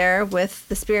Gabriel is there with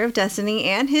the Spear of Destiny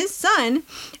and his son.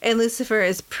 And Lucifer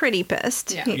is pretty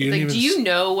pissed. Yeah. You didn't Like, even do you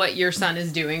know what your son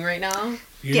is doing right now?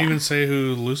 You didn't even say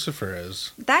who Lucifer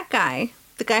is. That guy,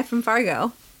 the guy from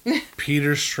Fargo.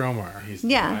 Peter Stromar. He's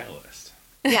Yeah. the nihilist.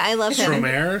 Yeah, I love him.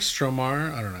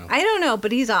 Stromar? I don't know. I don't know,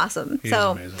 but he's awesome. He's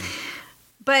so, amazing.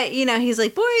 but he's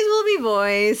like, boys will be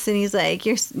boys, and he's like,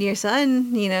 your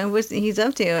son, what's he's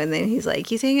up to? And then he's like,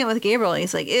 he's hanging out with Gabriel. And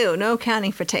he's like, ew, no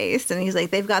accounting for taste. And he's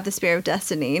like, they've got the Spear of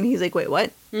Destiny. And he's like, wait,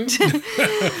 what?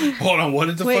 Hold on, what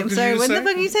did the fuck did sorry, you what say? the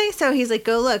fuck did you say? So he's like,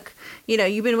 go look.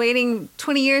 You've been waiting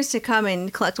 20 years to come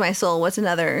and collect my soul. What's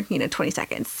another, 20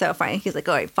 seconds? So fine. He's like,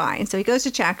 all right, fine. So he goes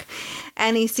to check,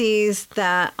 and he sees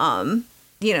that,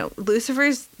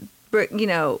 Lucifer's,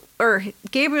 or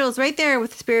Gabriel's right there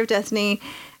with the Spear of Destiny,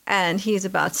 and he's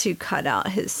about to cut out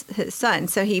his son.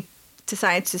 So he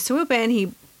decides to swoop in.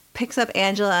 He picks up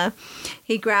Angela.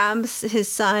 He grabs his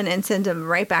son and sends him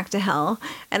right back to hell.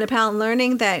 And upon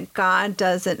learning that God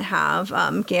doesn't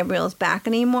have Gabriel's back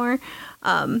anymore,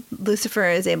 Lucifer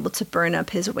is able to burn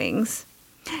up his wings.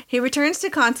 He returns to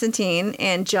Constantine,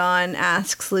 and John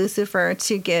asks Lucifer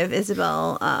to give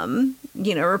Isabel,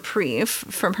 reprieve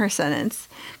from her sentence.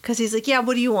 Because he's like, yeah,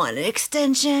 what do you want? An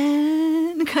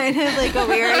extension? Kind of like a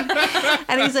weird.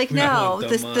 And he's like, no,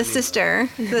 the sister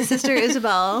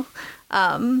Isabel,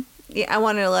 I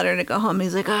wanted a letter to go home.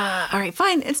 He's like, all right,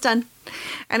 fine, it's done.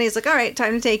 And he's like, all right,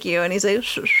 time to take you. And he's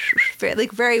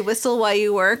like, very whistle while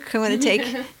you work. I'm going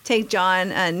to take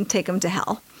John and take him to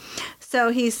hell. So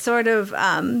he's sort of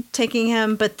taking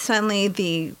him, but suddenly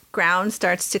the ground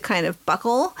starts to kind of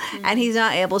buckle, and he's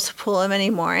not able to pull him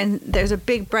anymore. And there's a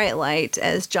big bright light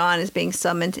as John is being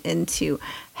summoned into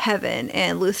heaven.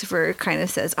 And Lucifer kind of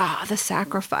says, the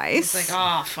sacrifice. It's like,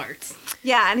 farts.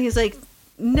 Yeah, and he's like,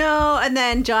 no. And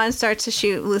then John starts to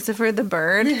shoot Lucifer the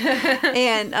bird.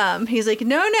 And he's like,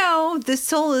 no, this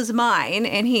soul is mine.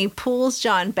 And he pulls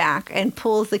John back and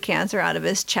pulls the cancer out of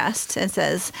his chest and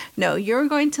says, no, you're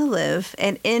going to live.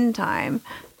 And in time,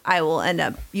 you'll end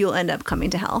up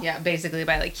coming to hell. Yeah, basically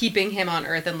by keeping him on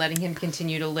Earth and letting him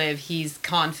continue to live, he's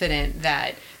confident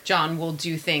that John will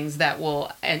do things that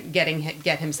will get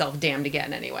himself damned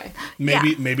again anyway.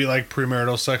 Maybe like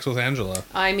premarital sex with Angela.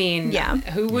 I mean, Yeah.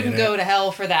 Who wouldn't go to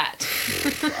hell for that?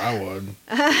 I would.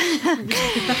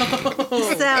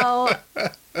 So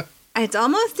it's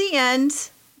almost the end,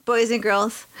 boys and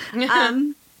girls.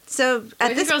 So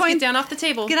at this point, get down off the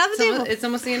table. Get off the table. It's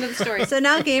almost the end of the story. So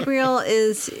now Gabriel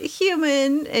is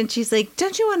human, and she's like,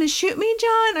 don't you want to shoot me,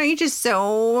 John? Are you just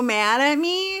so mad at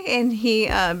me? And he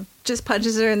just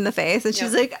punches her in the face, and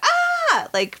she's like, ah!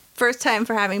 First time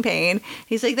for having pain.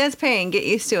 He's like, that's pain. Get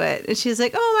used to it. And she's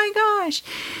like, oh my gosh.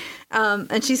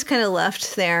 And she's kind of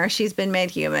left there. She's been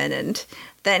made human, and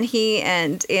then he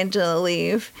and Angela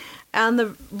leave.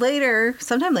 And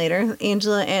sometime later,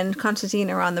 Angela and Constantine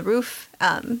are on the roof.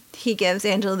 He gives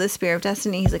Angela the Spear of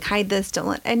Destiny. He's like, hide this. Don't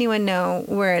let anyone know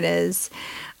where it is.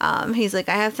 He's like,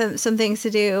 I have some things to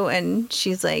do. And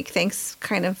she's like, thanks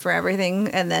kind of for everything.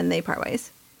 And then they part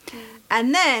ways.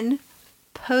 And then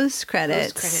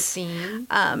post-credit scene.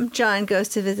 John goes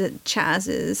to visit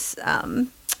Chaz's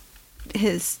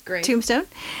his tombstone,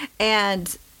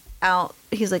 and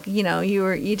he's like,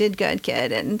 you did good,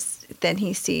 kid. And then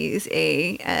he sees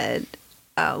a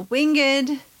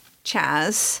winged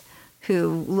Chaz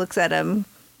who looks at him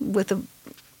with a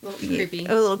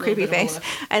little creepy face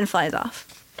and flies off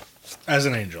as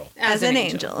an angel. As an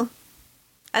angel.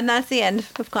 And that's the end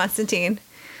of Constantine.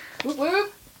 Whoop,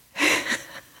 whoop.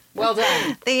 Well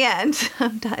done. The end.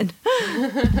 I'm done.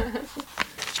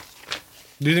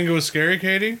 Do you think it was scary,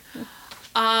 Katie?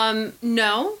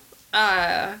 No.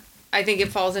 I think it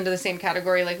falls into the same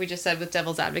category like we just said with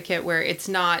Devil's Advocate, where it's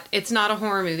not a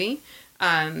horror movie.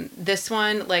 This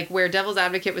one, like where Devil's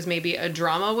Advocate was maybe a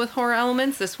drama with horror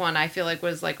elements, this one I feel like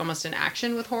was like almost an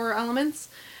action with horror elements.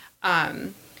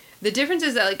 The difference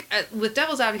is that, like, with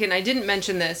Devil's Advocate, and I didn't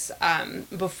mention this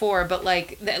before, but,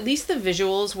 like, at least the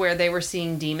visuals where they were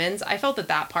seeing demons, I felt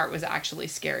that part was actually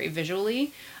scary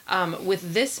visually.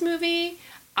 With this movie,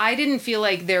 I didn't feel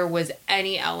like there was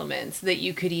any elements that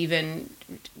you could even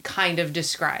kind of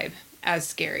describe as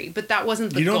scary, but that wasn't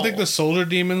the goal. You don't think the soldier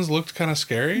demons looked kind of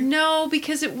scary? No,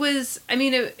 because it was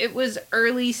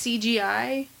early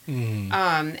CGI,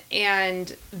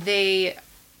 and they...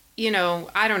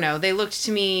 I don't know. They looked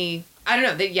to me... I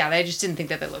don't know. I just didn't think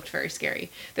that they looked very scary.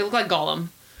 They look like Gollum.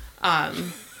 But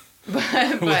with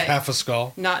half a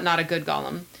skull. Not a good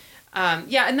Gollum.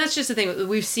 And that's just the thing.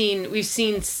 We've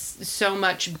seen so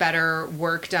much better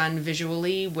work done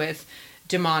visually with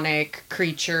demonic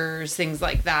creatures, things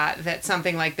like that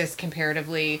something like this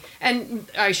comparatively, and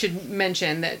I should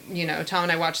mention that, Tom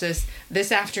and I watched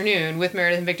this afternoon with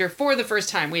Meredith and Victor for the first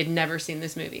time. We had never seen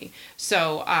this movie.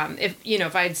 So,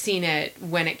 if I had seen it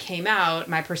when it came out,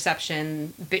 my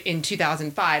perception in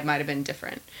 2005 might have been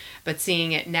different. But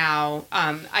seeing it now,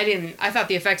 I thought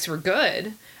the effects were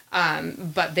good,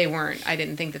 but they weren't. I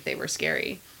didn't think that they were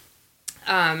scary.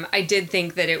 I did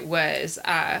think that it was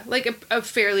like a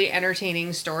fairly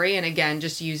entertaining story. And again,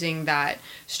 just using that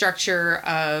structure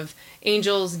of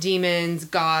angels, demons,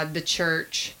 God, the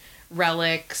church,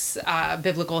 relics,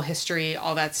 biblical history,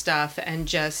 all that stuff. And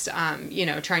just,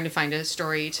 trying to find a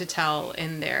story to tell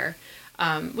in there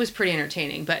was pretty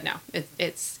entertaining. But no,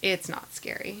 it's not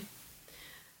scary.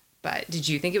 But did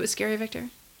you think it was scary, Victor?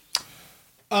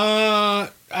 I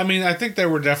think there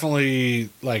were definitely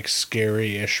like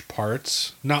scary-ish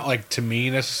parts. Not like to me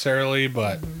necessarily,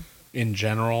 but in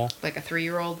general. Like a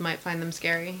 3-year-old might find them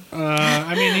scary.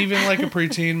 Even like a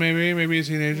preteen, maybe a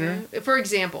teenager. Yeah. For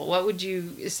example, what would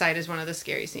you cite as one of the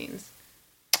scary scenes?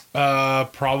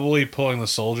 Probably pulling the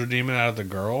soldier demon out of the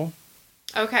girl.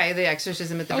 Okay, the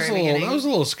exorcism at the very beginning. That was a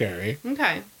little scary.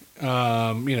 Okay.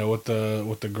 With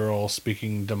the girl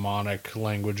speaking demonic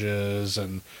languages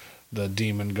and the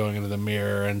demon going into the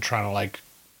mirror and trying to like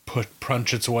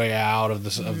punch its way out of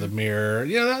the mirror.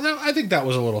 I think that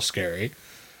was a little scary.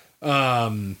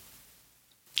 But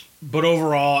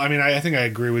overall, I think I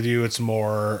agree with you. It's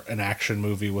more an action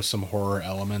movie with some horror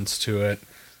elements to it.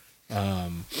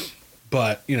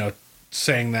 But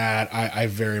saying that, I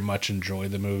very much enjoy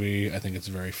the movie. I think it's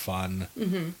very fun.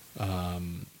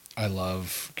 I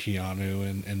love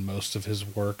Keanu in most of his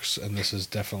works, and this is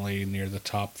definitely near the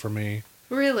top for me.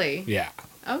 Really? Yeah.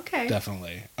 Okay.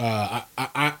 Definitely.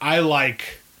 I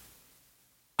like...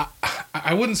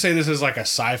 I wouldn't say this is like a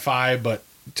sci-fi, but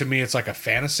to me it's like a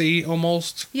fantasy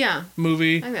almost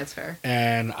movie. I think that's fair.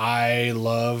 And I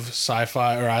love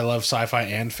sci-fi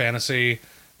and fantasy,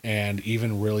 and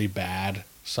even really bad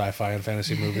sci-fi and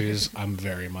fantasy movies I'm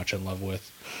very much in love with.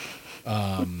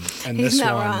 And He's this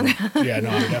not one, wrong. yeah,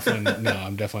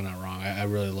 I'm definitely not wrong. I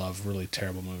really love really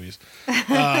terrible movies.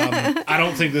 I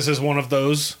don't think this is one of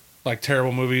those like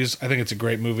terrible movies. I think it's a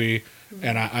great movie,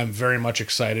 and I'm very much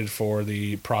excited for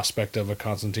the prospect of a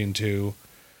Constantine 2.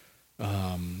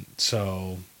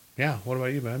 So yeah, what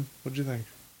about you, babe? What did you think?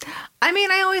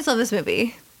 I always love this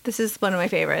movie. This is one of my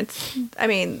favorites.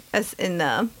 As in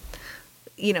the,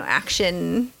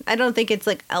 action. I don't think it's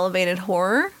like elevated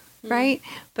horror. Right?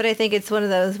 But I think it's one of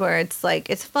those where it's like,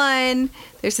 it's fun.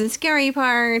 There's some scary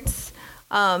parts.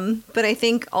 But I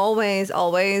think always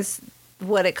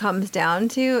what it comes down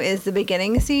to is the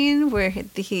beginning scene where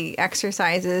he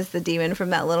exorcises the demon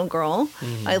from that little girl.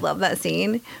 I love that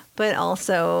scene. But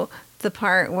also the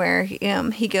part where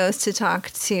he goes to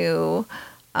talk to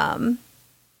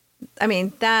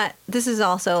this is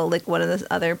also like one of the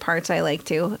other parts I like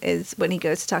too, is when he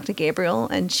goes to talk to Gabriel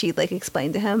and she like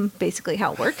explained to him basically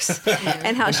how it works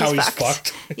and how she's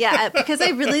fucked. Yeah, because I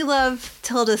really love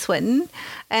Tilda Swinton,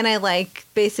 and I like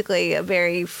basically a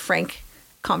very frank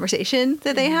conversation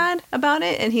that they had about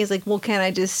it. And he's like, well, can I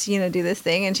just, do this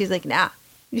thing? And she's like, nah,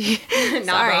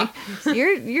 sorry,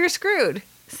 you're screwed.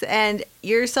 And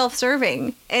you're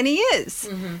self-serving. And he is,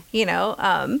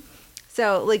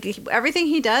 so like everything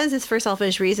he does is for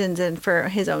selfish reasons and for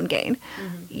his own gain.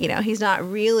 He's not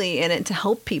really in it to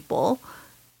help people.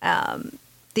 And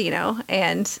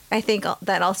I think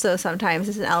that also sometimes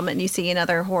is an element you see in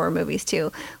other horror movies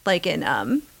too, like in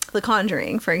The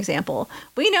Conjuring, for example.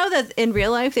 We know that in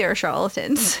real life they are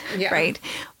charlatans, right?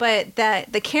 But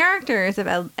that the characters of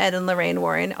Ed and Lorraine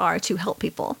Warren are to help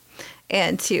people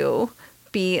and to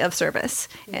be of service,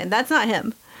 and that's not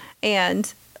him.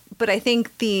 But I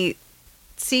think the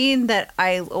scene that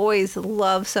I always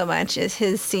love so much is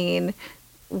his scene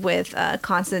with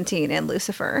Constantine and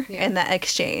Lucifer, and that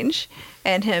exchange,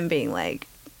 and him being like,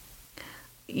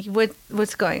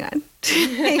 what's going on?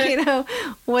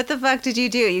 What the fuck did you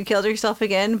do? You killed yourself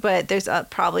again, but there's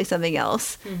probably something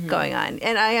else going on.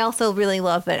 And I also really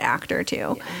love that actor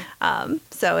too.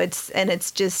 So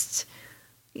it's just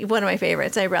one of my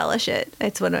favorites. I relish it.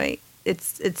 It's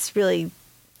really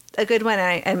a good one.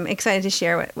 I'm excited to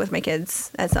share it with my kids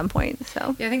at some point.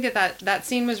 So yeah, I think that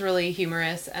scene was really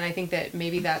humorous, and I think that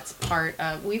maybe that's part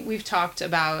of we've talked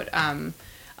about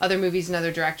other movies and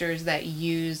other directors that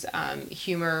use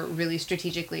humor really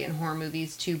strategically in horror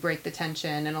movies to break the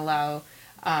tension and allow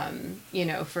to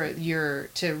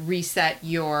reset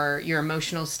your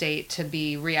emotional state to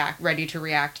be ready to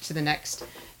react to the next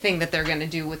thing that they're going to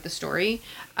do with the story.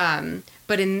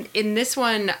 But in this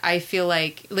one, I feel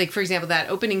like for example, that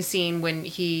opening scene when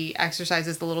he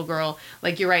exercises the little girl,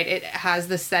 like you're right, it has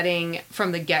the setting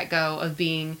from the get-go of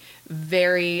being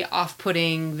very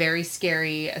off-putting, very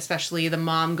scary, especially the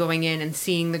mom going in and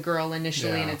seeing the girl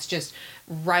initially, and it's just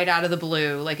right out of the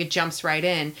blue, like it jumps right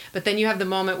in. But then you have the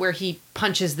moment where he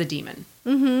punches the demon.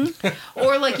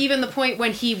 Or like even the point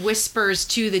when he whispers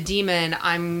to the demon,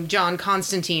 "I'm John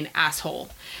Constantine, asshole."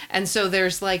 And so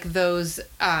there's like those,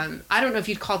 I don't know if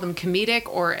you'd call them comedic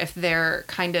or if they're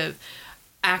kind of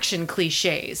action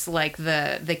cliches, like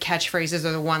the catchphrases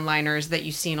or the one-liners that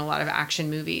you see in a lot of action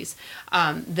movies.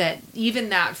 That even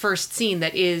that first scene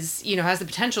that is, has the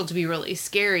potential to be really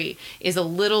scary is a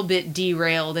little bit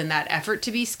derailed in that effort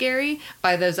to be scary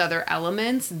by those other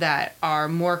elements that are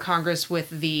more congruous with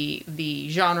the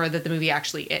genre that the movie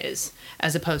actually is,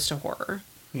 as opposed to horror.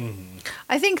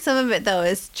 I think some of it though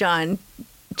is John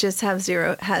just has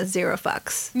zero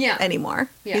fucks anymore.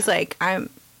 He's like, I'm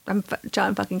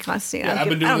John fucking Constantine. I've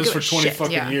been doing this for 20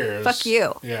 fucking years. Fuck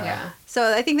you. Yeah.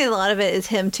 So I think that a lot of it is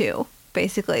him too,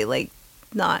 basically. Like,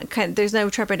 there's no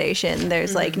trepidation.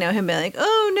 There's like no him being like,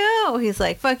 oh no. He's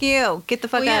like, fuck you. Get the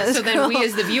fuck out of this. So then we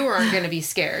as the viewer aren't going to be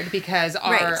scared because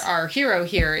our hero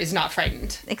here is not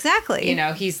frightened. Exactly.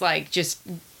 He's like just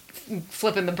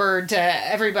flipping the bird to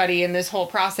everybody in this whole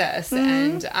process,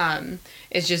 and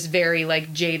is just very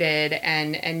like jaded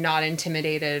and not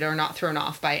intimidated or not thrown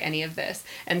off by any of this.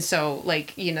 And so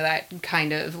like, that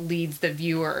kind of leads the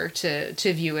viewer to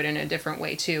view it in a different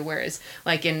way too. Whereas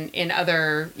like in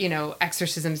other,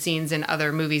 exorcism scenes in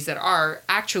other movies that are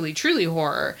actually truly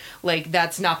horror, like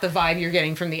that's not the vibe you're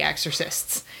getting from the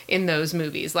exorcists in those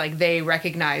movies. Like they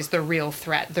recognize the real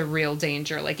threat, the real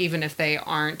danger. Like even if they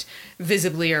aren't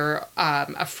visibly or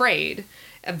afraid,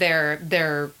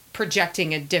 they're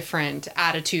projecting a different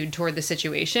attitude toward the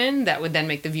situation that would then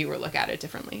make the viewer look at it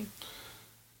differently.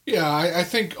 Yeah, I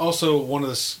think also one of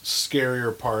the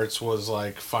scarier parts was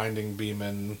like finding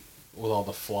Beeman with all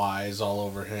the flies all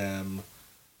over him.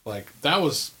 Like that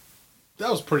was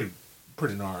pretty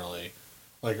gnarly.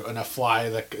 Like and a fly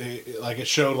that like it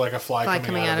showed like a fly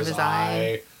coming out of his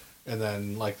eye. And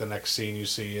then like the next scene you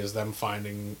see is them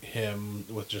finding him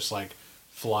with just like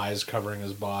flies covering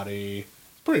his body.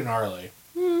 It's pretty gnarly.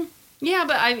 Yeah,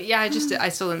 but I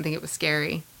still didn't think it was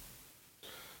scary.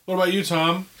 What about you,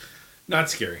 Tom? Not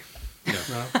scary.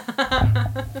 No.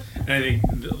 And I think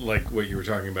like what you were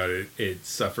talking about, it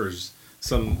suffers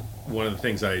one of the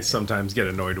things I sometimes get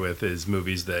annoyed with is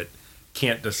movies that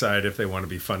can't decide if they want to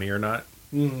be funny or not.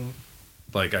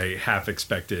 Like I half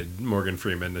expected Morgan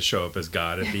Freeman to show up as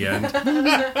God at the end.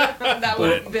 That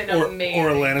would have been amazing. Or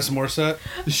Alanis Morissette.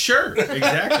 Sure,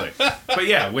 exactly. But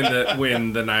yeah,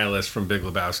 when the nihilist from Big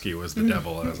Lebowski was the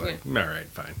devil, I was like, all right,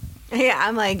 fine. Yeah,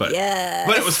 I'm like, But yes.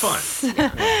 but it was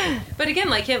fun. But again,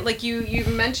 like him, like you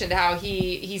mentioned how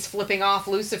he's flipping off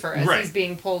Lucifer as Right. he's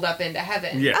being pulled up into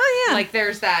heaven. Yeah. Oh yeah. Like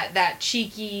there's that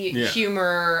cheeky Yeah.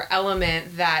 humor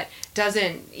element that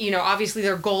doesn't, obviously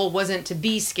their goal wasn't to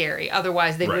be scary.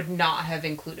 Otherwise they Right. would not have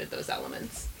included those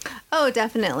elements. Oh,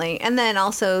 definitely. And then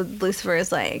also Lucifer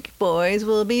is like, boys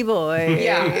will be boys.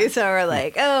 Yeah. So we're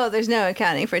like, oh, there's no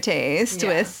accounting for taste Yeah.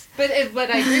 with. But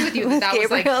I agree with you with that was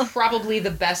Gabriel. like probably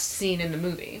the best scene in the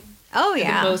movie. Oh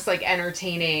yeah. The most like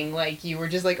entertaining, like you were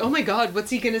just like, oh my god, what's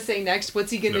he gonna say next?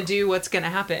 What's he gonna do? What's gonna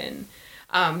happen?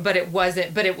 But it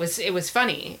wasn't. But it was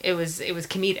funny. It was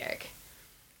comedic.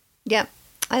 Yep.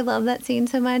 I love that scene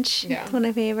so much. Yeah. It's one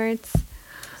of my favorites.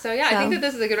 So yeah, I think that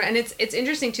this is a good one, and it's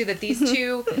interesting too that these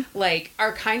two like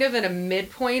are kind of in a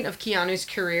midpoint of Keanu's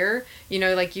career.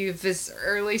 Like you have this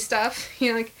early stuff,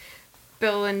 like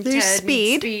Bill and There's Ted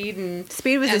Speed. and Speed and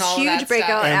Speed was and this all of huge that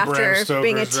breakout stuff. And Bram after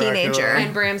being a Stoker's Dracula. teenager.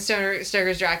 And Bram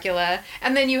Stoker's Dracula,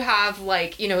 and then you have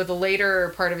like the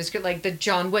later part of his career, like the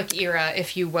John Wick era,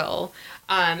 if you will.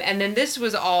 And then this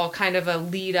was all kind of a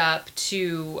lead up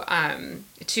to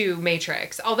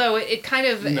Matrix, although it kind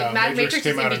of Matrix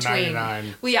came is in out in between.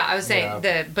 99. Well, yeah, I was saying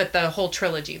Yeah. but the whole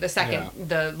trilogy, the second,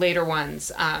 the later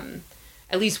ones,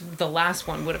 at least the last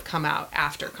one would have come out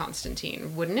after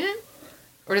Constantine, wouldn't it?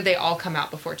 Or did they all come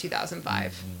out before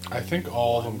 2005? I think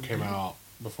all of them came out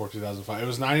before 2005. It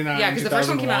was 99, Yeah, 'cause the first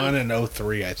one came out 2001, and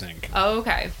 03, I think. Oh,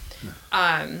 okay.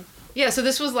 Yeah, so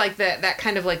this was like that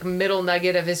kind of like middle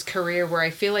nugget of his career where I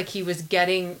feel like he was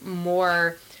getting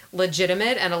more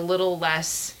legitimate and a little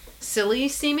less silly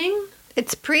seeming.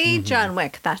 It's pre John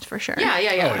Wick, that's for sure. Yeah.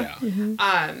 Oh,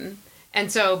 yeah. And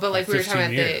so, but like we were talking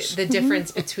 15 about years. the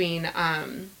difference between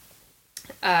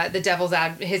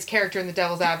his character in The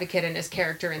Devil's Advocate and his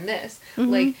character in this.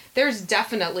 Like, there's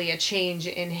definitely a change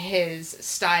in his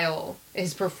style,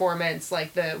 his performance,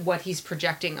 like what he's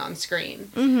projecting on screen.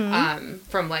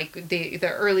 From like the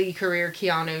early career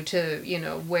Keanu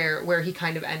to where he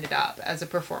kind of ended up as a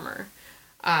performer.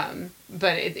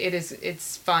 But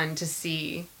it's fun to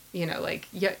see. Like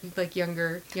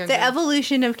younger. The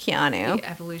evolution of Keanu. The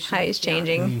evolution. How he's of Keanu.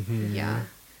 changing. Yeah.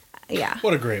 Yeah.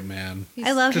 What a great man.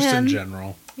 I love Just him. in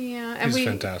general. Yeah, and He's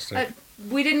fantastic.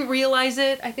 We didn't realize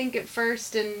it, I think, at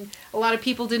first, and a lot of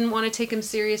people didn't want to take him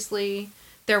seriously.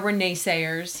 There were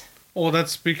naysayers. Well,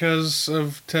 that's because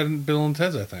of Bill and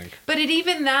Ted's, I think. But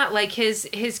even that, like his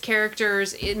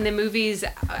characters in the movies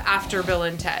after Bill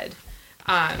and Ted,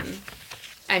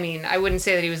 I mean, I wouldn't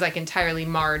say that he was like entirely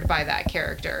marred by that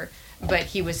character, but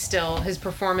he was still, his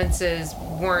performances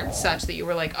weren't such that you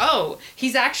were like, oh,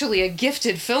 he's actually a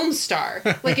gifted film star.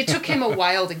 Like, it took him a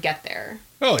while to get there.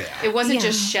 Oh, yeah. It wasn't Yeah.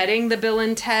 just shedding the Bill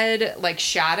and Ted, like,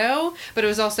 shadow, but it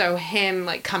was also him,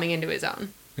 like, coming into his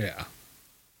own. Yeah.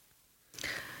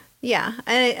 Yeah,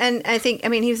 and I think, I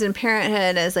mean, he was in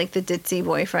Parenthood as like the ditzy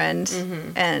boyfriend,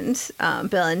 and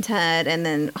Bill and Ted, and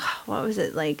then what was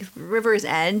it, like River's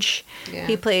Edge? Yeah.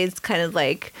 He plays kind of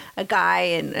like a guy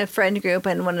in a friend group,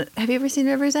 and have you ever seen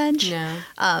River's Edge? No.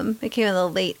 It came in the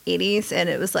late '80s, and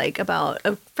it was like about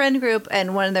a friend group,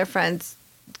 and one of their friends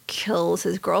kills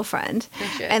his girlfriend,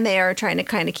 Oh, shit. and they are trying to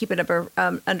kind of keep it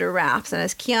under wraps. And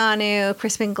it's Keanu,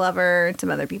 Crispin Glover, and some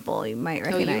other people you might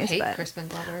Oh, recognize. you hate but Crispin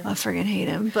Glover. I friggin' hate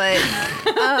him, but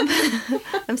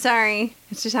I'm sorry.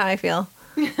 It's just how I feel.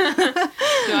 No,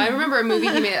 I remember a movie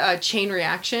he made, Chain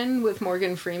Reaction, with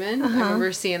Morgan Freeman. I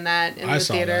remember seeing that in I the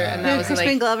saw theater, that. and that was Crispin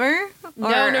like... Glover? No,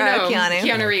 Or, Keanu.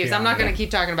 Keanu. Reeves. I'm not going to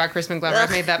keep talking about Crispin Glover. I've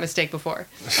Ugh. made that mistake before.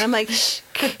 I'm like, shh.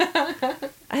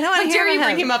 I don't want How to dare hear you him.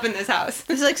 bring him up in this house?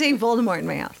 It's like saying Voldemort in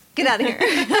my house. Get out of here.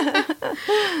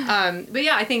 But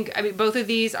yeah, I mean, both of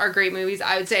these are great movies.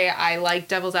 I would say I like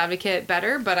Devil's Advocate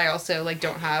better, but I also like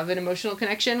don't have an emotional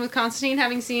connection with Constantine,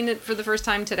 having seen it for the first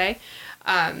time today.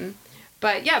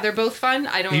 But yeah, they're both fun.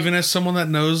 I don't Even as someone that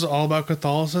knows all about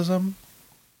Catholicism,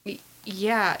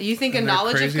 Yeah, you think a And their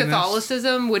knowledge craziness? of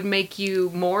Catholicism would make you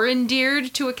more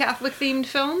endeared to a Catholic themed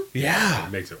film? yeah.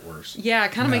 It makes it worse. Yeah,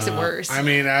 it kind of makes it worse. I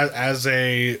mean, as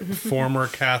a former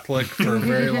Catholic for a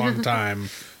very long time,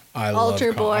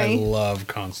 Altar boy. I love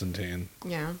Constantine.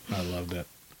 yeah. I loved it.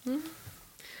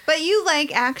 But you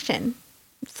like action.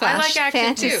 I like action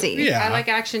fantasy. too. Yeah. I like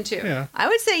action too. Yeah. I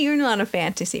would say you're not a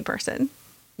fantasy person.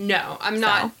 No, I'm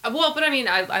not. Well, but I mean,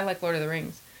 I like Lord of the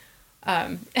Rings.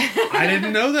 I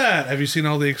didn't know that. Have you seen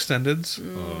all the extendeds?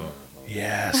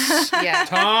 Yes. Yeah.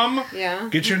 Tom, Yeah.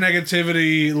 get your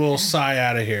negativity little sigh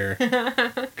out of here.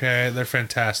 Okay, they're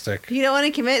fantastic. You don't want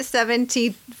to commit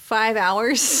 75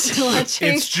 hours to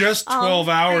watching. It's just 12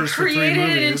 hours for 3 Created an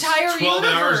movies. entire 12 hours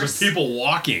of universe. people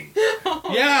walking.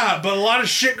 Yeah, but a lot of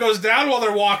shit goes down while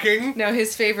they're walking. No,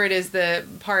 his favorite is the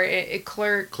part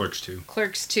Clerks 2.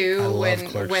 Clerks 2 I love when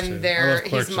Clerks when 2. I they're love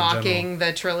Clerks he's in mocking general.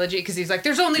 the trilogy because he's like,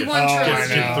 there's only one Oh,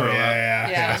 trilogy. I know. Yeah.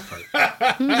 Yeah.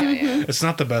 Yeah. It's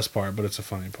not the best part, but it's a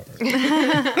funny part.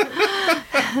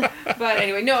 But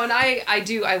anyway, no, and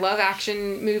I love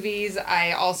action movies.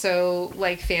 I also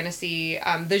like fantasy.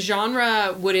 The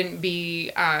genre wouldn't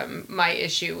be my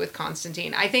issue with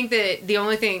Constantine. I think that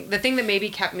the thing that maybe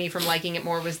kept me from liking it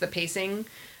more was the pacing.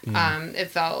 It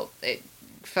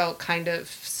felt kind of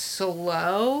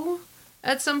slow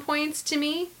at some points to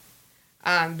me.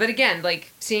 But again,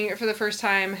 like seeing it for the first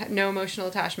time, no emotional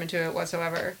attachment to it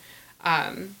whatsoever.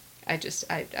 I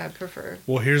prefer.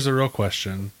 Well, here's the real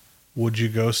question. Would you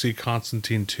go see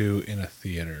Constantine 2 in a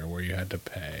theater where you had to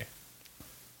pay?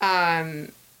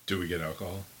 Do we get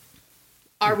alcohol?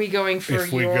 Are we going for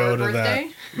If we your go to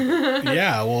birthday?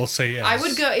 Yeah, we'll say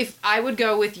yes. I would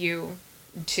go with you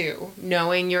too,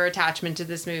 knowing your attachment to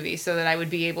this movie so that I would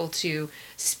be able to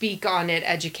speak on it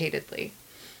educatedly.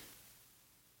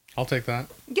 I'll take that.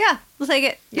 Yeah, we'll take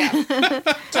it. Yeah.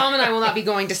 Tom and I will not be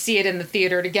going to see it in the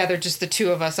theater together, just the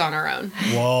two of us on our own.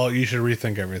 Well, you should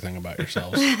rethink everything about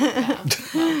yourselves. You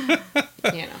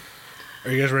know.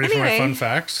 Are you guys ready for my Anyway. fun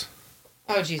facts?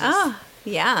 Oh, Jesus. Oh,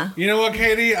 yeah. You know what,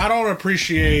 Katie? I don't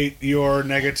appreciate your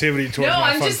negativity towards No,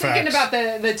 my I'm fun just facts. thinking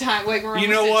about the time. Like, we're You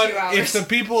almost know at 2 what? hours. If the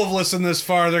people have listened this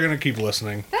far, they're going to keep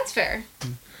listening. That's fair.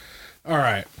 All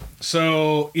right.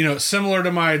 So, similar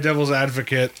to my Devil's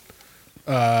Advocate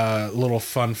little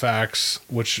fun facts,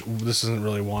 which this isn't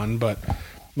really one, but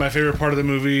my favorite part of the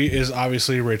movie is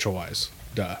obviously Rachel Weisz.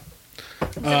 Duh. So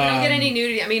we don't get any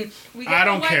nudity. I mean, we get I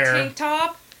don't the wet care. tank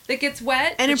top that gets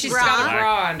wet, And and a she's bra. got a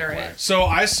bra under it. So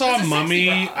I saw That's a sexy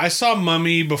Mummy. bra. I saw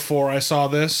Mummy before I saw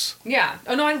this, Yeah.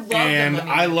 Oh no, I love and the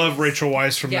Mummy I love movies. Rachel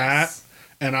Weisz from Yes. that.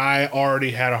 And I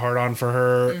already had a hard on for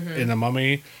her in the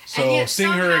Mummy. So And yet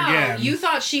seeing her somehow again, you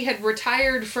thought she had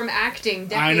retired from acting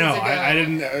decades I know. ago. I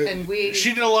didn't. and we.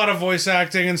 She did a lot of voice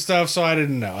acting and stuff, so I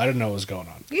didn't know. I didn't know what was going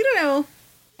on. You don't know.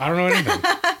 I don't know anything.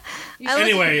 I looked-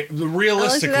 Anyway, I looked at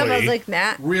realistically, them, I was like,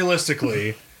 nah.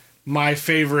 realistically, my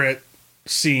favorite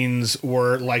scenes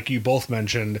were, like you both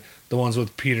mentioned, the ones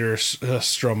with Peter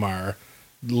Stormare,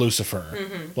 Lucifer.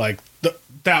 Like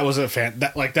that was a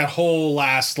that whole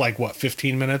last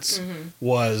 15 minutes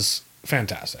was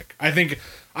fantastic. I think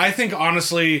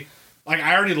honestly,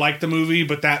 I already liked the movie,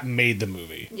 but that made the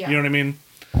movie. Yeah. You know what I mean?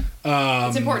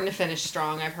 It's important to finish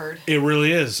strong, I've heard. It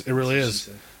really is. It really is.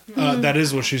 That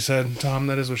is what she said, Tom.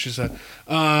 That is what she said.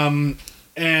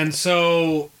 And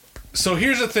so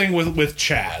here's the thing with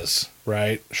Chaz,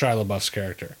 right? Shia LaBeouf's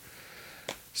character.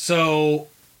 So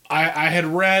I had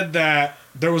read that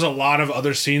there was a lot of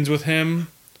other scenes with him,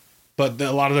 but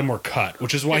a lot of them were cut,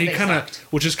 which is why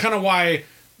why,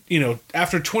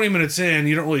 after 20 minutes in,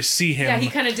 you don't really see him Yeah, he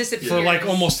kind of disappears. for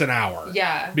almost an hour.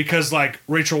 Yeah. Because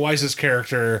Rachel Weisz's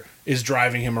character is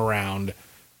driving him around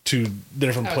to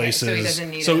different Okay, places. so he doesn't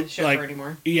need a chauffeur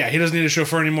anymore. Yeah, he doesn't need a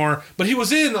chauffeur anymore. But he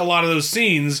was in a lot of those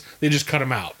scenes. They just cut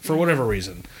him out for whatever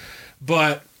reason.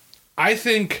 But I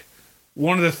think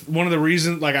one of the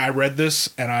reasons, I read this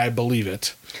and I believe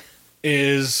it,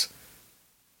 is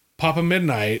Papa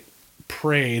Midnight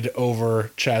prayed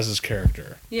over Chaz's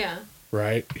character. Yeah.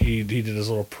 Right? He did his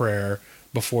little prayer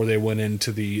before they went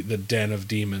into the den of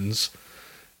demons.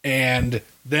 And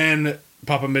then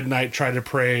Papa Midnight tried to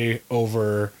pray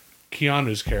over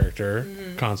Keanu's character,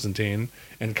 Constantine,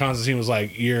 and Constantine was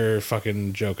like, "You're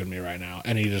fucking joking me right now,"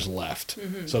 and he just left.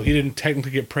 So he didn't technically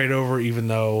get prayed over, even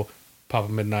though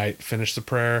Papa Midnight finished the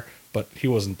prayer, but he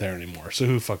wasn't there anymore. So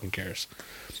who fucking cares?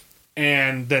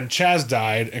 And then Chaz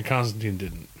died, and Constantine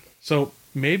didn't. So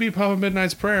maybe Papa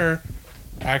Midnight's prayer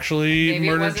actually Maybe it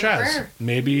murdered wasn't a Chaz. prayer.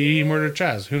 Maybe he murdered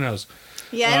Chaz. Who knows?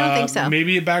 Yeah, I don't think so.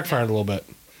 Maybe it backfired a little bit.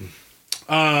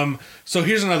 So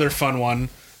here's another fun one,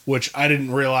 which I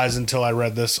didn't realize until I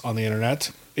read this on the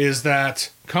internet, is that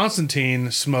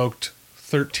Constantine smoked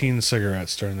 13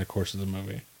 cigarettes during the course of the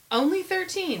movie. Only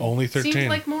 13. Only 13. Seems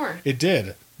like more. It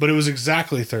did, but it was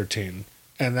exactly 13.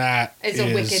 And that It's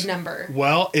a wicked number.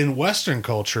 Well, in Western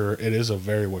culture, it is a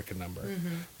very wicked number.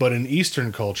 But in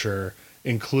Eastern culture,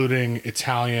 including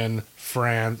Italian,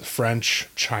 French,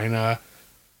 China,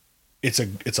 it's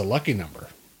a lucky number.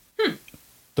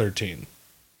 13.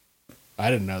 I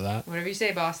didn't know that. Whatever you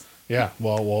say, boss. Yeah,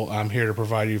 well, I'm here to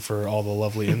provide you for all the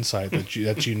lovely insight that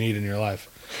you need in your life.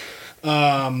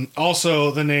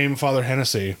 Also, the name Father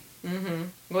Hennessy.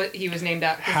 What he was named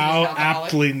after. How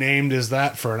aptly named is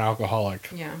that for an alcoholic?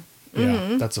 Yeah.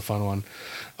 Yeah, that's a fun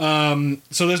one.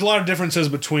 So there's a lot of differences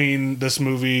between this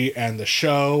movie and the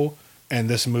show. and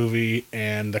this movie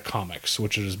and the comics,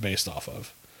 which it is based off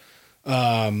of.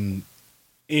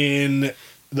 In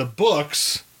the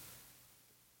books,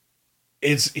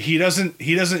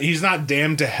 he's not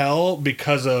damned to hell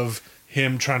because of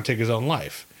him trying to take his own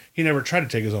life. He never tried to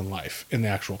take his own life in the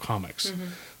actual comics.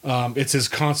 It's his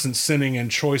constant sinning and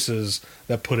choices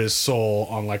that put his soul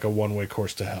on like a one-way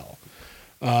course to hell.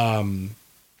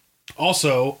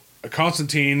 Also,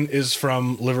 Constantine is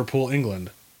from Liverpool, England.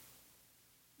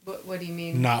 What do you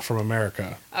mean? Not from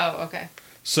America. Oh, okay.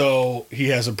 So he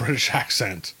has a British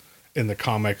accent in the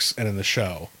comics and in the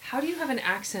show. How do you have an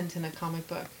accent in a comic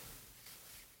book?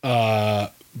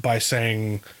 By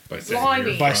saying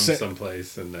Blimey. You're from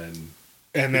someplace and then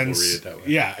read it that way.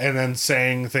 Yeah, and then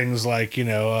saying things like, you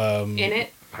know, In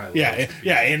it?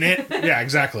 In it. Yeah,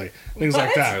 exactly. Things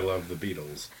like I that. love the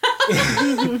Beatles.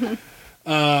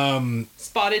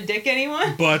 Spotted dick,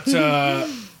 anyone? But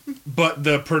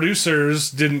the producers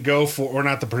didn't go for, or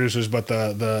not the producers, but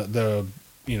the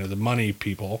the money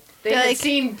people. They had Like,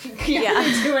 seen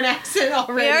yeah. do an accent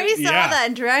already. We already saw Yeah. that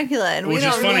in Dracula, and we Which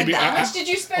is don't funny need because- How that. much did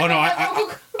you spend Oh no, on that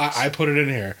local I put it in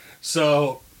here.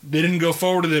 So they didn't go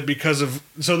forward with it because of,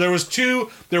 so there's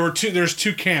two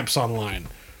camps online,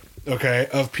 okay,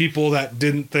 of people that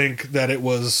didn't think that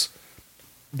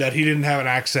that he didn't have an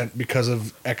accent because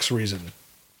of X reason.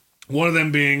 One of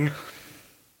them being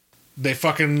they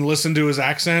fucking listened to his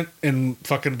accent in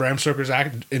fucking Bram Stoker's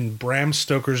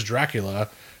Dracula,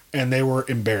 and they were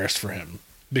embarrassed for him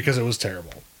because it was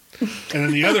terrible. And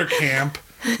then the other camp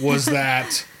was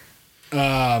that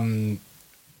it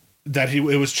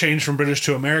was changed from British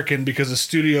to American because the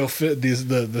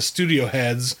studio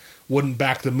heads wouldn't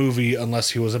back the movie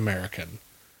unless he was American.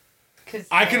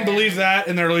 I can believe that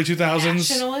in the early 2000s.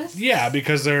 Nationalists? Yeah,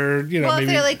 because they're, Well, if maybe,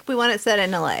 they're like, we want it set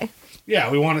in LA. yeah,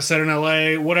 we want it set in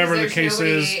LA, whatever the case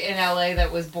is. in LA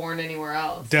that was born anywhere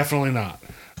else. Definitely not.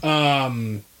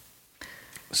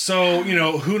 So,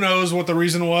 who knows what the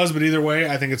reason was, but either way,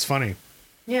 I think it's funny.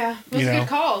 Yeah, it was a know. good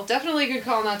call. Definitely a good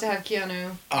call not to have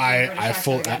Keanu.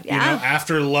 Yeah.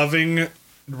 After loving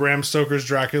Bram Stoker's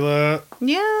Dracula,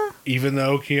 Yeah. even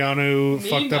though Keanu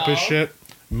fucked up his shit,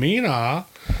 Mina.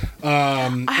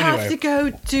 I have to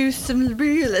go do some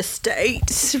real estate.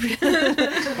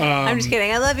 I'm just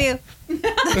kidding. I love you. if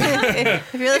you're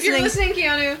If you're listening, listening,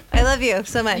 Keanu, I love you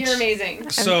so much. you're amazing.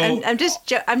 So, I'm just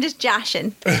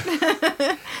joshing.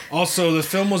 also, the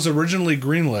film was originally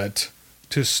greenlit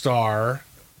to star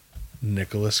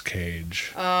Nicolas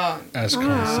Cage as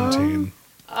Constantine.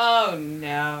 Oh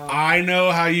no. I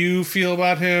know how you feel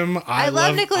about him. I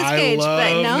love Nicolas Cage,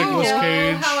 but no. Nicolas You know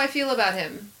Cage. how I feel about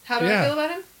him. How do Yeah. I feel about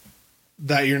him?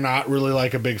 That you're not really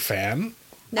like a big fan.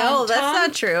 No, that's Tom,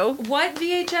 not true. What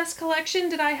VHS collection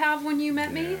did I have when you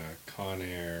met me? Yeah, Con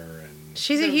Air and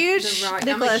She's a huge I'm a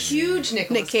Nicolas huge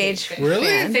Nicolas Nick Cage. fan. Really?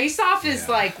 fan. Face Off is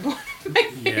like one of my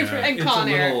favorite. And it's Con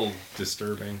a Air. little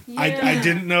disturbing. I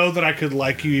didn't know that I could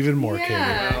like you even more, Katie.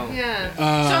 Yeah, yeah.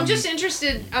 So I'm just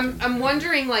interested. I'm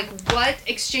wondering like what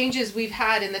exchanges we've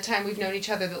had in the time we've known each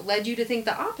other that led you to think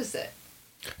the opposite.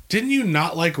 Didn't you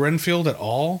not like Renfield at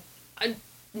all?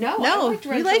 No, I No, liked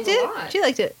you Renfield liked a it. lot. She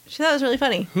liked it. She thought it was really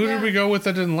funny. Who Yeah. did we go with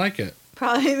that didn't like it?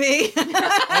 Probably me.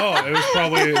 Oh, it was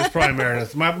probably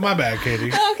Meredith. My bad,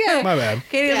 Katie. Okay. My bad.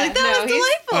 Katie was Yeah, like, that no, was he's-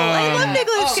 delightful. I love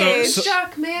Nicolas so- Cage.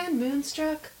 Moonstruck, man,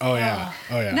 Moonstruck. Oh yeah.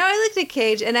 Oh yeah. No, I liked Nick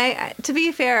Cage, and I to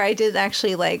be fair, I did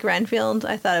actually like Renfield.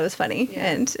 I thought it was funny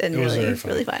and It was really very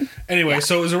funny. really fun. Anyway,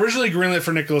 so it was originally greenlit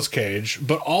for Nicolas Cage,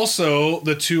 but also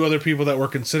the two other people that were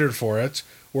considered for it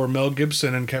were Mel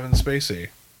Gibson and Kevin Spacey.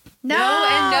 No,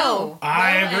 and no.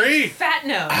 I No and agree. Fat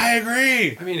no. I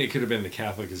agree. I mean, it could have been the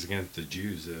Catholics against the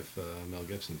Jews if Mel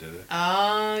Gibson did it.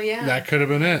 Oh yeah. That could have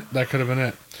been it.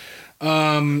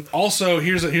 Also,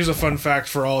 here's a fun fact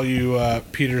for all you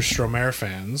Peter Stormare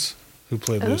fans who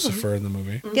played Lucifer in the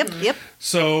movie. Yep.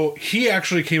 So he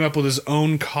actually came up with his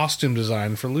own costume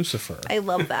design for Lucifer. I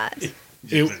love that.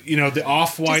 The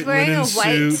off-white Just wearing linen a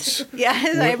white suit yeah,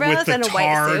 his with eyebrows the and a white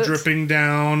tar suit. dripping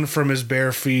down from his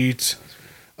bare feet.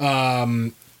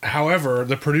 However,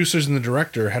 the producers and the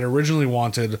director had originally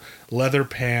wanted leather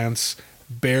pants,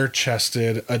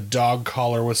 bare-chested, a dog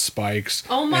collar with spikes,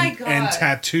 Oh my and, God. and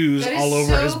tattoos That is all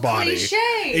over so his body.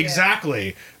 cliche.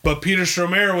 Exactly. But Peter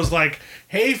Stormare was like,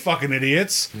 "Hey, fucking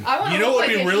idiots! I wanna You know look what would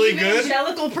like be an really good?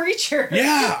 evangelical preacher.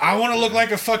 Yeah, I want to look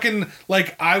like a fucking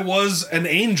I was an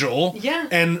angel. Yeah.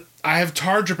 and I have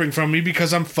tar dripping from me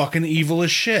because I'm fucking evil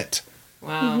as shit."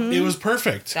 Wow. It was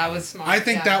perfect. That was smart. I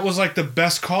think that was like the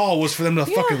best call was for them to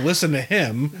fucking listen to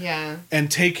him. Yeah. And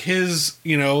take his,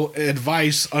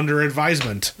 advice under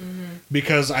advisement.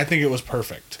 Because I think it was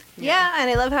perfect. Yeah, and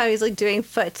I love how he's like doing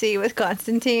footsie with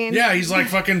Constantine. Yeah, he's like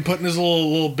fucking putting his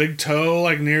little big toe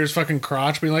like near his fucking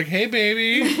crotch, being like, "Hey,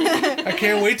 baby, I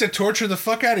can't wait to torture the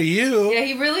fuck out of you." Yeah,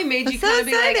 he really made you I'm so kind of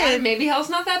be like, excited. maybe hell's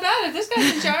not that bad if this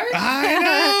guy's in charge.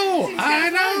 I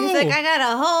know. He's like, I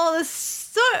got a whole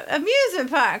amusement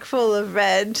park full of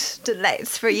red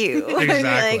delights for you. And you're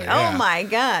Exactly, like, yeah. oh my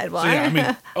God. Well, So yeah, I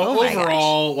mean, oh my gosh.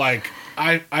 overall, like,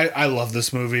 I love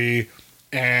this movie.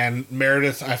 And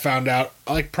Meredith, I found out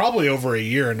like probably over a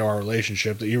year into our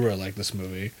relationship that you really like this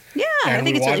movie. Yeah, And I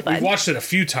think it's really fun. we watched it a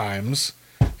few times,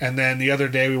 and then the other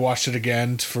day we watched it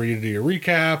again for you to do your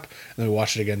recap, and then we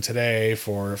watched it again today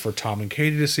for Tom and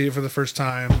Katie to see it for the first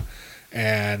time.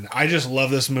 And I just love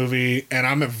this movie, and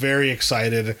I'm very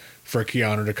excited for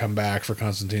Keanu to come back for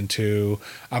Constantine 2.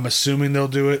 I'm assuming they'll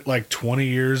do it like 20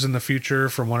 years in the future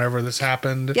from whenever this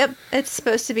happened. Yep, it's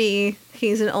supposed to be,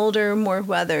 he's an older, more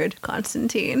weathered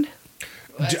Constantine.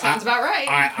 That sounds about right.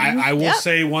 I will Yep.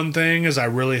 say one thing is I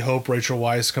really hope Rachel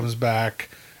Weisz comes back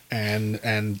and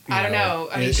I don't know.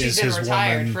 I mean, is she's been his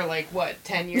retired woman. for like, what,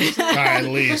 10 years now? At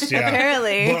least, yeah.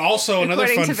 Apparently. But also another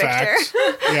According fun to Victor. fact.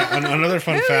 Yeah, another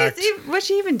fun fact. What's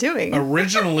she even doing?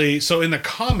 Originally, so in the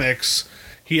comics,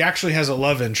 he actually has a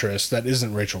love interest that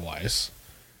isn't Rachel Weisz,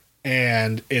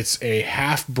 and it's a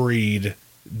half-breed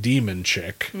demon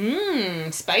chick.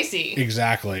 Spicy.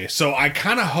 Exactly. So I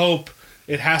kind of hope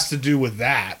it has to do with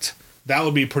that. That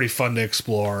would be pretty fun to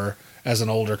explore as an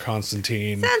older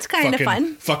Constantine. Sounds kinda Fucking-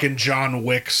 fun. Fucking John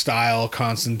Wick style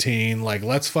Constantine. Like,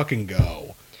 let's fucking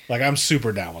go. Like, I'm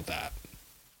super down with that.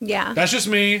 Yeah. That's just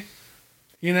me.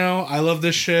 I love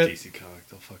this shit. DC comic,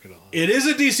 they'll fuck it all up. It is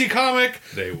a DC comic.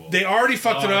 They will. They already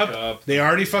fucked it Fuck up. up. They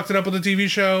already fucked it up with the TV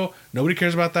show. Nobody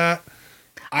cares about that.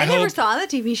 I never hope- saw the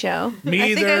TV show. Me I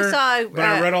either. think I saw. but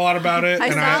I read a lot about it, I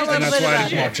and, saw a and little that's bit why I about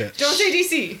didn't it. watch it. Don't say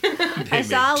DC. They I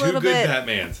saw a made little two good bit.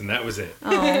 Batmans, and that was it.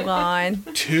 Oh God.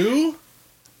 2?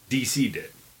 DC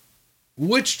did.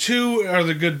 Which 2 are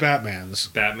the good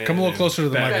Batmans? Batman. Come a little and closer to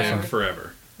the Batman microphone.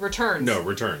 Forever. Returns. No,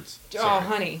 Returns. Oh, Sorry.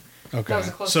 honey. Okay. That was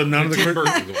a close So none of the Tim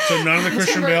Burton's one. so none of the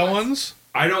Christian Tim Bale Burton ones,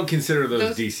 I don't consider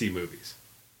those Those- DC movies.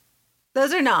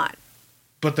 Those are not.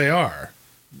 but they are.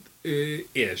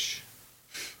 Ish.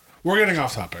 We're getting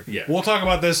off topic. Yeah. We'll talk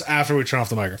about this after we turn off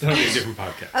the microphone. That'll be a different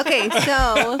podcast. Okay,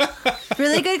 so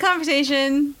really good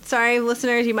conversation. Sorry,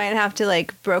 listeners, you might have to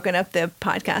like broken up the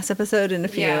podcast episode in a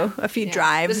few Yeah.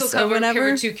 drives This will or cover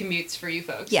whatever. 2 commutes for you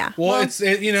folks. Yeah. Well, it's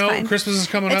it's fine. Christmas is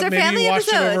coming It's up. our Maybe family you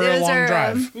watched episode. it over a long our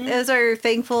drive. it was our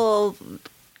thankful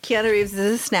Keanu Reeves is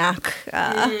a snack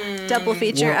double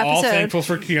feature We're all episode thankful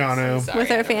for Keanu Sorry, with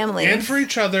our I don't- family. and for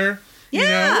each other.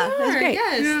 yeah, it was Sure, great.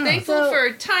 Yes. Yeah. Thankful So-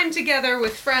 for time together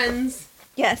with friends.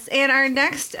 Yes, and our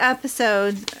next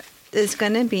episode is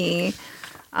going to be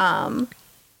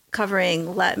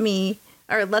covering Let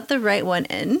the Right One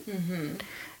In,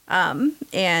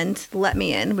 and Let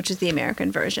Me In, which is the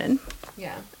American version,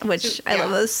 Yeah. which So- I yeah.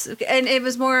 love those. And it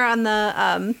was more on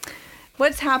the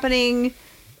what's happening,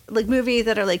 like movies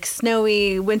that are like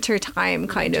snowy wintertime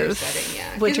kind Winter of setting,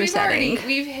 yeah. 'Cause winter setting.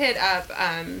 We've hit up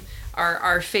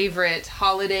our favorite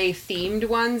holiday themed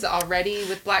ones already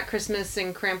with Black Christmas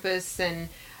and Krampus and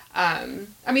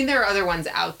I mean there are other ones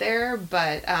out there,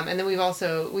 but and then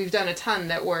we've done a ton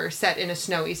that were set in a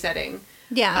snowy setting.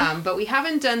 Yeah. But we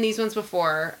haven't done these ones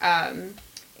before.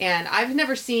 And I've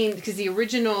never seen, because the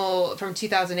original from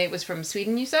 2008 was from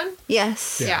Sweden, you said?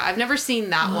 Yes. Yeah, I've never seen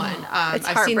that one. It's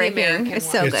I've seen the heartbreaking. American It's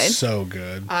one. so It's good. so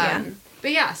good. Yeah.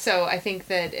 But yeah, so I think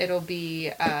that it'll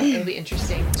be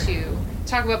interesting to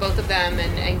talk about both of them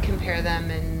and compare them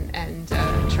and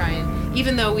try and,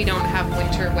 even though we don't have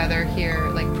winter weather here,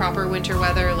 like proper winter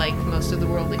weather, like most of the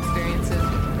world experiences, we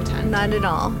can pretend. Not at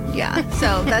all. Yeah.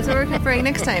 So that's what we're covering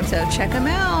next time. So check them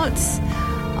out.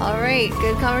 All right.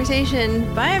 Good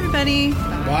conversation. Bye, everybody.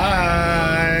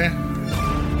 Bye.